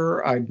pretty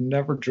sure I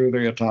never drew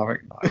the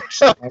Atomic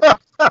Knights.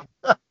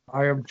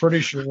 I am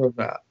pretty sure of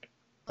that.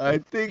 I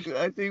think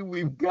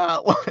we've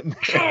got one.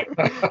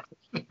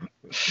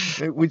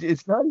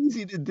 It's not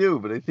easy to do,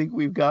 but I think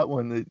we've got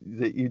one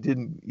that you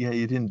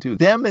didn't do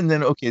them. And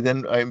then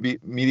I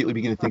immediately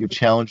begin to think of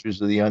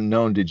Challengers of the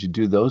Unknown. Did you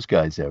do those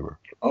guys ever?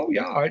 Oh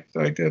yeah,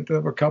 I did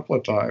them a couple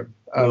of times.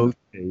 Okay,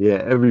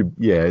 yeah,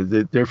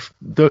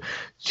 the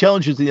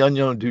Challenges of the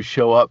Unknown do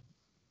show up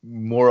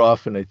more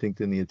often, I think,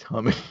 than the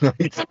Atomic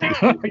Knights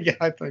do. Yeah,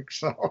 I think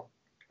so.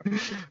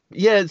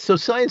 Yeah, so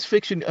science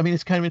fiction, I mean,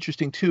 it's kind of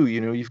interesting too.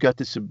 You've got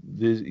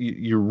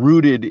you're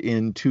rooted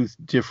in two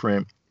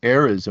different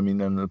eras. I mean,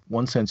 in the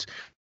one sense,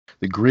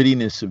 the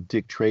grittiness of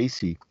Dick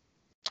Tracy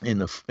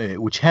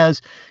which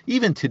has,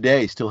 even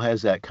today, still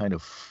has that kind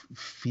of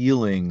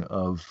feeling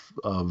of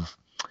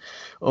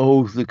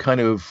the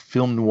kind of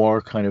film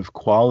noir kind of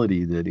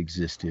quality that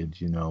existed,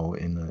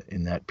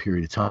 in that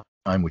period of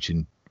time, which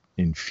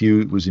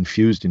was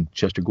infused in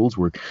Chester Gould's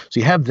work. So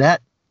you have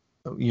that,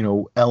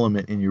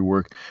 element in your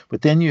work,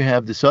 but then you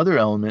have this other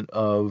element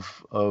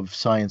of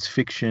science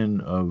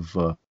fiction, of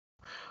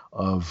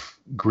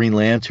Green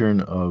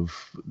Lantern,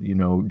 of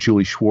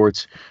Julie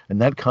Schwartz, and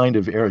that kind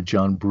of era,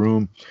 John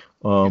Broome.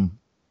 And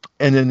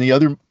then the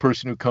other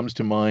person who comes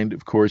to mind,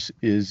 of course,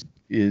 is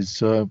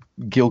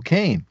Gil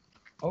Kane.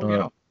 Oh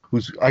yeah.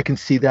 I can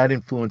see that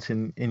influence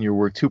in your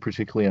work too,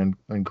 particularly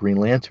on Green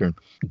Lantern.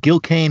 Gil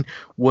Kane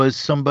was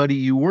somebody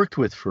you worked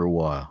with for a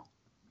while.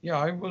 Yeah,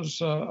 I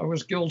was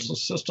Gil's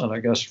assistant, I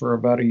guess, for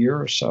about a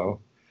year or so.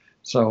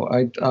 So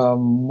I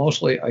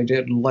mostly I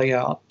did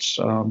layouts,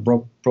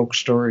 broke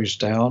stories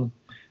down,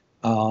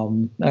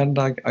 and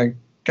I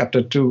got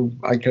to do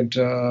I could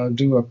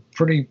do a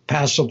pretty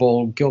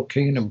passable Gil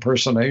Kane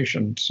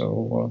impersonation.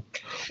 So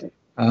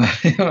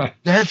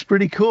that's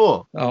pretty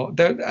cool. Oh,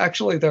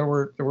 there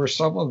were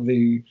some of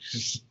the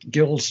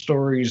Gil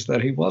stories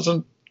that he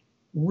wasn't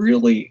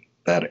really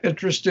that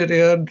interested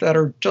in, that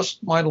are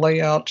just my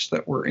layouts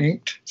that were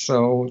inked.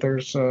 So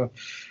there's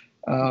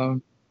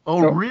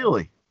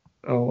really?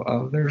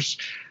 There's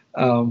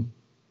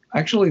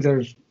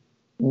there's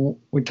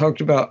we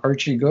talked about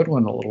Archie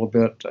Goodwin a little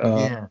bit.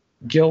 Yeah.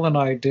 Gil and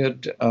I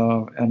did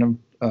I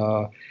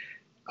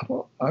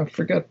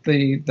forget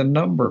the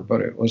number,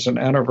 but it was an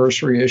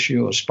anniversary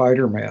issue of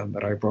Spider-Man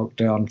that I broke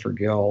down for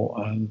Gil.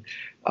 And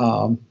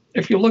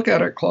if you look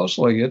at it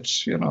closely,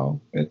 it's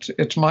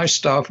my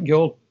stuff.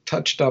 Gil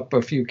touched up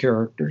a few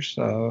characters,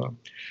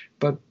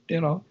 but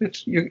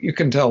it's you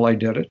can tell I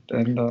did it.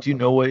 And do you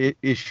know what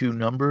issue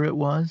number it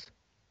was?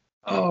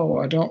 Oh,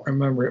 I don't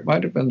remember. It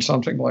might have been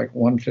something like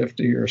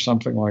 150 or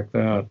something like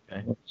that.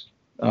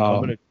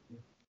 Okay.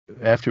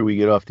 After we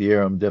get off the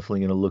air, I'm definitely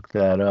going to look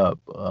that up.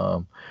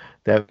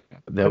 That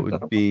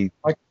would be.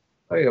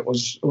 It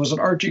was an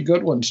Archie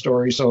Goodwin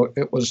story, so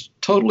it was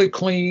totally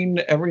clean.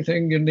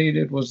 Everything you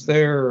needed was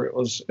there. It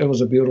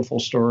was a beautiful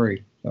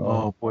story.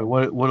 Oh boy,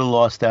 what a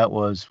loss that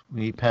was.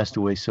 He passed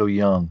away so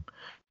young.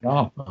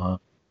 Oh.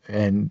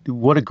 And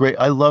what a great!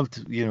 I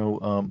loved,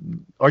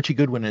 Archie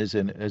Goodwin as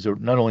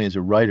not only as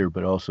a writer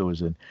but also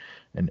as an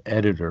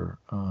editor.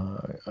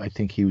 I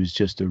think he was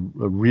just a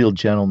real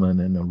gentleman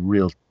and a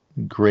real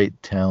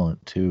great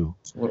talent too.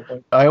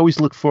 I always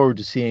look forward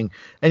to seeing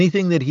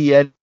anything that he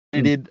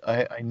edited.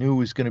 I knew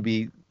was going to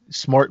be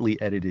smartly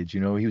edited. He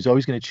was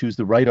always going to choose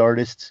the right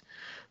artists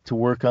to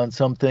work on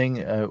something,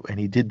 and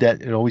he did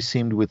that. It always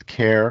seemed with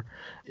care.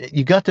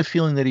 You got the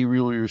feeling that he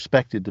really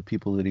respected the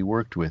people that he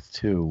worked with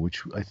too,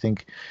 which I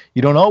think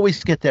you don't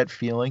always get that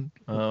feeling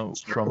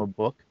from a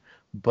book,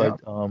 but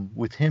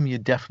with him you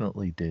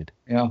definitely did.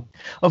 Yeah.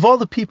 Of all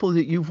the people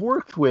that you've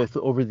worked with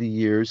over the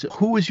years,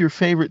 who was your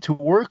favorite to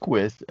work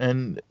with,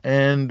 and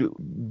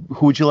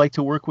who would you like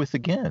to work with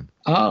again?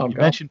 You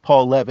mentioned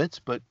Paul Levitz,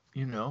 but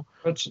and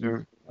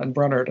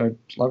Brennert, I'd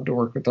love to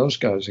work with those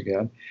guys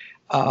again.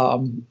 I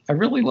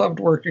really loved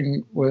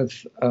working with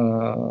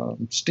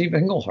Steve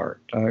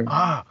Englehart.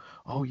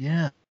 Oh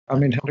yeah. I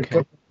mean, had to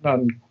put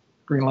on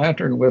Green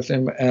Lantern with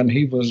him, and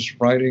he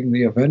was writing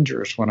the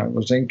Avengers when I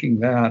was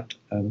inking that.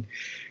 And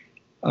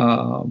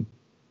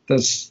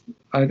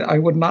I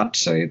would not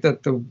say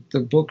that the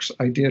books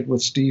I did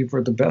with Steve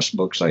were the best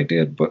books I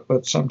did,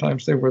 but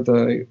sometimes they were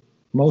the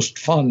most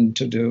fun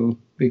to do,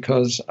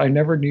 because I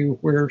never knew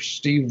where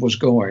Steve was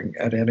going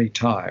at any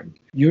time.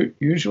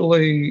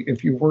 Usually,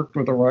 if you worked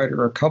with a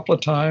writer a couple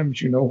of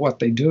times, you know what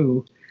they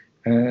do,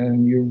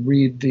 and you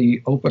read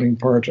the opening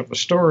parts of a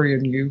story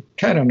and you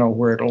kind of know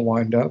where it'll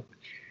wind up.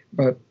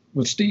 But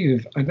with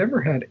Steve, I never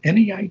had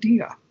any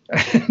idea.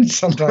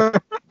 Sometimes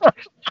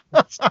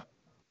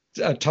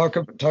talk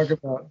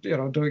about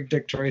doing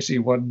Dick Tracy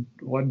one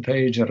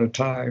page at a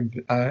time.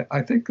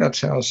 I think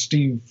that's how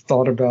Steve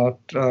thought about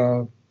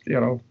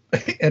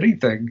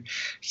anything.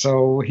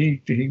 So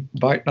he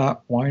might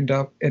not wind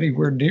up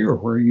anywhere near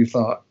where you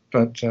thought.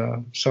 But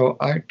so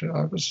I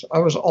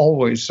was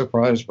always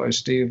surprised by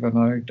Steve,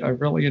 and I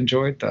really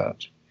enjoyed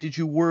that. Did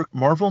you work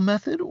Marvel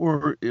method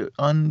or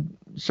on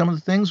some of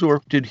the things,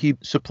 or did he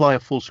supply a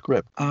full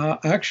script?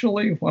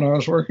 Actually, when I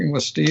was working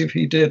with Steve,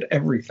 he did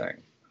everything.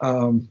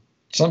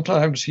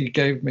 Sometimes he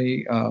gave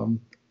me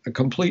a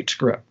complete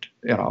script,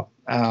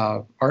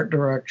 art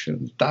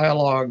direction,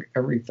 dialogue,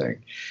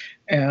 everything.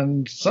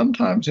 And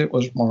sometimes it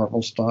was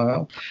Marvel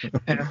style.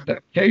 And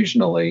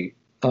occasionally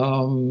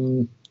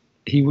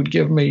he would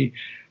give me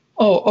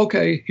Oh,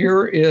 okay.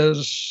 Here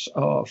is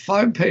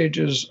 5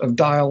 pages of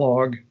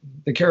dialogue.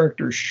 The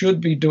characters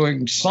should be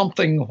doing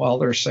something while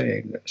they're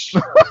saying this.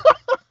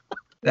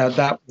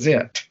 That was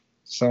it.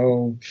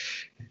 So,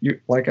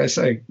 like I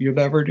say, you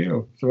never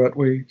do. But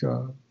we,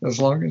 as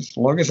long as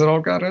it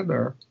all got in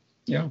there,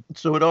 yeah.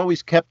 So it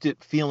always kept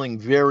it feeling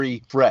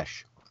very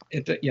fresh.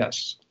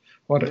 Yes.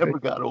 What never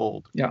got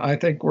old. Yeah, I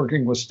think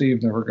working with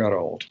Steve never got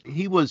old.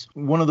 He was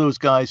one of those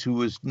guys who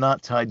was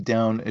not tied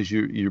down, as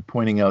you're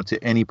pointing out,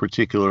 to any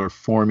particular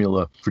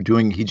formula for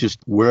doing. He just,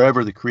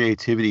 wherever the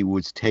creativity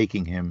was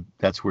taking him,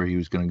 that's where he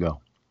was going to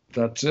go.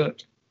 That's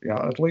it. Yeah,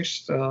 at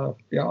least on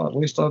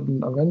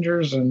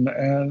Avengers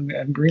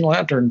and Green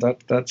Lantern,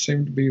 that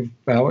seemed to be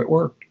how it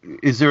worked.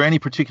 Is there any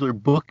particular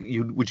book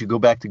would you go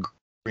back to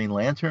Green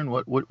Lantern?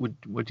 What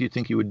do you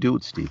think you would do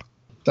with Steve?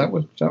 That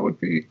would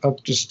be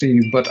up to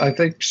Steve, but I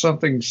think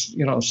something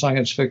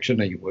science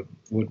fiction-y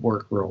would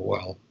work real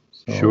well.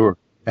 So, sure,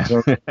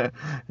 so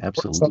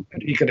absolutely.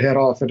 He could head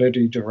off in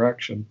any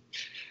direction.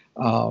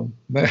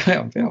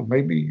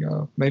 Maybe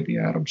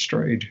Adam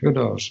Strange. Who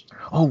knows?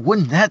 Oh,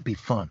 wouldn't that be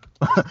fun?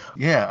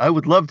 Yeah, I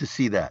would love to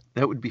see that.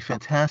 That would be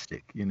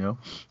fantastic,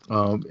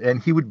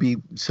 and he would be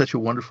such a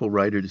wonderful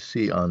writer to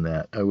see on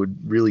that. I would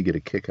really get a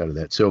kick out of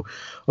that. So,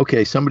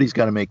 okay, somebody's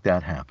got to make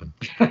that happen.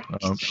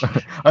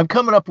 I'm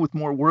coming up with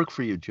more work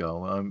for you,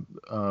 Joe.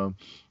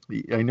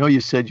 I know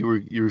you said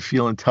you were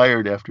feeling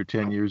tired after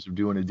 10 years of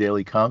doing a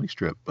daily comic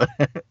strip,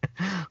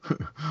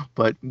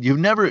 but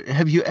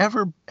have you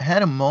ever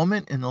had a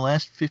moment in the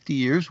last 50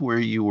 years where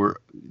you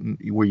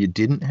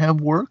didn't have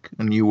work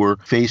and you were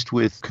faced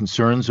with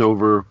concerns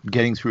over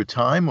getting through a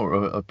time or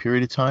a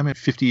period of time? At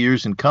 50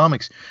 years in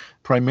comics,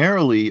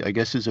 primarily, I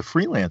guess, as a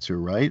freelancer,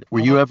 right?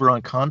 Were you ever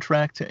on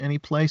contract to any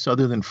place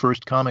other than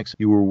First Comics?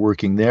 You were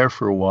working there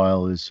for a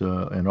while as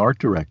an art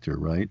director,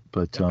 right?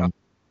 But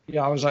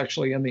yeah, I was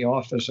actually in the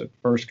office at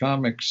First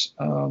Comics.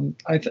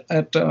 At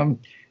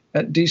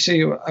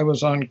DC, I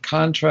was on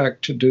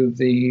contract to do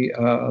the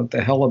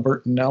Hella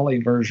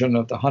Bertinelli version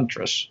of The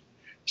Huntress.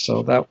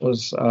 So that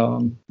was, I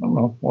don't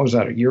know, what was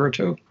that, a year or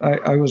two?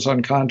 I was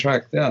on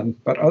contract then.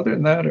 But other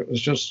than that, it was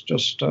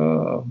just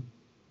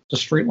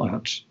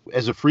freelance.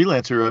 As a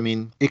freelancer, I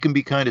mean, it can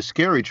be kind of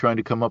scary trying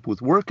to come up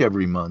with work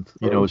every month,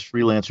 as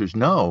freelancers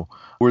know.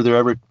 Were there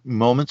ever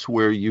moments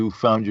where you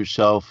found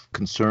yourself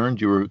concerned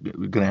you were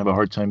going to have a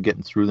hard time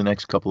getting through the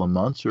next couple of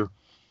months? Or?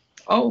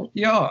 Oh,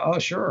 yeah,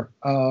 sure.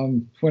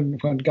 When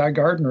Guy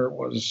Gardner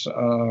was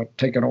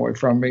taken away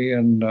from me,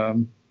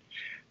 and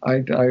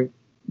I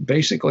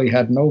basically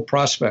had no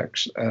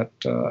prospects at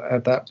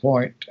that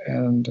point.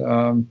 And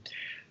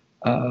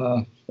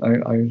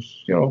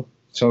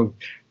so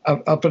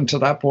up until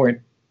that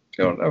point,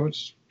 I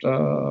was,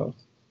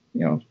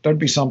 there'd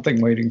be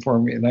something waiting for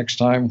me next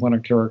time when a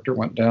character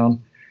went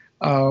down.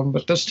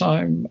 But this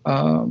time,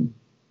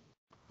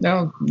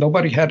 now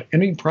nobody had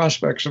any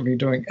prospects of me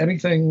doing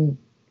anything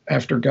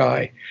after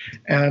Guy.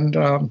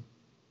 And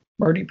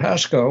Marty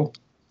Pasco,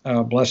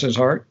 bless his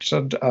heart,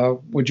 said,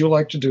 would you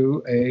like to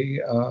do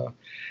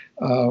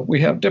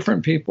we have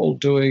different people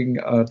doing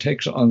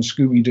takes on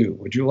Scooby-Doo.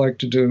 Would you like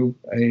to do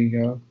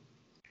a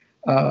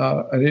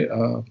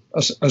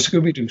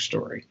Scooby-Doo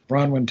story?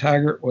 Bronwyn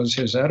Taggart was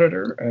his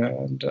editor,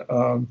 and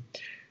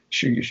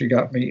she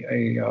got me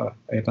a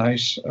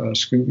nice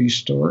Scooby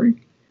story,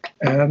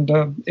 and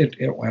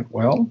it went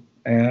well,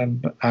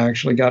 and I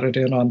actually got it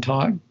in on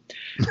time.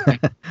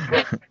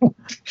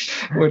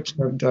 Which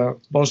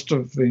most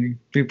of the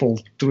people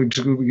doing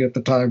Scooby at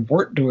the time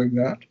weren't doing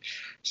that.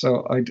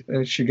 So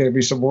she gave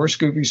me some more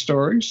Scooby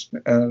stories,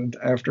 and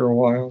after a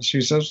while,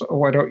 she says, "Oh,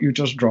 why don't you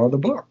just draw the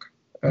book?"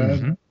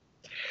 And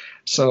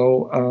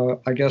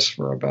so I guess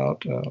for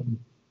about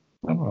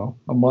I don't know,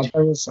 a month,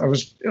 I was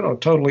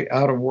totally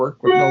out of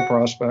work with no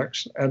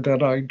prospects, and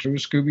then I drew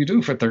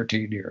Scooby-Doo for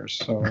 13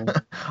 years. So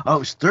oh, it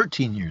was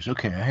 13 years.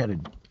 Okay, I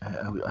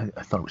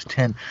thought it was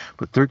 10,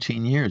 but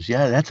 13 years.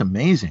 Yeah, that's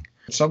amazing.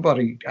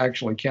 Somebody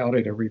actually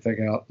counted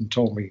everything out and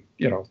told me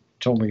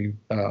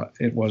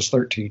it was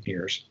 13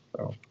 years.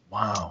 So.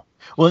 Wow.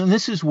 Well, and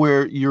this is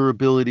where your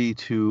ability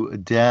to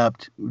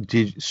adapt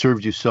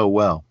served you so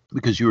well,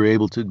 because you were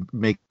able to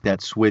make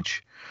that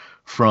switch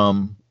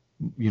from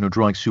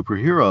drawing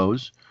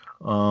superheroes,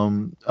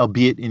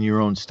 albeit in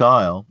your own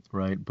style,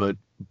 right? But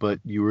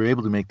you were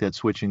able to make that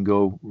switch and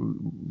go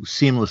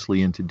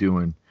seamlessly into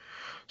doing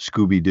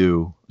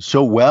Scooby-Doo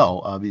so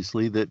well,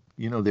 obviously, that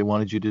they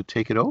wanted you to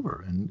take it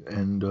over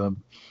and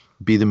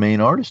be the main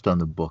artist on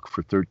the book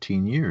for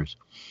 13 years.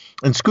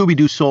 And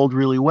Scooby-Doo sold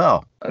really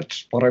well.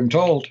 That's what I'm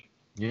told.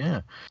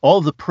 Yeah.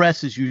 All the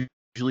press is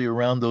usually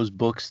around those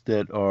books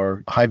that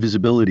are high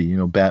visibility,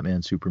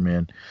 Batman,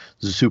 Superman,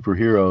 the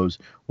superheroes,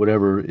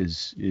 whatever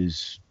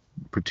is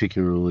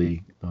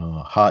particularly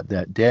hot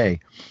that day.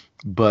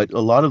 But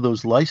a lot of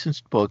those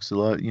licensed books,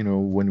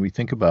 when we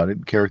think about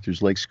it,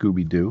 characters like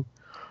Scooby-Doo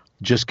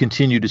just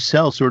continue to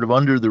sell sort of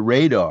under the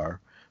radar,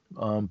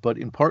 but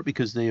in part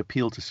because they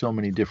appeal to so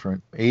many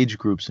different age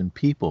groups and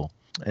people.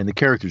 And the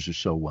characters are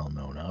so well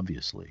known,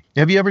 obviously.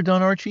 Have you ever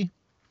done Archie?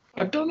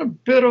 I've done a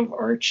bit of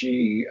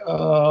Archie.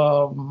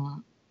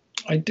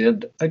 I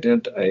did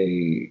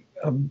a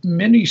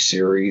mini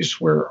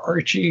series where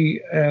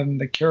Archie and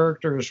the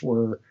characters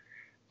were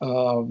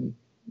um,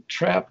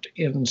 trapped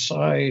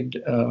inside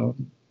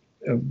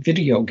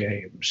video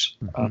games.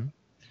 Mm-hmm.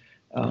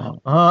 Uh,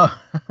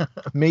 Ah,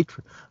 mate.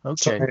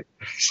 so, Okay.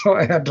 I, so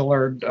I had to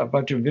learn a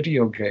bunch of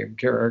video game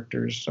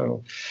characters.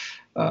 So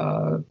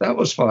that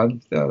was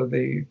fun.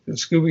 The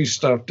Scooby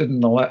stuff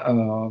didn't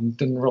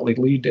really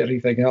lead to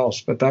anything else,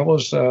 but that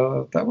was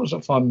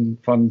a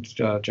fun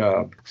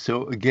job.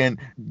 So again,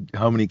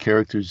 how many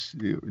characters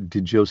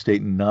did Joe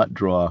Staton not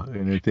draw?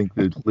 And I think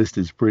the list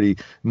is pretty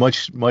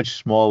much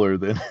smaller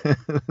than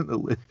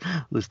the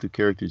list of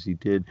characters he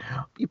did.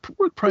 He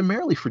worked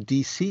primarily for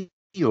DC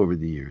over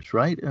the years,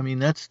 right? I mean,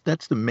 that's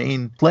the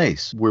main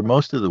place where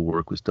most of the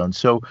work was done.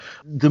 So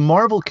the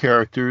Marvel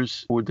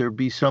characters, would there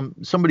be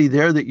somebody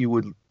there that you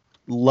would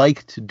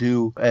like to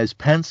do as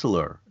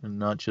penciler and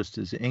not just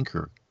as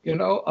inker?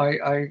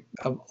 I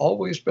have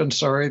always been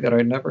sorry that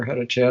I never had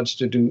a chance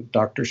to do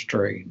Doctor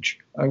Strange.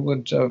 I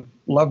would have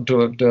loved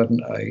to have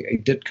done a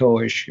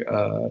Ditko-ish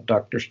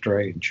Doctor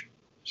Strange.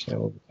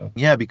 So,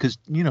 Yeah, because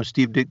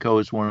Steve Ditko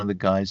is one of the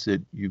guys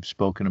that you've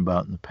spoken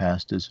about in the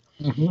past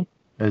mhm.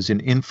 as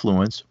an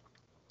influence.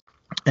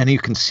 And you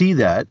can see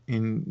that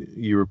in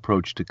your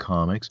approach to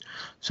comics.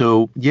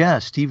 So, yeah,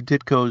 Steve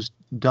Ditko's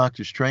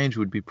Doctor Strange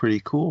would be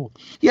pretty cool.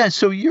 Yeah,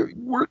 so your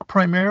work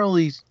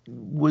primarily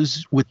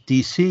was with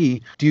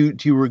DC. Do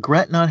you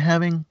regret not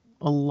having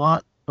a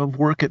lot of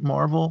work at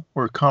Marvel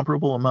or a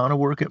comparable amount of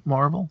work at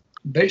Marvel?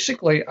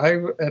 Basically,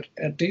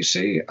 at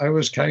DC, I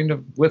was kind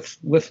of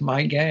with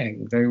my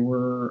gang. They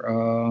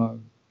were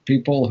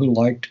people who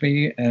liked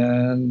me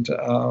and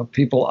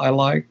people I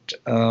liked.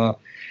 Uh,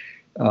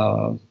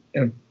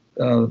 and,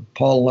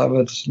 Paul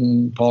Levitz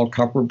and Paul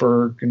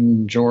Kupperberg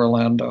and Joe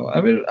Orlando.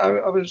 I mean,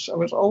 I was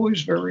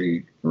always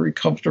very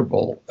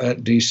comfortable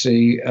at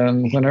DC,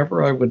 and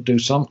whenever I would do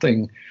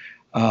something,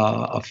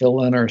 a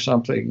fill-in or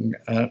something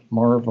at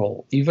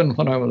Marvel, even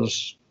when I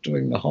was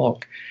doing the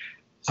Hulk,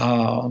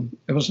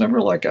 it was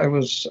never like I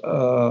was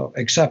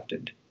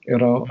accepted.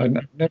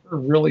 Never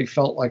really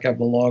felt like I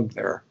belonged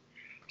there.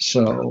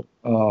 So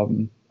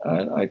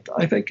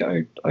I think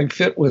I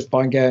fit with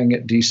my gang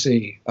at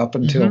DC up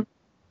Mm-hmm.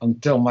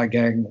 until my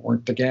gang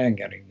weren't the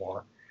gang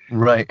anymore.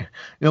 Right.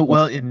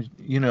 Well,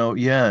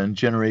 yeah, and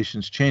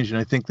generations change, and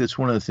I think that's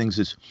one of the things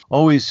that's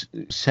always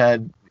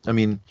sad. I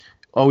mean,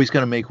 always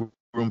got to make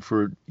room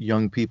for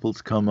young people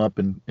to come up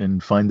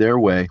and find their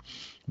way,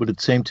 but at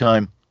the same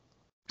time,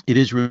 it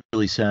is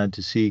really sad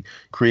to see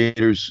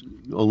creators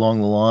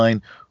along the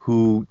line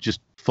who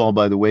just fall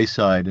by the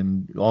wayside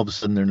and all of a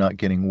sudden they're not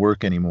getting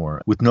work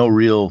anymore with no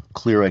real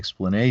clear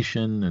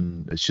explanation,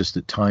 and it's just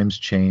that times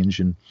change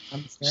and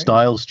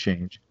styles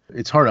change.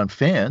 It's hard on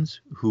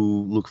fans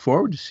who look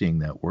forward to seeing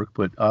that work,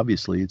 but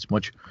obviously it's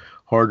much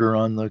harder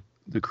on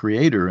the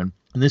creator. And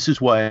this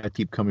is why I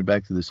keep coming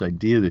back to this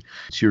idea that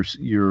it's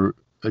your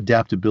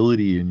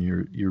adaptability and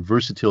your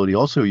versatility,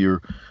 also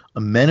your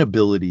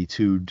amenability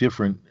to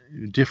different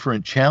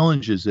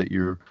challenges that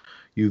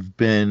you've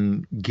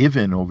been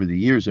given over the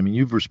years. I mean,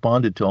 you've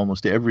responded to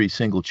almost every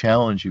single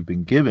challenge you've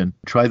been given.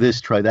 Try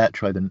this, try that,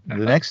 try the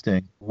next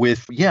thing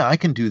with, yeah, I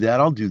can do that,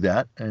 I'll do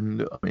that,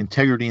 and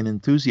integrity and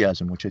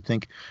enthusiasm, which I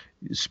think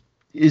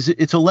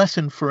it's a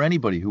lesson for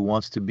anybody who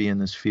wants to be in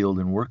this field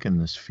and work in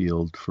this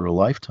field for a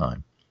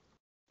lifetime.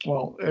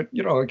 Well,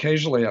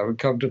 occasionally I would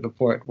come to the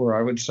point where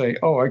I would say,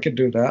 "Oh, I could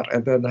do that,"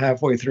 and then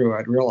halfway through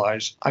I'd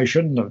realize I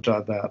shouldn't have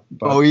done that.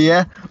 But Oh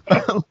yeah.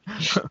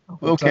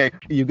 Okay,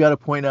 you got to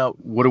point out,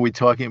 what are we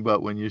talking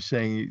about when you're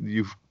saying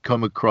you've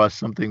come across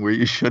something where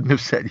you shouldn't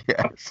have said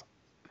yes?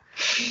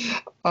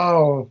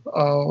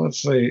 let's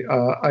see.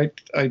 I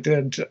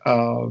did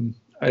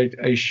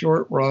a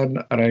short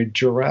run on a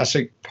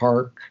Jurassic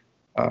Park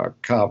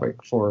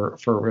comic for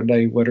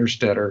Renee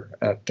Winterstetter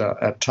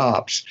at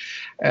Tops,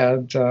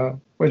 and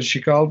when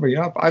she called me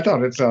up, I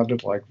thought it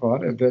sounded like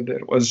fun, and then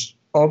it was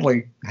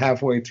only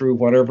halfway through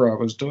whatever I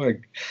was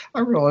doing, I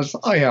realized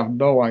I have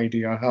no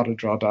idea how to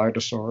draw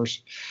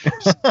dinosaurs.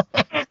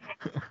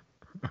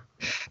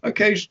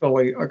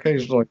 Occasionally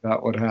that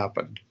would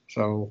happen.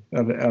 So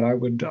and I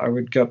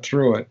would get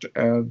through it.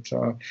 And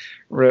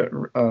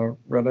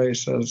Renee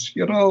says,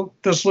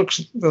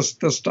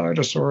 this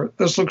dinosaur.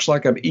 This looks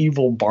like an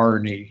evil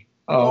Barney.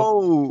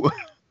 Oh.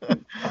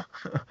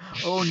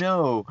 Oh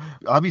no.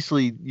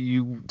 Obviously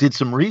you did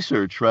some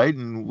research, right?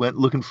 And went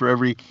looking for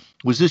every,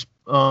 was this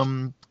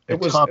it at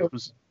was top,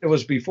 it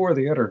was before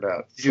the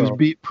internet. it was So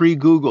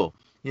pre-Google.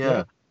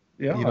 Yeah.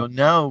 yeah.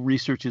 Now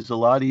research is a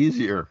lot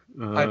easier.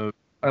 I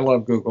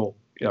love Google.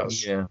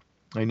 Yes. Yeah,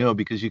 I know,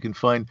 because you can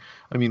find,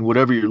 I mean,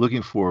 whatever you're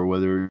looking for,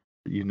 whether,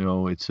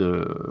 it's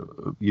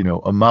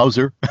a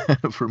Mauser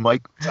for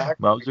Mike Exactly.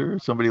 Mauser,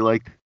 somebody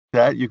like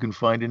that, you can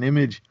find an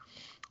image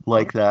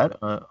like that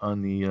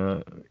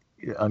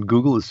on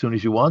Google as soon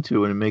as you want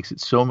to, and it makes it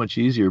so much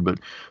easier. But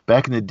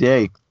back in the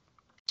day,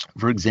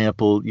 for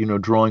example,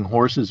 drawing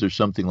horses or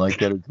something like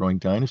that, or drawing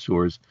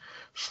dinosaurs,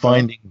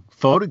 finding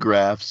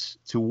photographs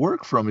to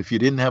work from if you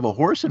didn't have a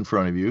horse in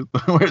front of you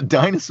or a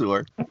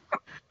dinosaur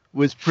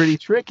was pretty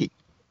tricky.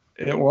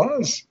 It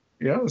was,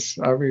 yes.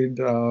 I mean,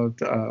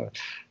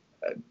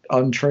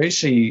 on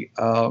Tracy,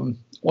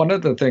 one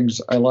of the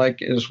things I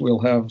like is we'll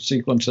have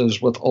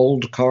sequences with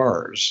old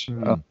cars,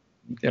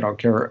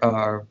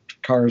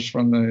 cars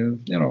from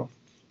the,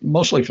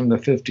 mostly from the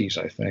 50s,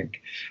 I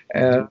think.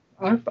 And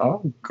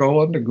I'll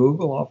go into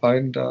Google, I'll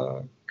find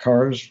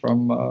cars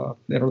from,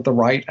 the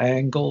right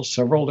angles,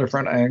 several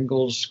different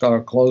angles,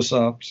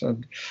 close-ups,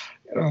 and,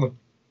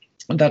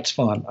 that's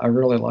fun. I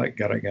really like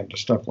getting into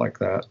stuff like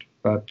that.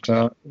 But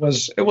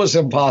it was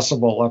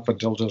impossible up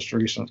until just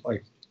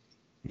recently.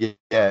 Yeah,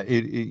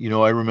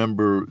 I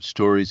remember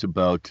stories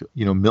about,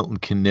 Milton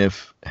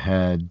Caniff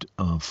had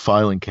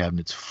filing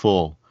cabinets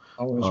full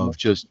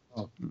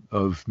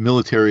of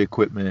military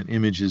equipment,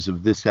 images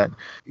of this, that.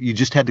 You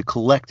just had to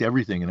collect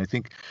everything. And I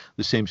think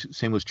the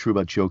same was true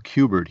about Joe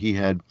Kubert. He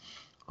had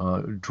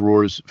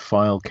drawers,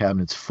 file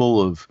cabinets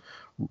full of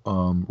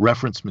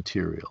reference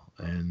material,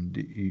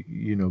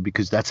 and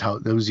because that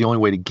was the only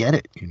way to get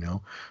it,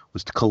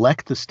 was to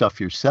collect the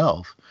stuff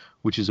yourself,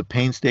 which is a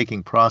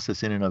painstaking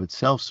process in and of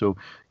itself. So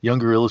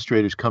younger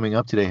illustrators coming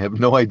up today have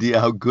no idea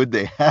how good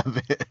they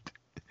have it.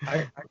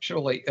 I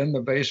actually, in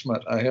the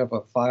basement, I have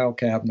a file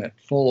cabinet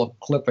full of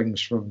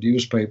clippings from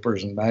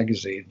newspapers and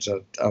magazines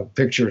of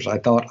pictures I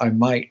thought I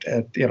might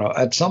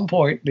at some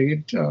point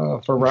need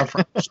for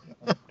reference.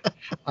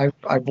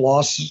 I've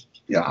lost.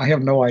 Yeah, I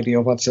have no idea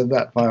what's in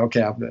that file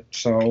cabinet.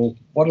 So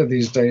one of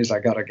these days I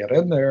got to get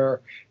in there,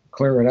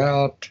 clear it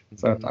out.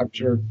 But I'm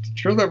sure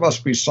there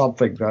must be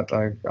something that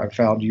I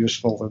found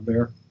useful in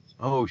there.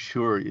 Oh,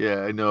 sure.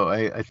 Yeah, I know.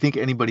 I think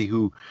anybody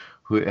who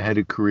had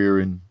a career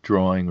in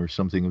drawing or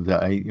something of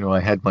that, I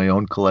had my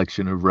own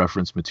collection of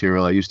reference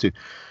material. I used to,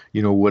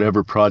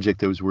 whatever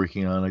project I was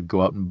working on, I'd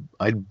go out and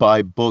I'd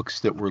buy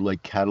books that were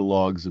like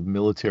catalogs of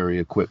military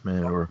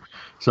equipment or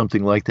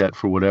something like that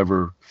for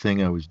whatever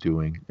thing I was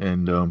doing.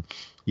 And,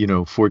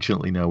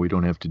 fortunately now we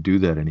don't have to do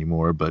that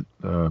anymore. But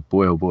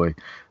boy, oh boy,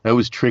 that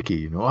was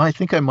tricky. I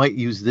think I might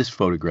use this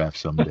photograph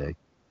someday.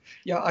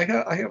 Yeah, I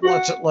have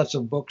lots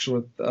of books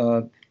with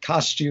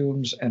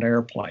costumes and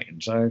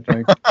airplanes. I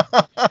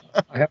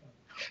have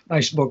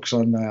nice books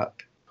on that.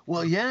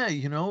 Well, yeah,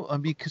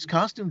 because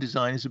costume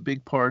design is a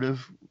big part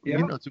of,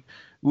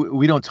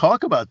 we don't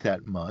talk about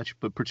that much,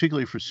 but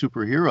particularly for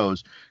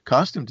superheroes,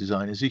 costume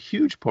design is a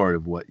huge part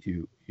of what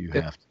you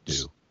have to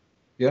do.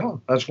 Yeah,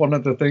 that's one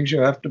of the things you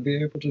have to be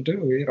able to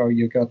do.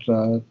 You got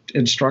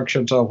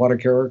instructions on what a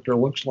character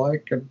looks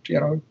like,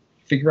 and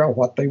figure out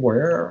what they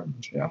wear.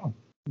 And, yeah.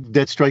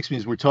 That strikes me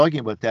as we're talking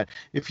about that.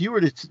 If you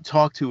were to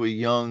talk to a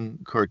young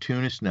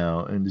cartoonist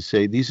now and to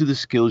say, these are the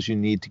skills you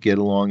need to get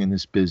along in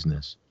this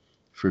business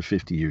for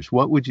 50 years,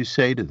 what would you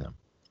say to them?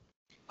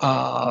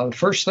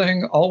 First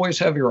thing, always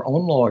have your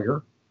own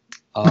lawyer.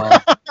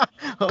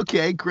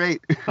 Okay,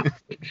 great.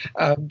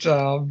 And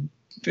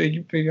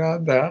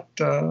beyond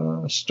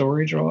that,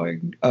 story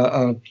drawing,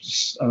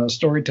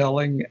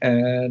 storytelling,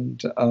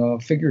 and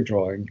figure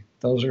drawing.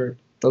 Those are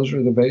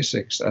the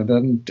basics, and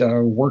then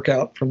work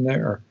out from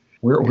there.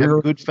 We're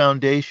a good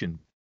foundation.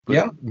 But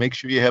yeah. Make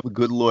sure you have a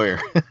good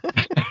lawyer.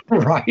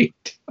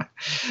 Right.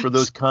 For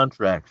those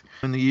contracts.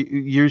 In the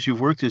years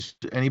you've worked, has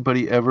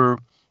anybody ever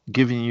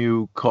given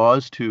you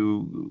cause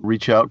to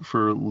reach out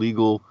for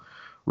legal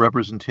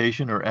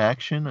representation or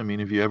action? I mean,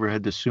 have you ever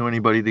had to sue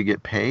anybody to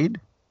get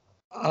paid?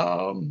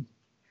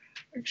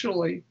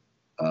 Actually,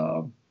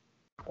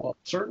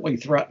 certainly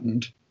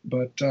threatened,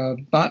 but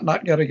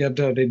not going to get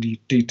into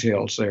any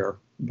details there.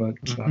 But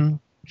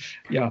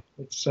yeah,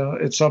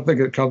 it's something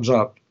that comes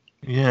up.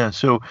 Yeah,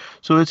 so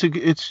it's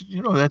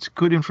that's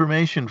good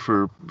information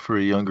for a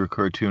younger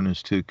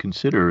cartoonist to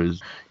consider.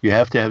 Is you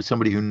have to have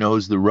somebody who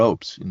knows the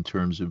ropes in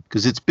terms of,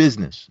 because it's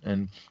business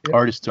and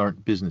artists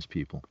aren't business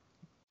people.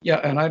 Yeah,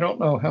 and I don't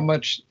know how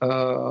much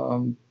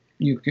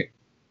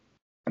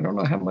I don't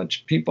know how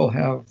much people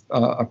have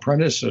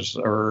apprentices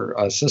or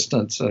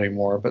assistants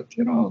anymore, but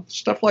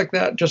stuff like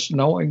that. Just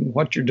knowing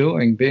what you're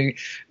doing,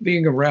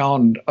 being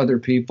around other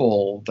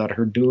people that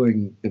are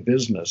doing the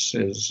business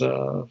is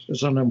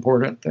an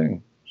important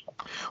thing.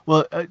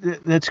 Well,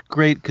 that's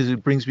great, because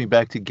it brings me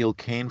back to Gil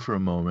Kane for a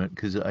moment,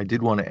 because I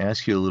did want to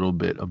ask you a little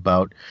bit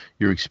about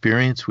your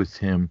experience with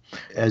him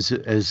as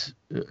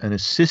an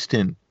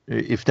assistant,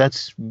 if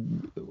that's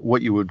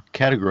what you would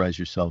categorize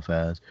yourself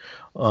as.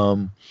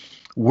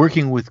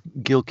 Working with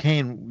Gil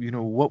Kane,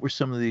 what were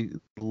some of the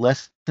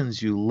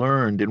lessons you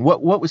learned, and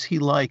what was he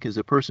like as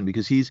a person?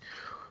 Because he's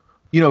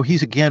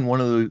again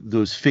one of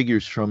those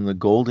figures from the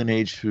golden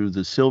age through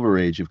the silver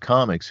age of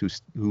comics who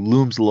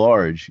looms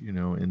large,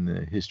 in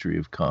the history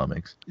of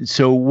comics.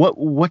 So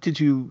what did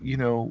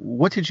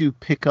you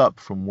pick up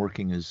from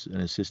working as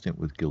an assistant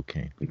with Gil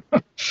Kane?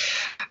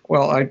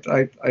 Well,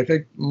 I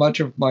think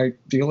much of my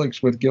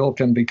dealings with Gil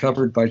can be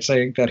covered by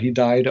saying that he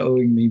died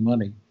owing me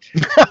money.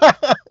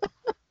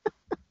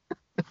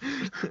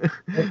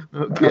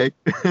 Okay.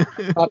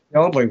 Not the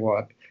only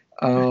one.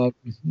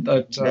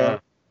 But Yeah.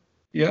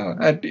 yeah,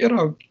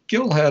 and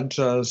Gil had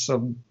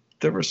some.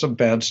 There were some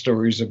bad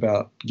stories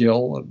about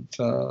Gil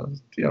and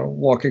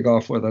walking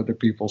off with other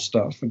people's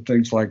stuff and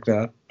things like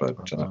that.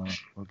 But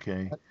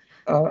Okay.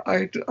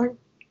 I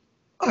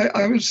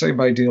would say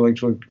my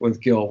dealings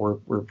with Gil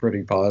were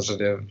pretty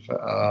positive,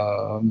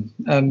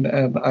 and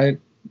I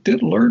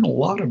did learn a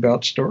lot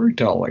about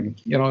storytelling.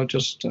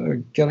 Just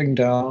getting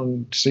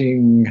down,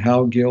 seeing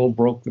how Gil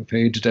broke the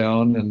page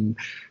down, and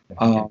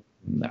how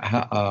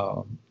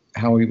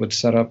he would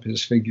set up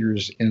his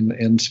figures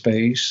in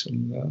space.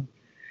 And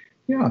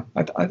yeah,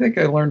 I think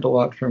I learned a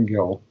lot from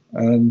Gil.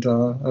 And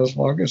as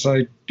long as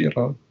I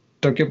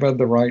took him in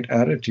the right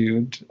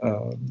attitude,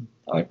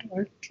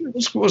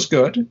 it was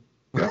good.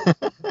 Yeah.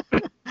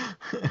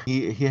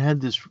 He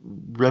had this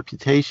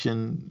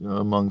reputation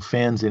among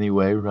fans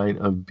anyway, right,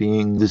 of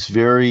being this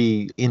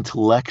very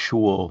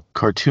intellectual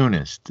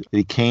cartoonist.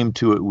 He came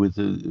to it with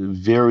a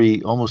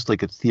very, almost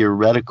like a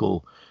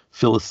theoretical,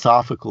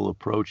 philosophical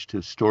approach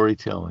to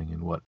storytelling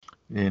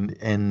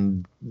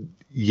and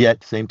yet at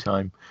the same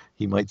time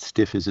he might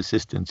stiff his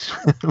assistants,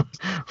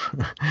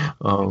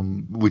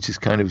 which is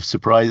kind of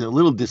surprising, a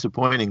little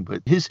disappointing.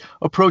 But his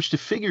approach to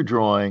figure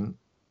drawing,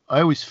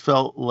 I always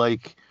felt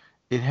like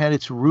it had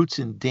its roots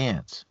in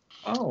dance.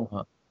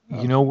 Oh.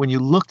 When you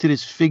looked at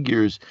his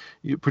figures,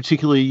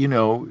 particularly,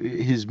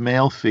 his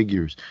male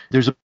figures,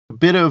 there's a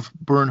bit of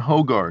Bern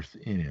Hogarth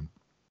in him.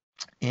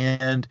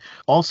 And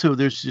also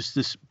there's just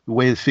this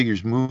way the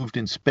figures moved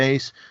in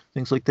space,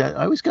 things like that.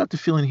 I always got the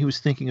feeling he was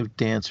thinking of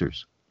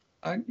dancers.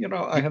 I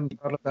hadn't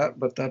thought of that,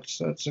 but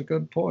that's a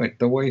good point.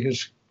 The way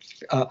his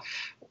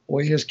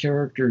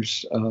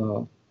characters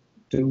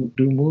do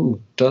move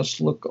does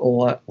look a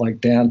lot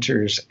like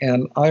dancers,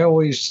 and I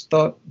always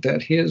thought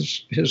that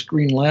his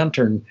Green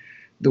Lantern,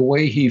 the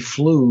way he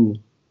flew,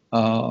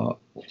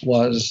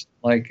 was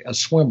like a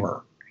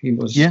swimmer. He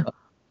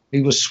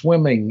was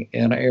swimming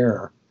in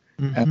air,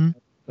 and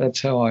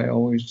that's how I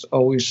always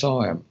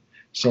saw him.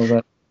 So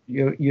that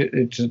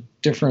it's a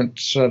different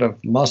set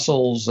of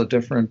muscles, a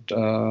different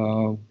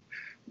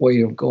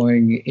way of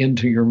going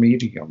into your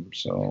medium.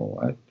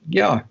 So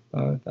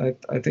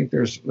I think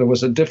there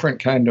was a different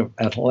kind of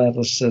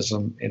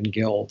athleticism in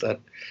Gil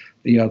that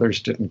the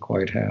others didn't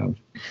quite have.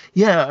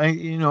 Yeah,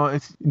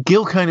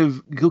 Gil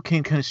Kane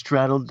kind of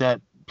straddled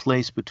that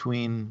place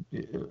between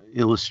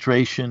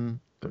illustration,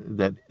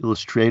 that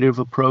illustrative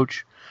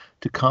approach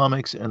to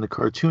comics, and the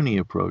cartoony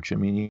approach. I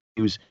mean,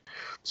 he was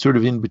sort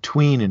of in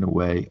between in a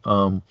way.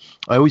 I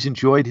always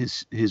enjoyed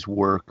his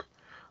work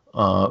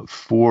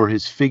for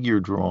his figure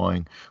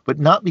drawing, but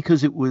not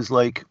because it was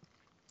like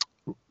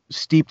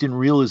steeped in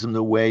realism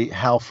the way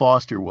Hal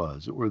Foster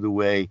was, or the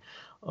way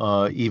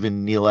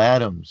even Neil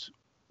Adams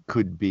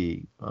could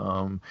be.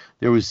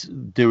 There was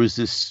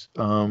this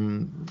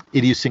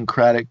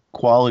idiosyncratic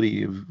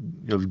quality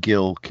of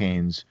Gil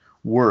Kane's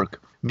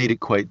work, made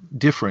it quite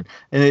different.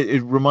 And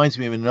it reminds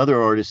me of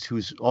another artist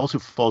who's also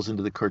falls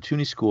into the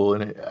cartoony school.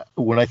 And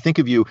when I think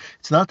of you,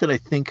 it's not that I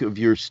think of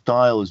your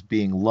style as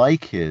being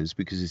like his,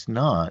 because it's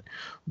not.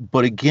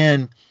 But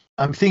again,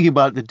 I'm thinking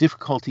about the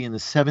difficulty in the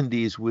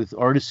 70s with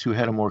artists who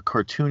had a more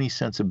cartoony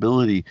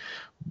sensibility,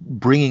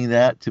 bringing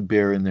that to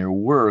bear in their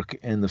work,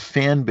 and the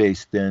fan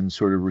base then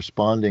sort of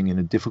responding in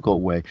a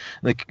difficult way.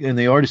 And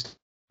the artist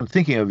I'm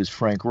thinking of is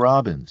Frank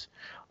Robbins.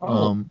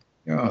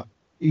 Yeah.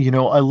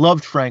 I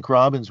loved Frank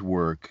Robbins'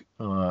 work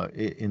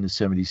in the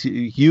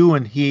 70s. You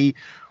and he,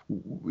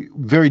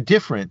 very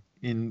different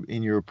in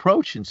your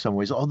approach in some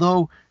ways.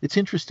 Although it's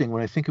interesting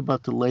when I think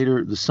about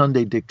the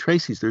Sunday Dick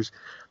Tracy's,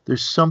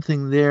 there's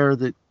something there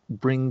that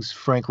brings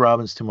Frank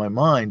Robbins to my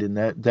mind, and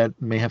that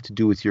may have to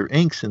do with your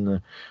inks and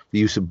the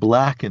use of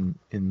black in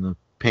the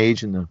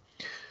page, and the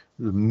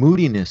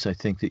moodiness I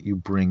think that you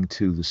bring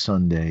to the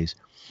Sundays.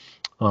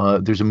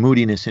 There's a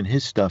moodiness in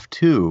his stuff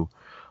too.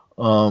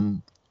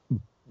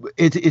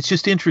 It's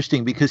just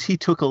interesting because he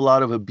took a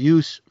lot of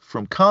abuse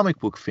from comic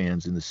book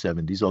fans in the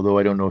 70s, although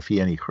I don't know if he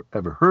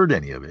ever heard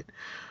any of it,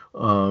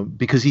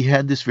 because he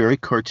had this very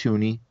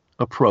cartoony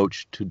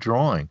approach to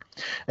drawing.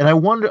 And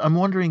I'm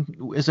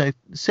wondering, as I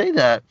say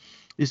that,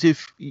 is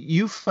if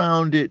you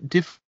found it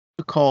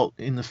difficult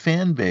in the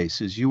fan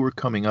base as you were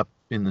coming up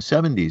in the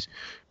 70s,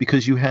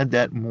 because you had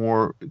that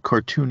more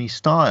cartoony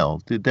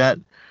style. Did that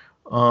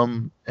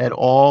at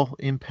all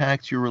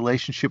impact your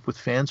relationship with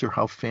fans, or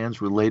how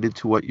fans related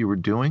to what you were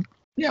doing?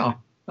 Yeah,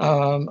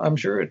 I'm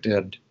sure it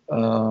did.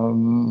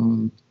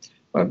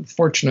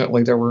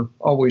 Unfortunately, there were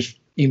always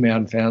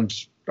E-Man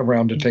fans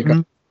around to take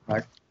up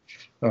back.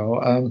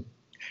 So,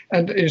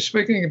 and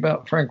speaking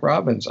about Frank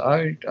Robbins,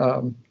 I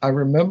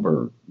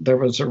remember there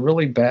was a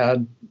really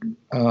bad.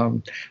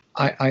 I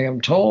am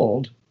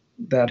told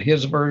that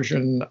his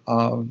version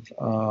of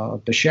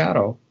The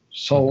Shadow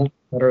sold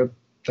better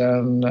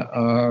than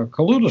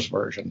Kaluta's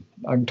version.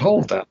 I'm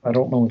told that. I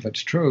don't know if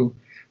it's true,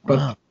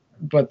 but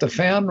the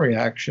fan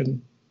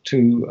reaction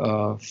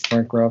to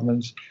Frank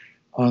Robbins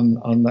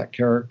on that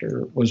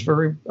character was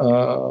very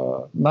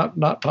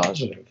not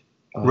positive.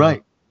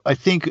 Right. I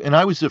think, and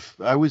I was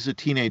a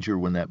teenager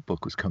when that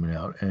book was coming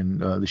out, and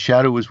The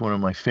Shadow was one of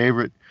my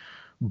favorite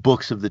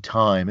books of the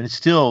time, and it's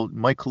still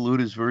Mike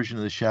Kaluta's version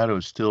of The Shadow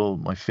is still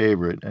my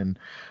favorite, and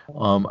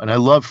I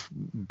love,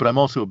 but I'm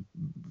also a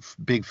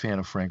big fan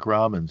of Frank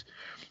Robbins,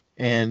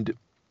 and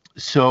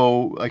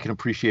so I can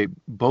appreciate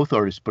both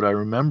artists. But I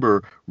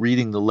remember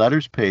reading the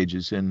letters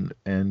pages, and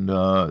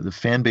the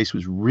fan base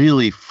was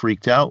really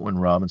freaked out when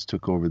Robbins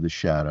took over The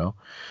Shadow,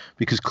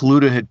 because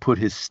Kaluta had put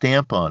his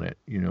stamp on it,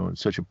 in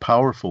such a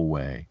powerful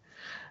way.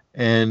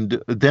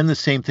 And then the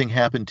same thing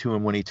happened to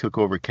him when he took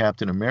over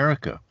Captain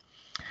America.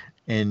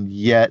 And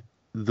yet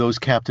those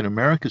Captain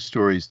America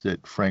stories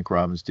that Frank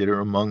Robbins did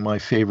are among my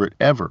favorite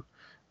ever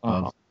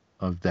of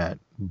that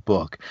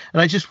book.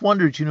 And I just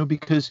wondered,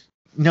 because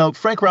now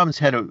Frank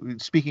Robbins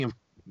speaking of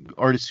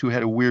artists who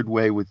had a weird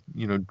way with,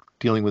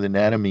 dealing with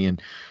anatomy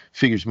and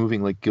figures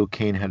moving, like Gil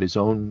Kane had his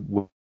own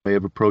way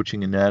of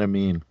approaching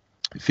anatomy and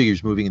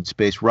figures moving in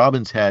space.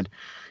 Robbins had,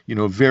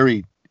 a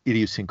very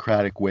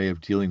idiosyncratic way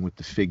of dealing with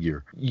the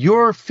figure.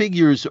 Your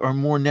figures are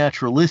more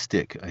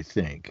naturalistic, I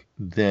think,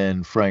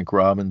 than Frank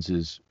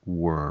Robbins's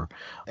were.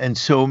 And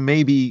so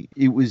maybe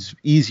it was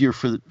easier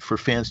for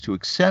fans to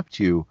accept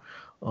you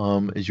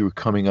as you were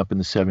coming up in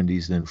the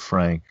 70s than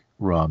Frank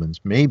Robbins.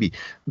 Maybe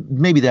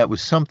that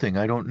was something,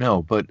 I don't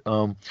know. But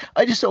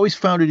I just always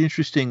found it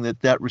interesting that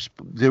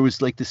there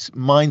was like this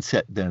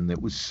mindset then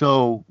that was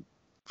so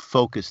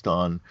focused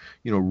on,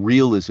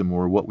 realism,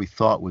 or what we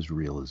thought was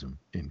realism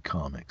in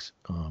comics.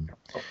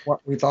 What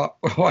we thought,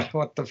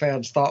 what the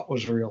fans thought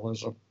was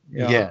realism.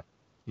 Yeah.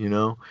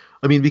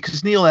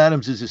 Because Neal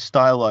Adams is as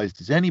stylized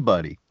as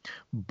anybody,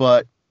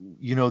 but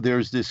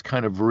there's this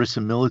kind of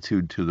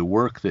verisimilitude to the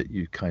work that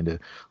you kind of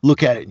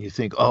look at it and you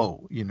think,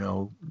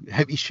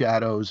 heavy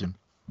shadows and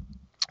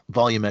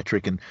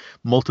volumetric and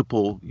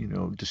multiple,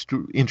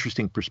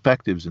 interesting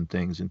perspectives and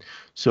things. And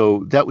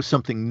so that was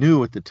something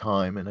new at the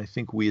time. And I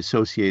think we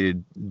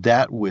associated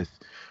that with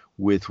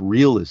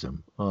realism.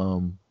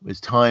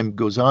 As time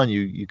goes on,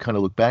 you kind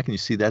of look back and you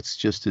see that's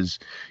just as,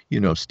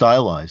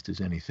 stylized as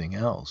anything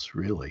else,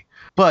 really.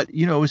 But,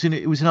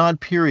 it was an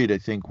odd period, I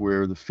think,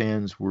 where the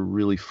fans were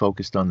really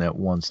focused on that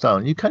one style.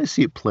 And you kind of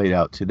see it played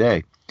out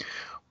today.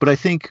 But I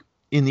think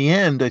in the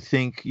end,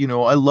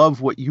 I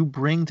love what you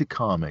bring to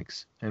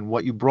comics and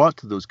what you brought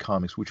to those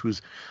comics, which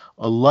was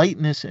a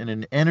lightness and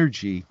an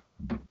energy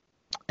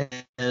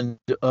and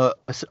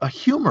a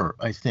humor,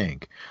 I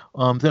think,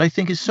 that I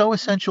think is so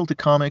essential to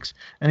comics,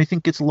 and I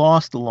think gets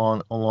lost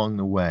along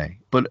the way.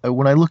 But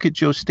when I look at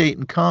Joe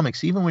Staton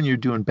comics, even when you're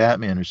doing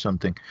Batman or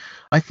something,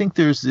 I think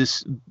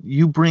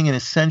you bring an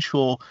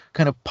essential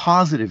kind of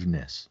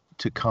positiveness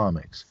to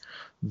comics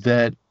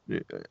that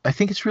I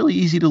think it's really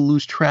easy to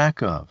lose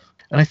track of.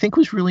 And I think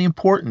was really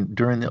important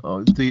during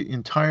the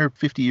entire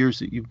 50 years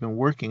that you've been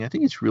working. I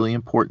think it's really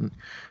important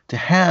to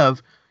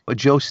have a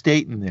Joe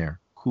Staton there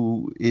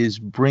who is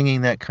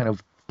bringing that kind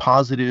of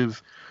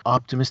positive,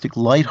 optimistic,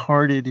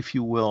 lighthearted, if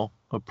you will,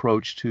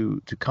 approach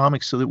to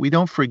comics, so that we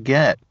don't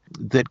forget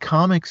that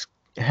comics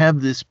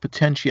have this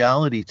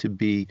potentiality to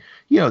be,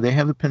 they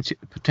have the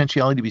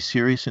potentiality to be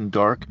serious and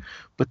dark,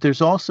 but there's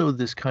also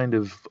this kind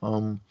of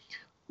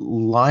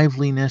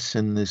liveliness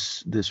and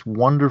this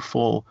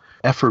wonderful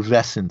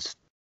effervescence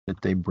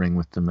that they bring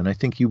with them. And I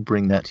think you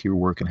bring that to your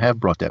work and have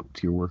brought that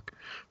to your work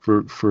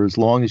for as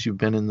long as you've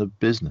been in the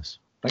business.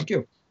 Thank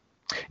you.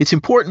 It's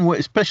important,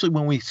 especially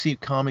when we see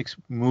comics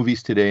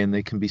movies today, and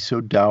they can be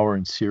so dour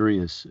and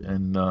serious.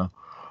 And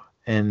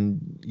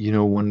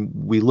when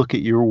we look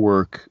at your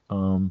work,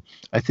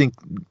 I think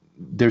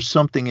there's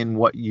something in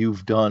what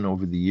you've done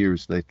over the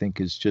years that I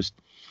think is just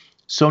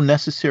so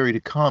necessary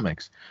to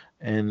comics.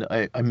 And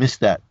I miss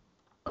that.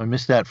 I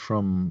miss that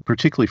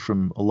particularly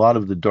from a lot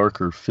of the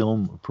darker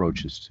film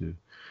approaches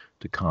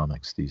to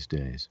comics these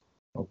days.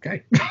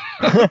 Okay.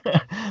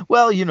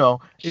 Well,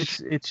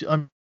 it's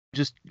I'm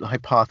just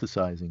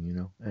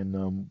hypothesizing,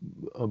 and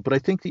but I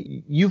think that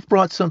you've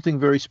brought something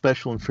very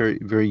special and very,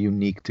 very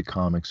unique to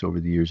comics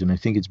over the years, and I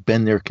think it's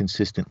been there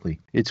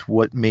consistently. It's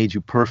what made you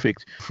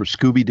perfect for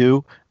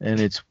Scooby-Doo, and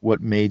it's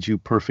what made you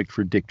perfect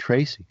for Dick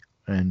Tracy.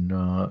 And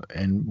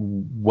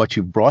what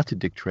you've brought to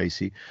Dick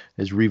Tracy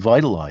has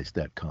revitalized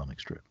that comic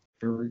strip.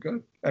 Very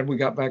good. And we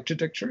got back to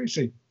Dick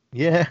Tracy.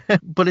 Yeah,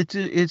 but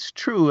it's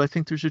true. I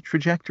think there's a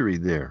trajectory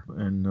there,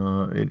 and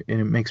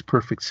it makes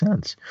perfect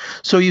sense.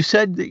 So you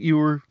said that you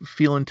were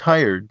feeling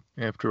tired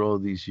after all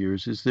these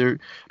years.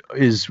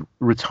 Is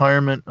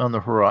retirement on the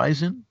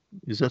horizon?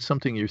 Is that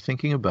something you're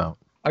thinking about?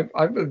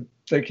 I've been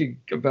thinking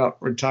about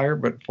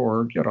retirement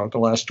for the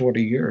last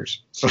 20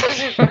 years. So,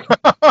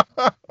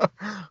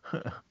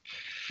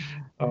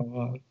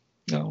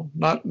 no,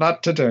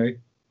 not today.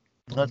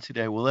 Not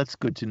today. Well, that's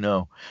good to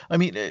know. I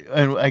mean,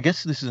 I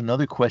guess this is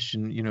another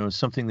question,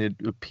 something that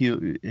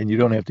and you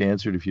don't have to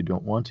answer it if you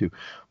don't want to,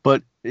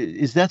 but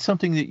is that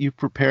something that you've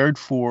prepared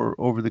for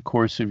over the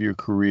course of your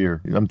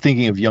career? I'm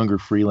thinking of younger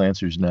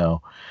freelancers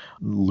now,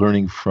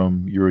 learning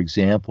from your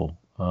example.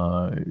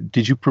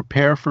 Did you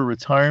prepare for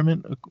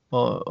retirement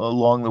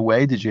along the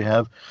way? Did you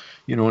have,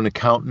 an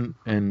accountant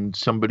and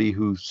somebody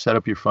who set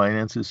up your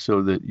finances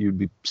so that you'd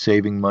be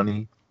saving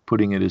money,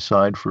 putting it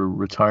aside for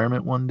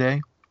retirement one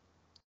day?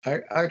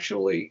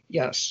 Actually,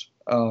 yes.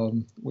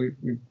 We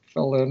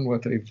fell in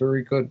with a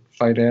very good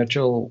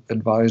financial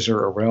advisor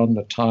around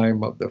the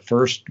time of the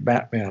first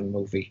Batman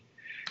movie.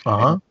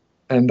 Uh-huh.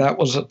 And that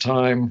was a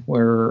time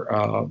where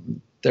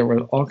there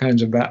were all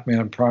kinds of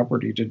Batman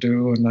property to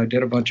do, and I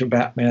did a bunch of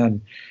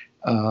Batman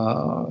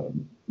uh,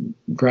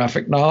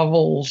 graphic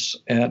novels,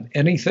 and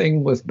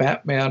anything with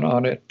Batman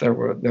on it, there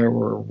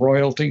were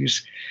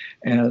royalties,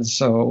 and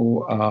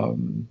so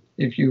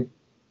if you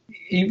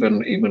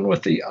even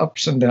with the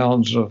ups and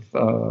downs of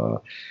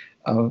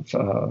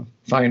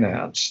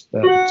finance,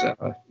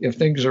 that if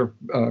things are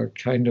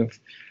kind of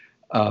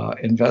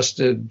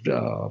invested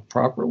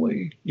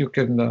properly, you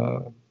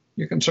can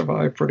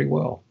survive pretty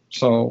well.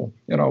 So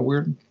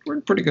we're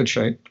in pretty good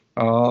shape.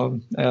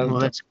 And Well,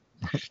 that's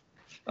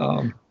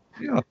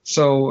yeah.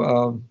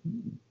 So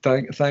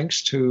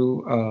thanks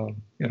to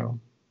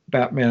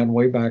Batman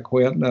way back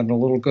when and a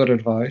little good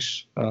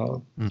advice,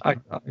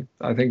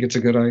 I think it's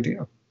a good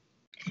idea.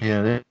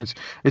 Yeah,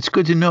 it's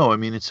good to know. I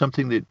mean, it's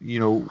something that,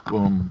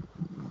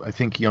 I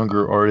think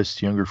younger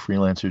artists, younger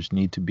freelancers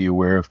need to be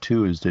aware of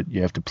too, is that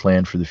you have to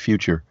plan for the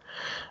future.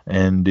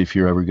 And if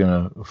you're ever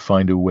going to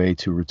find a way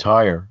to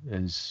retire,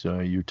 as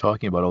you're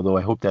talking about, although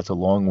I hope that's a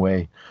long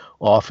way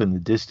off in the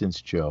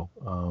distance, Joe,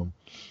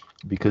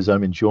 because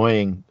I'm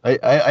enjoying,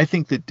 I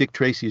think that Dick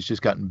Tracy has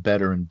just gotten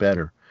better and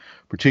better,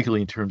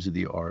 particularly in terms of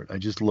the art. I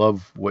just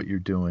love what you're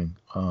doing.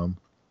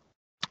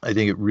 I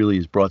think it really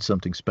has brought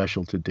something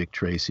special to Dick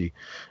Tracy,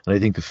 and I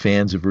think the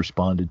fans have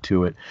responded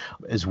to it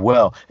as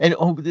well. And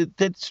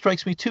that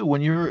strikes me too.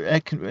 When you're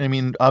I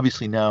mean,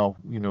 obviously now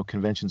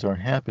conventions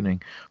aren't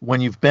happening. When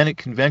you've been at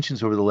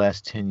conventions over the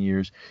last 10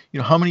 years,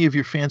 how many of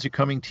your fans are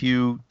coming to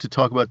you to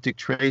talk about Dick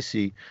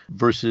Tracy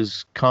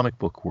versus comic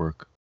book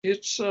work?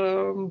 It's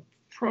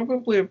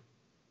probably,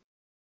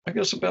 I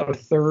guess, about a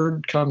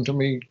third come to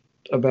me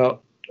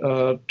about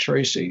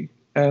Tracy.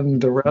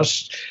 And the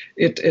rest,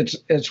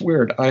 it's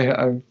weird.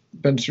 I've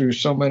been through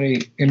so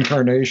many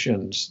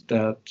incarnations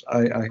that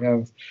I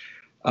have,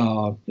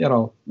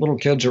 little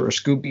kids who are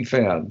Scooby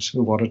fans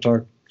who want to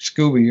talk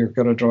Scooby or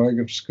get a drawing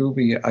of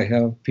Scooby. I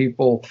have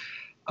people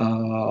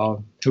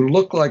who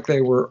look like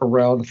they were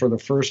around for the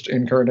first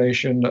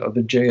incarnation of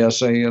the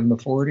JSA in the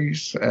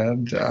 40s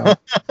and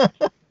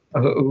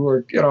who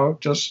are,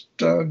 just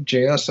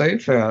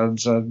JSA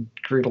fans and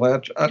Green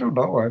Lantern. I don't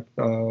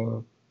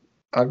know.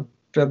 I've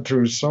been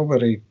through so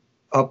many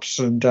ups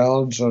and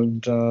downs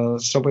and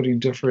so many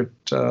different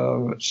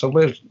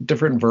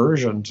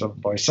versions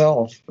of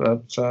myself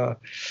that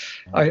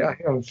I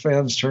have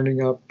fans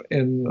turning up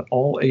in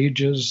all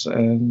ages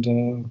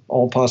and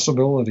all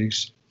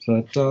possibilities.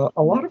 That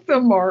a lot of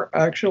them are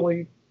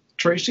actually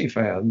Tracy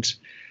fans,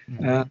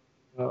 and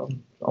a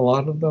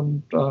lot of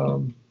them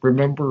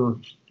remember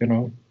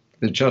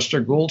the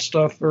Chester Gould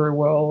stuff very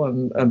well,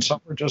 and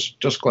some are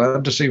just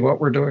glad to see what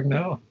we're doing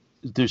now.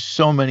 There's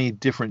so many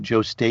different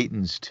Joe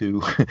Statons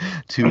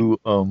to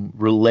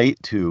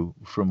relate to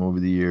from over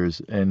the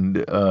years,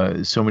 and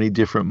so many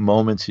different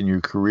moments in your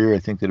career, I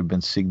think, that have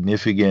been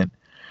significant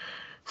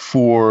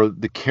for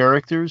the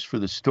characters, for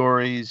the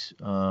stories,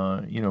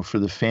 for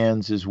the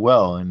fans as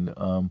well. And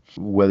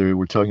whether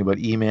we're talking about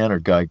E-Man or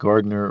Guy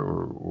Gardner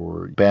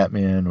or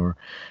Batman or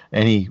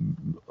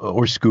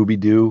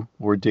Scooby-Doo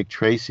or Dick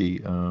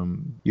Tracy,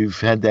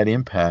 you've had that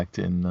impact,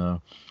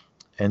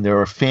 and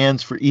there are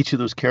fans for each of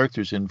those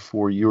characters and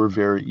for your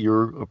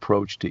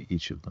approach to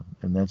each of them,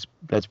 and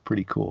that's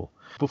pretty cool.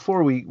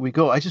 Before we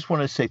go, I just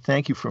want to say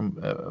thank you from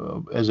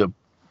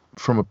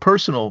a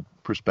personal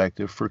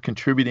perspective for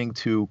contributing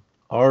to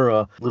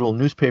our little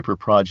newspaper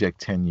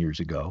project 10 years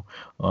ago,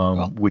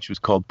 which was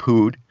called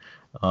Pood,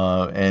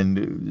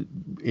 and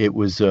it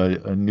was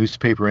a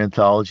newspaper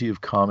anthology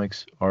of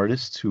comics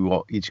artists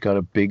who each got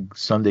a big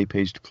Sunday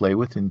page to play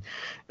with, and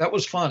that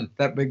was fun.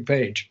 That big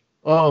page.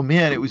 Oh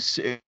man,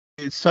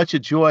 it's such a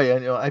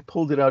joy. I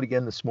pulled it out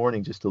again this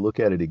morning just to look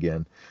at it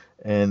again.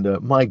 And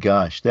my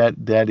gosh,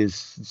 that is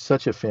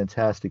such a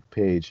fantastic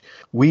page.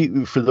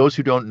 For those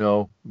who don't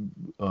know,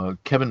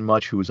 Kevin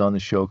Much, who was on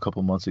the show a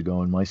couple months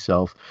ago, and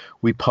myself,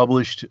 we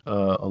published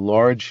a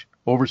large,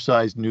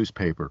 oversized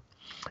newspaper,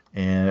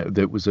 and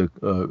that was a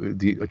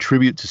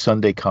tribute to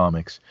Sunday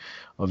comics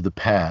of the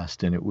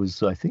past. And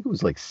I think it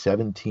was like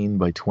 17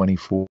 by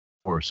 24.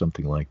 Or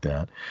something like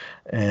that.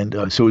 And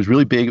so it was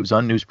really big. It was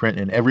on newsprint,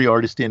 and every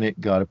artist in it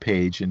got a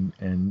page.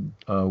 And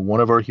one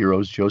of our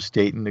heroes, Joe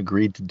Staton,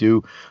 agreed to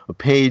do a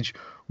page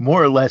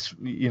more or less,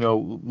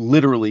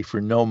 literally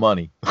for no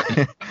money,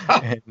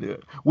 and,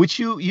 which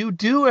you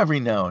do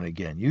every now and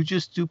again. You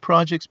just do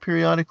projects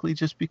periodically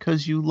just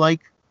because you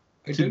like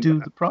to do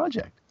the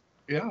project.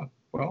 Yeah.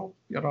 Well,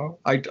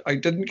 I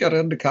didn't get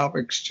into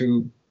comics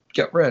to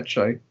get rich.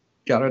 I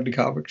got into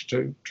comics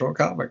to draw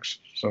comics.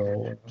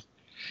 So...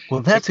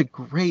 Well, that's a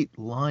great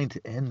line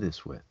to end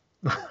this with.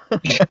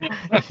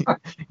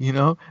 You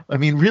know, I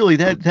mean, really,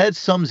 that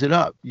sums it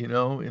up. You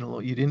know,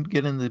 you didn't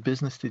get in the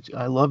business to.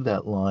 I love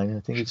that line.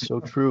 I think it's so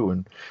true,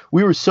 and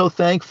we were so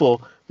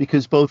thankful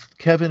because both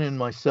Kevin and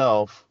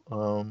myself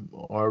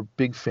are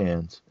big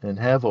fans and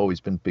have always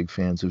been big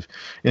fans of.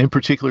 And in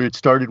particular, it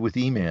started with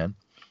E-Man,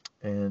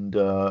 and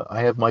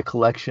I have my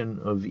collection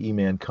of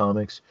E-Man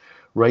comics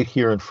right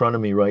here in front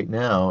of me right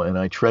now, and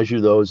I treasure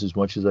those as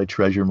much as I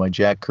treasure my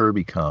Jack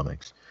Kirby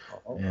comics,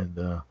 and.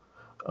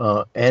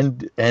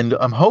 And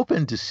I'm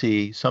hoping to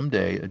see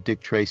someday a Dick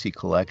Tracy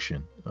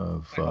collection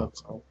of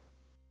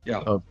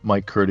of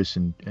Mike Curtis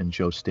and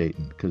Joe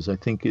Staton, because I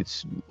think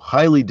it's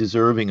highly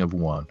deserving of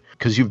one.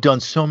 Because you've done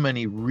so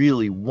many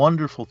really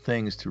wonderful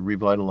things to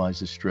revitalize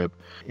the strip.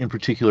 In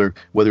particular,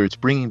 whether it's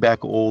bringing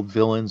back old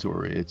villains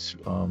or it's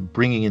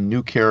bringing in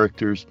new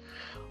characters.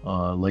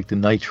 Like the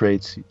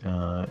nitrates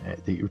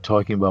that you were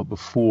talking about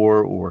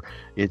before, or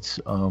it's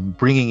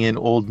bringing in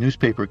old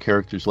newspaper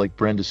characters like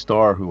Brenda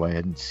Starr, who I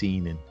hadn't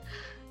seen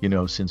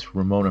since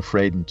Ramona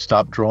Fradon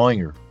stopped drawing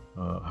her,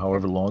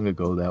 however long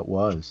ago that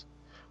was.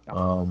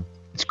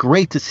 It's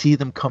great to see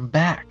them come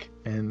back,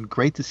 and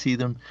great to see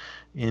them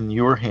in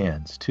your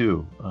hands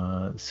too.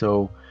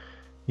 So,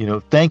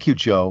 thank you,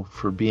 Joe,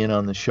 for being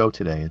on the show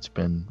today. It's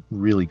been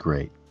really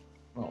great.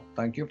 Well,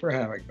 thank you for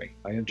having me.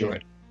 I enjoyed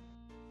it.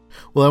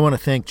 Well, I want to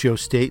thank Joe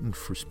Staton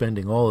for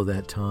spending all of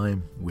that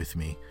time with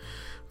me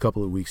a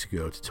couple of weeks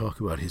ago to talk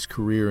about his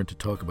career and to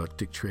talk about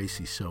Dick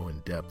Tracy so in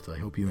depth. I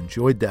hope you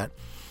enjoyed that.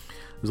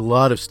 There's a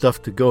lot of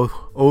stuff to go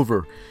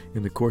over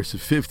in the course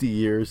of 50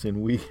 years,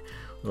 and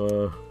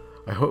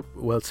I hope,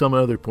 at some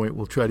other point,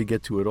 we'll try to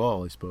get to it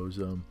all, I suppose.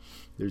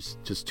 There's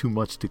just too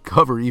much to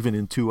cover, even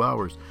in 2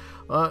 hours.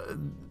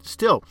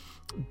 Still,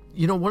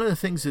 one of the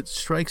things that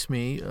strikes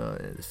me,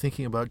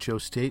 thinking about Joe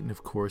Staton,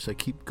 of course, I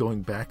keep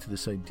going back to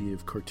this idea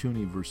of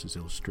cartoony versus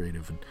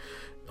illustrative.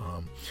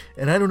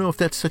 And I don't know if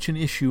that's such an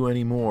issue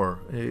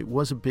anymore. It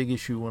was a big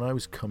issue when I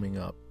was coming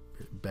up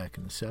back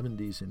in the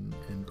 70s and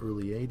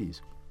early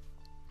 80s.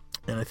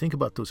 And I think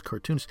about those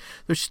cartoons.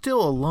 There's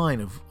still a line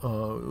of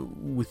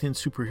within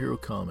superhero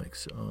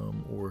comics,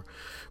 or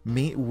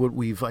what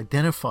we've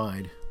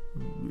identified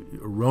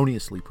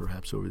erroneously,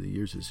 perhaps over the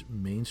years, as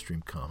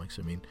mainstream comics.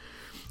 I mean,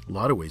 a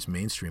lot of ways,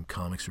 mainstream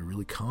comics are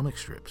really comic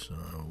strips.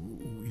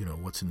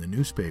 What's in the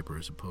newspaper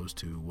as opposed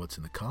to what's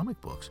in the comic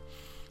books.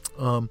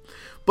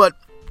 But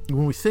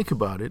when we think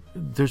about it,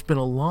 there's been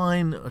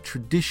a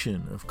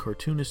tradition of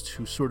cartoonists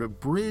who sort of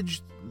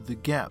bridge the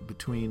gap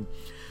between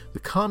the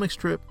comic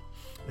strip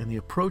and the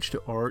approach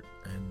to art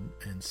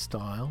and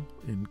style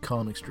in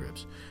comic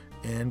strips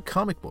and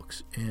comic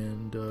books.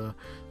 And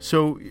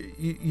so,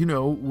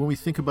 when we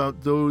think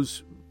about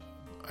those,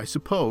 I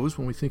suppose,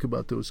 when we think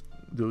about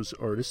those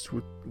artists,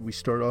 we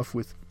start off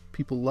with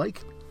people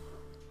like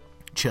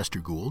Chester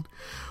Gould,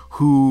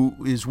 who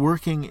is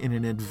working in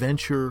an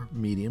adventure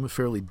medium, a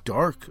fairly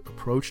dark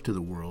approach to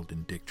the world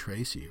in Dick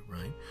Tracy,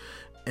 right?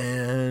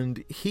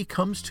 And he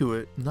comes to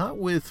it not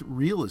with the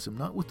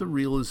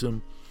realism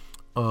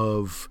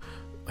of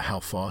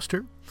Hal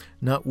Foster,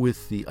 not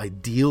with the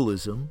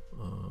idealized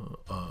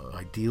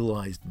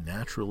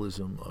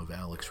naturalism of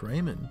Alex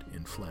Raymond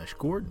in Flash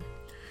Gordon,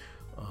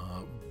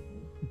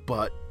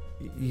 but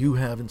you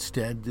have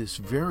instead this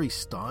very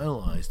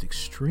stylized,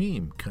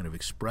 extreme kind of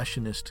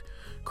expressionist,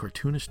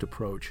 cartoonist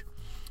approach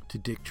to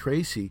Dick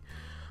Tracy,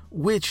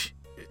 which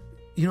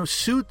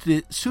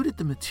suited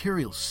the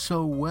material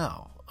so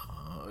well.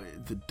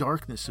 The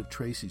darkness of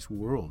Tracy's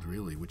world,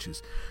 really, which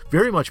is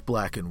very much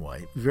black and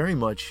white, very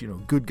much,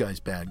 good guys,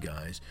 bad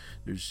guys.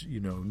 There's,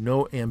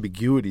 no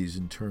ambiguities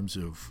in terms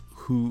of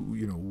who,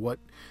 what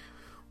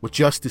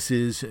justice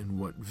is and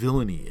what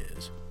villainy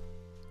is.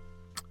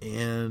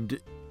 And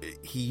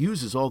he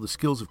uses all the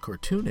skills of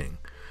cartooning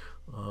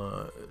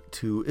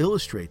to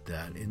illustrate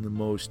that in the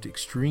most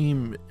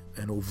extreme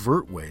and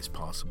overt ways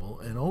possible,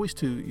 and always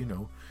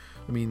to,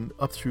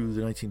 up through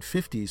the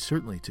 1950s,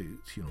 certainly to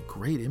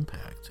great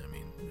impact. I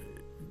mean,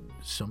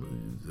 some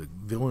of the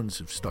villains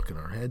have stuck in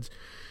our heads,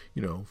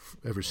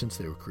 ever since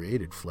they were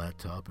created. Flat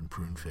Top and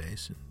Prune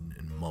Face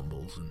and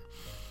Mumbles and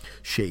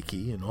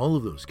Shaky and all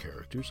of those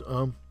characters,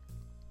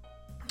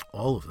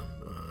 all of them,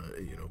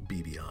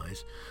 BB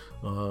Eyes.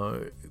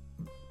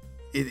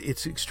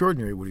 It's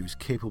extraordinary what he was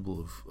capable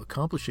of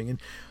accomplishing. And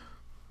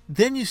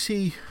then you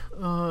see,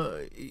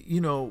 the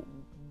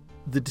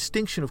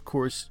distinction, of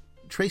course.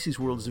 Tracy's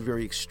world is a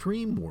very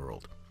extreme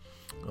world.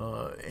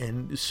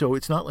 And so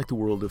it's not like the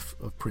world of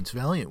Prince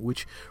Valiant,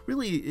 which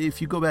really,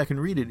 if you go back and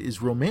read it, is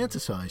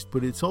romanticized,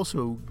 but it's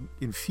also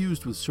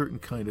infused with certain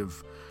kind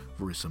of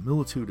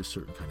verisimilitude, a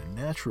certain kind of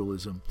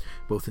naturalism,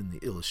 both in the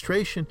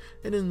illustration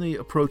and in the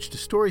approach to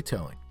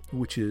storytelling,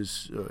 which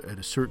is at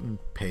a certain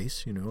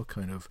pace, a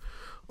kind of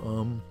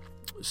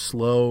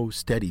slow,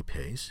 steady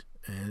pace,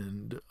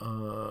 and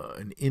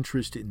an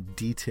interest in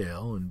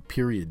detail and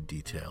period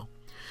detail.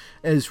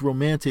 As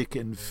romantic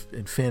and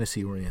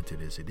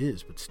fantasy-oriented as it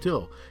is, but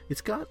still,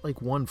 it's got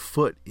like one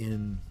foot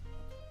in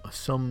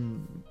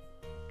some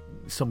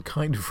some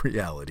kind of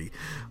reality,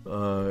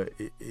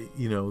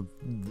 you know,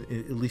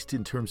 at least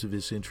in terms of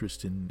his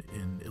interest in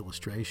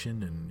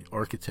illustration and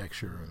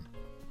architecture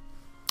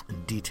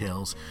and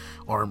details,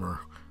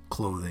 armor,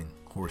 clothing,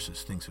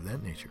 horses, things of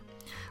that nature.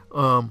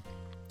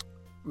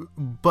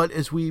 But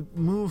as we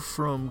move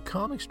from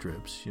comic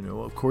strips, you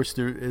know, of course,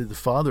 the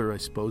father, I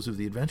suppose, of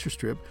the adventure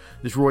strip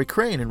is Roy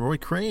Crane. And Roy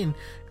Crane,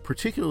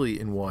 particularly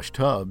in Wash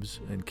Tubbs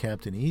and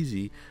Captain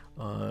Easy,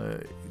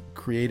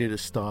 created a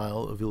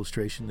style of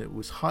illustration that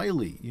was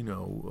highly, you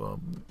know,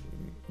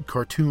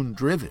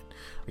 cartoon-driven.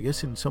 I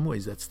guess in some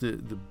ways that's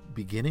the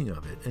beginning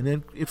of it. And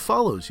then it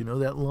follows, you know,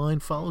 that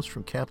line follows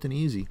from Captain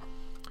Easy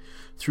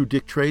through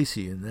Dick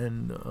Tracy, and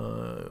then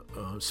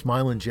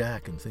Smilin'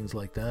 Jack and things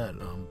like that,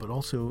 but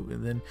also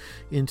and then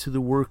into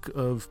the work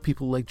of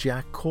people like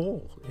Jack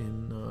Cole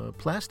in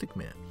Plastic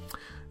Man.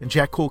 And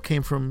Jack Cole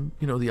came from,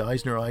 you know, the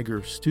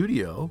Eisner-Iger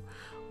studio.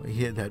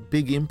 He had that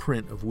big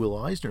imprint of Will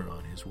Eisner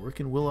on his work,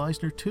 and Will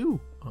Eisner too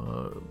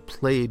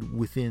played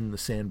within the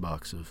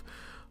sandbox of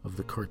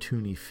the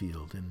cartoony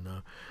field,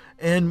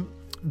 and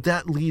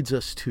that leads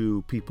us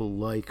to people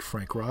like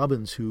Frank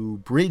Robbins, who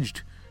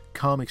bridged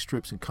comic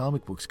strips and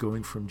comic books,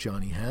 going from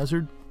Johnny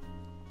Hazard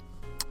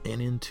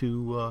and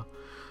into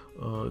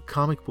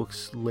comic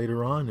books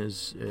later on,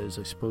 as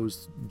I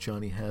suppose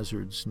Johnny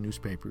Hazard's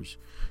newspapers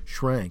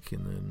shrank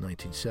in the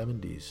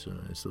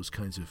 1970s, as those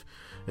kinds of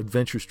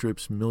adventure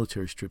strips,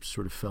 military strips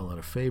sort of fell out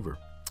of favor.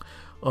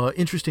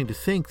 Interesting to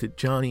think that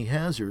Johnny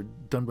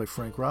Hazard, done by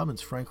Frank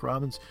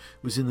Robbins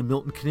was in the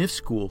Milton Caniff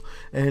school,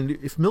 and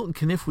if Milton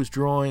Caniff was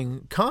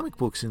drawing comic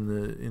books in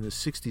the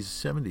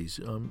 60s and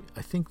 70s,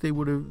 I think there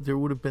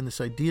would have been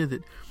this idea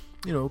that,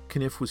 you know,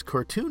 Caniff was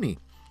cartoony.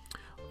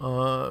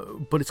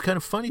 But it's kind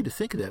of funny to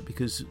think of that,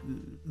 because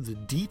the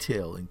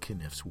detail in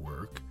Caniff's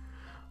work,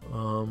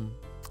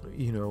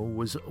 you know,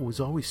 was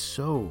always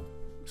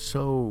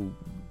so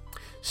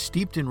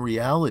steeped in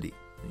reality,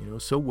 you know,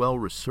 so well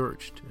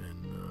researched,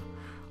 and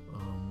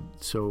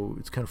so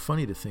it's kind of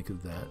funny to think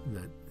of that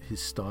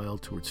his style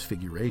towards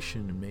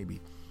figuration and maybe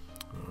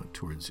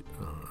towards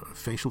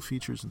facial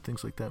features and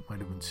things like that might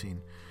have been seen,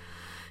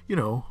 you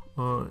know,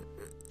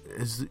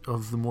 as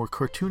of the more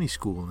cartoony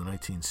school in the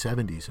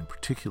 1970s, in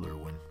particular,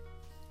 when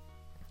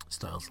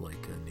styles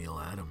like Neil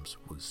Adams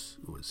was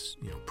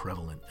you know,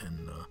 prevalent,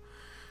 and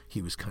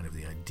he was kind of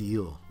the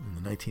ideal.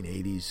 In the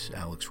 1980s,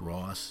 Alex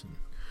Ross, and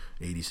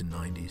 80s and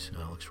 90s,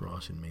 Alex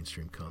Ross in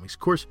mainstream comics. Of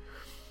course,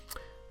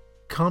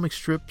 comic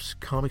strip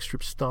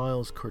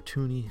styles,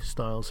 cartoony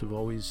styles have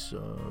always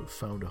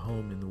found a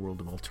home in the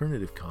world of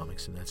alternative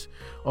comics, and that's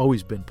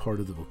always been part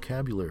of the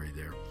vocabulary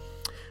there.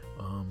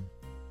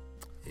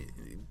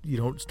 You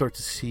don't start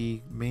to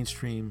see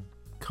mainstream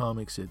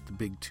comics at the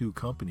big two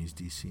companies,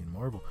 DC and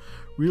Marvel,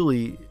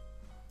 really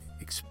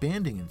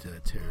expanding into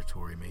that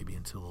territory maybe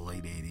until the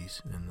late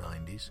 80s and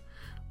 90s,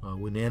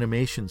 when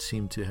animation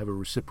seemed to have a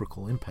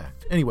reciprocal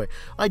impact. Anyway,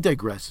 I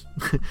digress.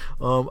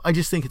 I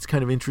just think it's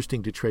kind of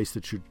interesting to trace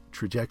the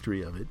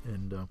trajectory of it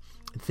and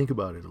think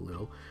about it a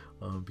little,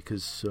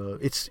 because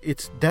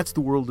that's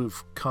the world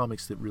of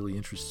comics that really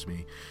interests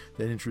me.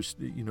 That interests,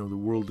 you know, the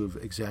world of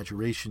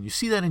exaggeration. You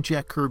see that in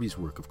Jack Kirby's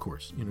work, of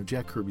course. You know,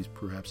 Jack Kirby's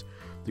perhaps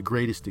the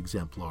greatest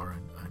exemplar,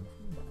 and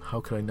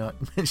how could I not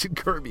mention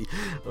Kirby?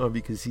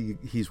 Because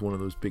he's one of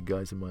those big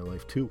guys in my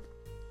life too.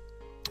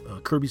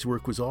 Kirby's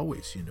work was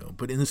always, you know,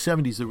 but in the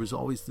 70s there was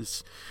always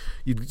this,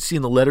 you'd see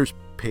in the letters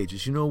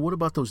pages, you know, what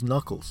about those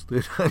knuckles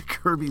that had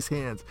Kirby's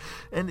hands?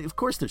 And of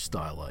course they're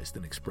stylized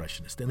and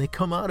expressionist, and they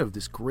come out of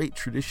this great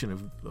tradition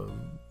of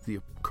the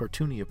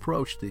cartoony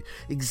approach, the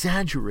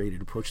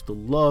exaggerated approach, the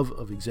love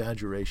of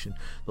exaggeration,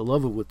 the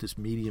love of what this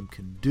medium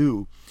can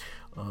do,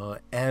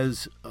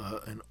 as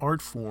an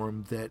art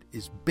form that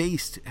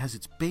has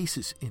its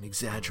basis in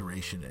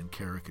exaggeration and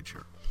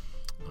caricature.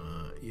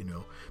 You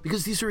know,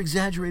 because these are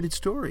exaggerated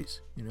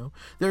stories, you know.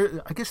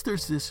 I guess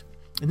there's this,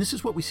 and this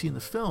is what we see in the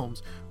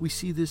films, we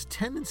see this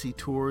tendency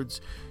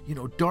towards, you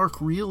know,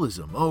 dark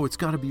realism. Oh, it's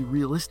got to be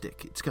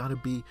realistic. It's got to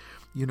be,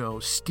 you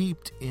know,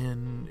 steeped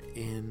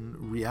in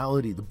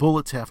reality. The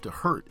bullets have to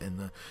hurt,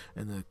 and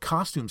the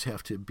costumes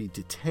have to be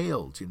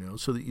detailed, you know,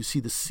 so that you see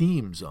the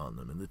seams on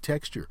them and the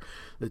texture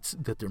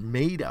that they're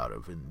made out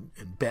of, and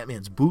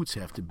Batman's boots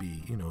have to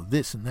be, you know,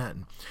 this and that,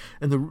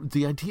 and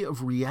the idea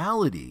of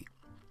reality,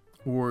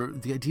 or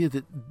the idea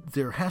that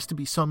there has to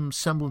be some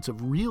semblance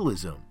of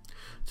realism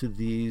to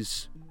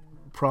these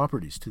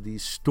properties, to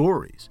these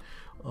stories,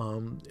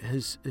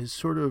 has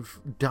sort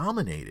of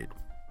dominated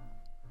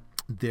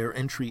their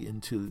entry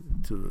into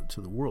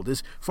the world,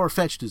 as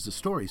far-fetched as the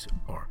stories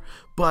are.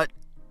 But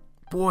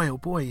boy, oh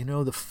boy, you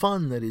know, the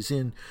fun that is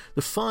in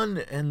the fun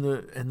and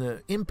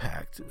the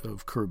impact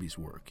of Kirby's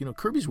work. You know,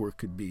 Kirby's work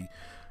could be,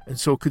 and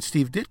so could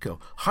Steve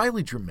Ditko,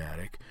 highly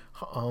dramatic,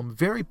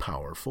 very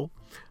powerful,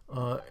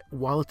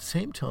 while at the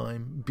same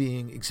time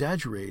being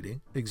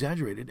exaggerated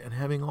and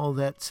having all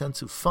that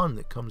sense of fun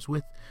that comes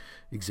with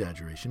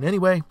exaggeration.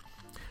 Anyway,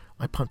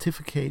 I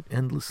pontificate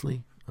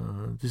endlessly.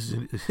 This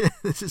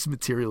is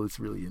material that's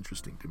really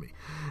interesting to me,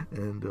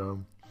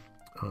 and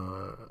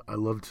I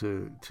love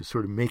to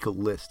sort of make a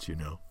list,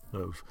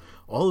 of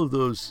all of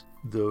those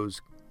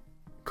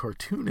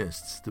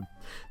cartoonists,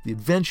 the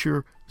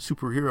adventure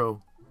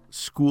superhero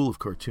school of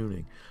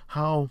cartooning,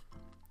 how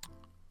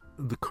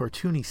the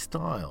cartoony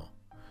style,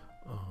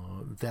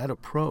 that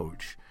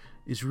approach,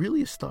 is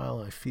really a style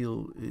I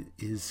feel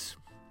is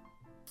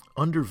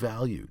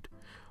undervalued,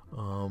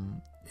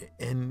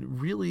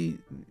 and really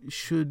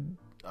should.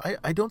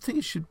 I don't think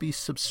it should be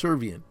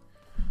subservient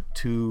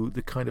to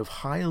the kind of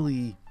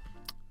highly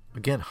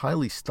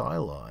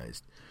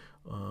stylized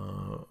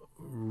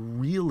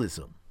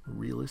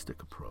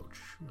realistic approach,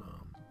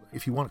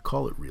 if you want to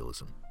call it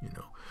realism,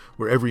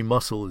 where every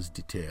muscle is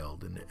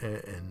detailed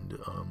and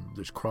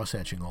there's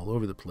cross-hatching all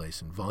over the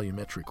place, and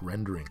volumetric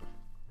rendering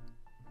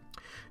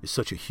is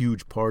such a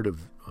huge part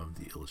of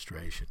the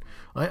illustration.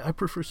 I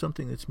prefer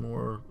something that's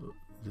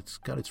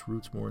got its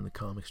roots more in the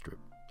comic strip.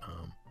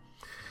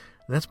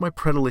 That's my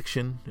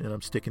predilection, and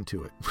I'm sticking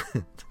to it.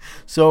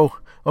 So,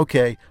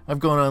 okay, I've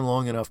gone on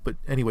long enough, but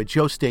anyway,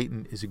 Joe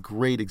Staton is a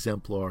great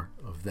exemplar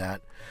of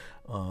that,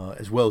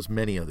 as well as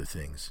many other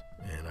things,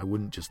 and I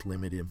wouldn't just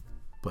limit him,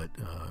 but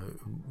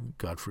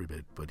God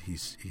forbid, but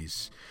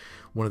he's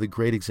one of the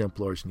great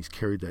exemplars, and he's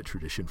carried that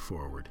tradition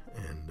forward,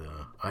 and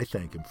I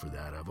thank him for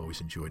that. I've always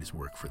enjoyed his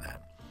work for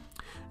that.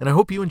 And I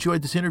hope you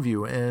enjoyed this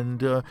interview,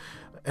 and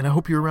I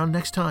hope you're around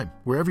next time,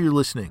 wherever you're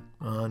listening,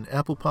 on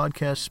Apple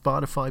Podcasts,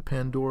 Spotify,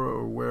 Pandora,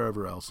 or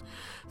wherever else.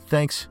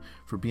 Thanks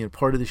for being a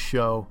part of the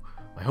show.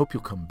 I hope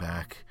you'll come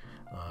back.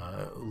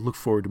 Look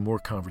forward to more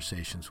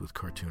conversations with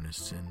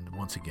cartoonists. And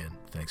once again,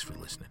 thanks for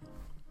listening.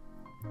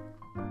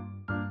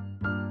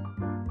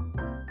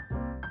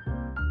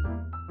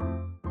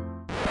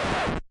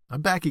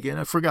 I'm back again.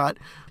 I forgot.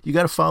 You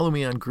got to follow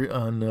me on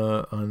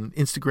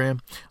Instagram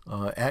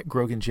at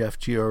GroganJeff,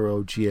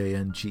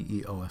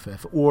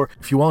 GroganGeoff. Or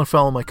if you want to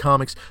follow my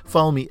comics,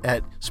 follow me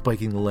at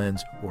Spiking the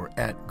Lens or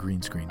at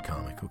Green Screen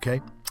Comic.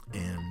 Okay,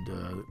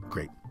 and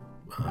great.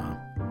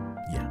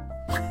 Yeah.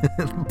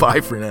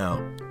 Bye for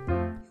now.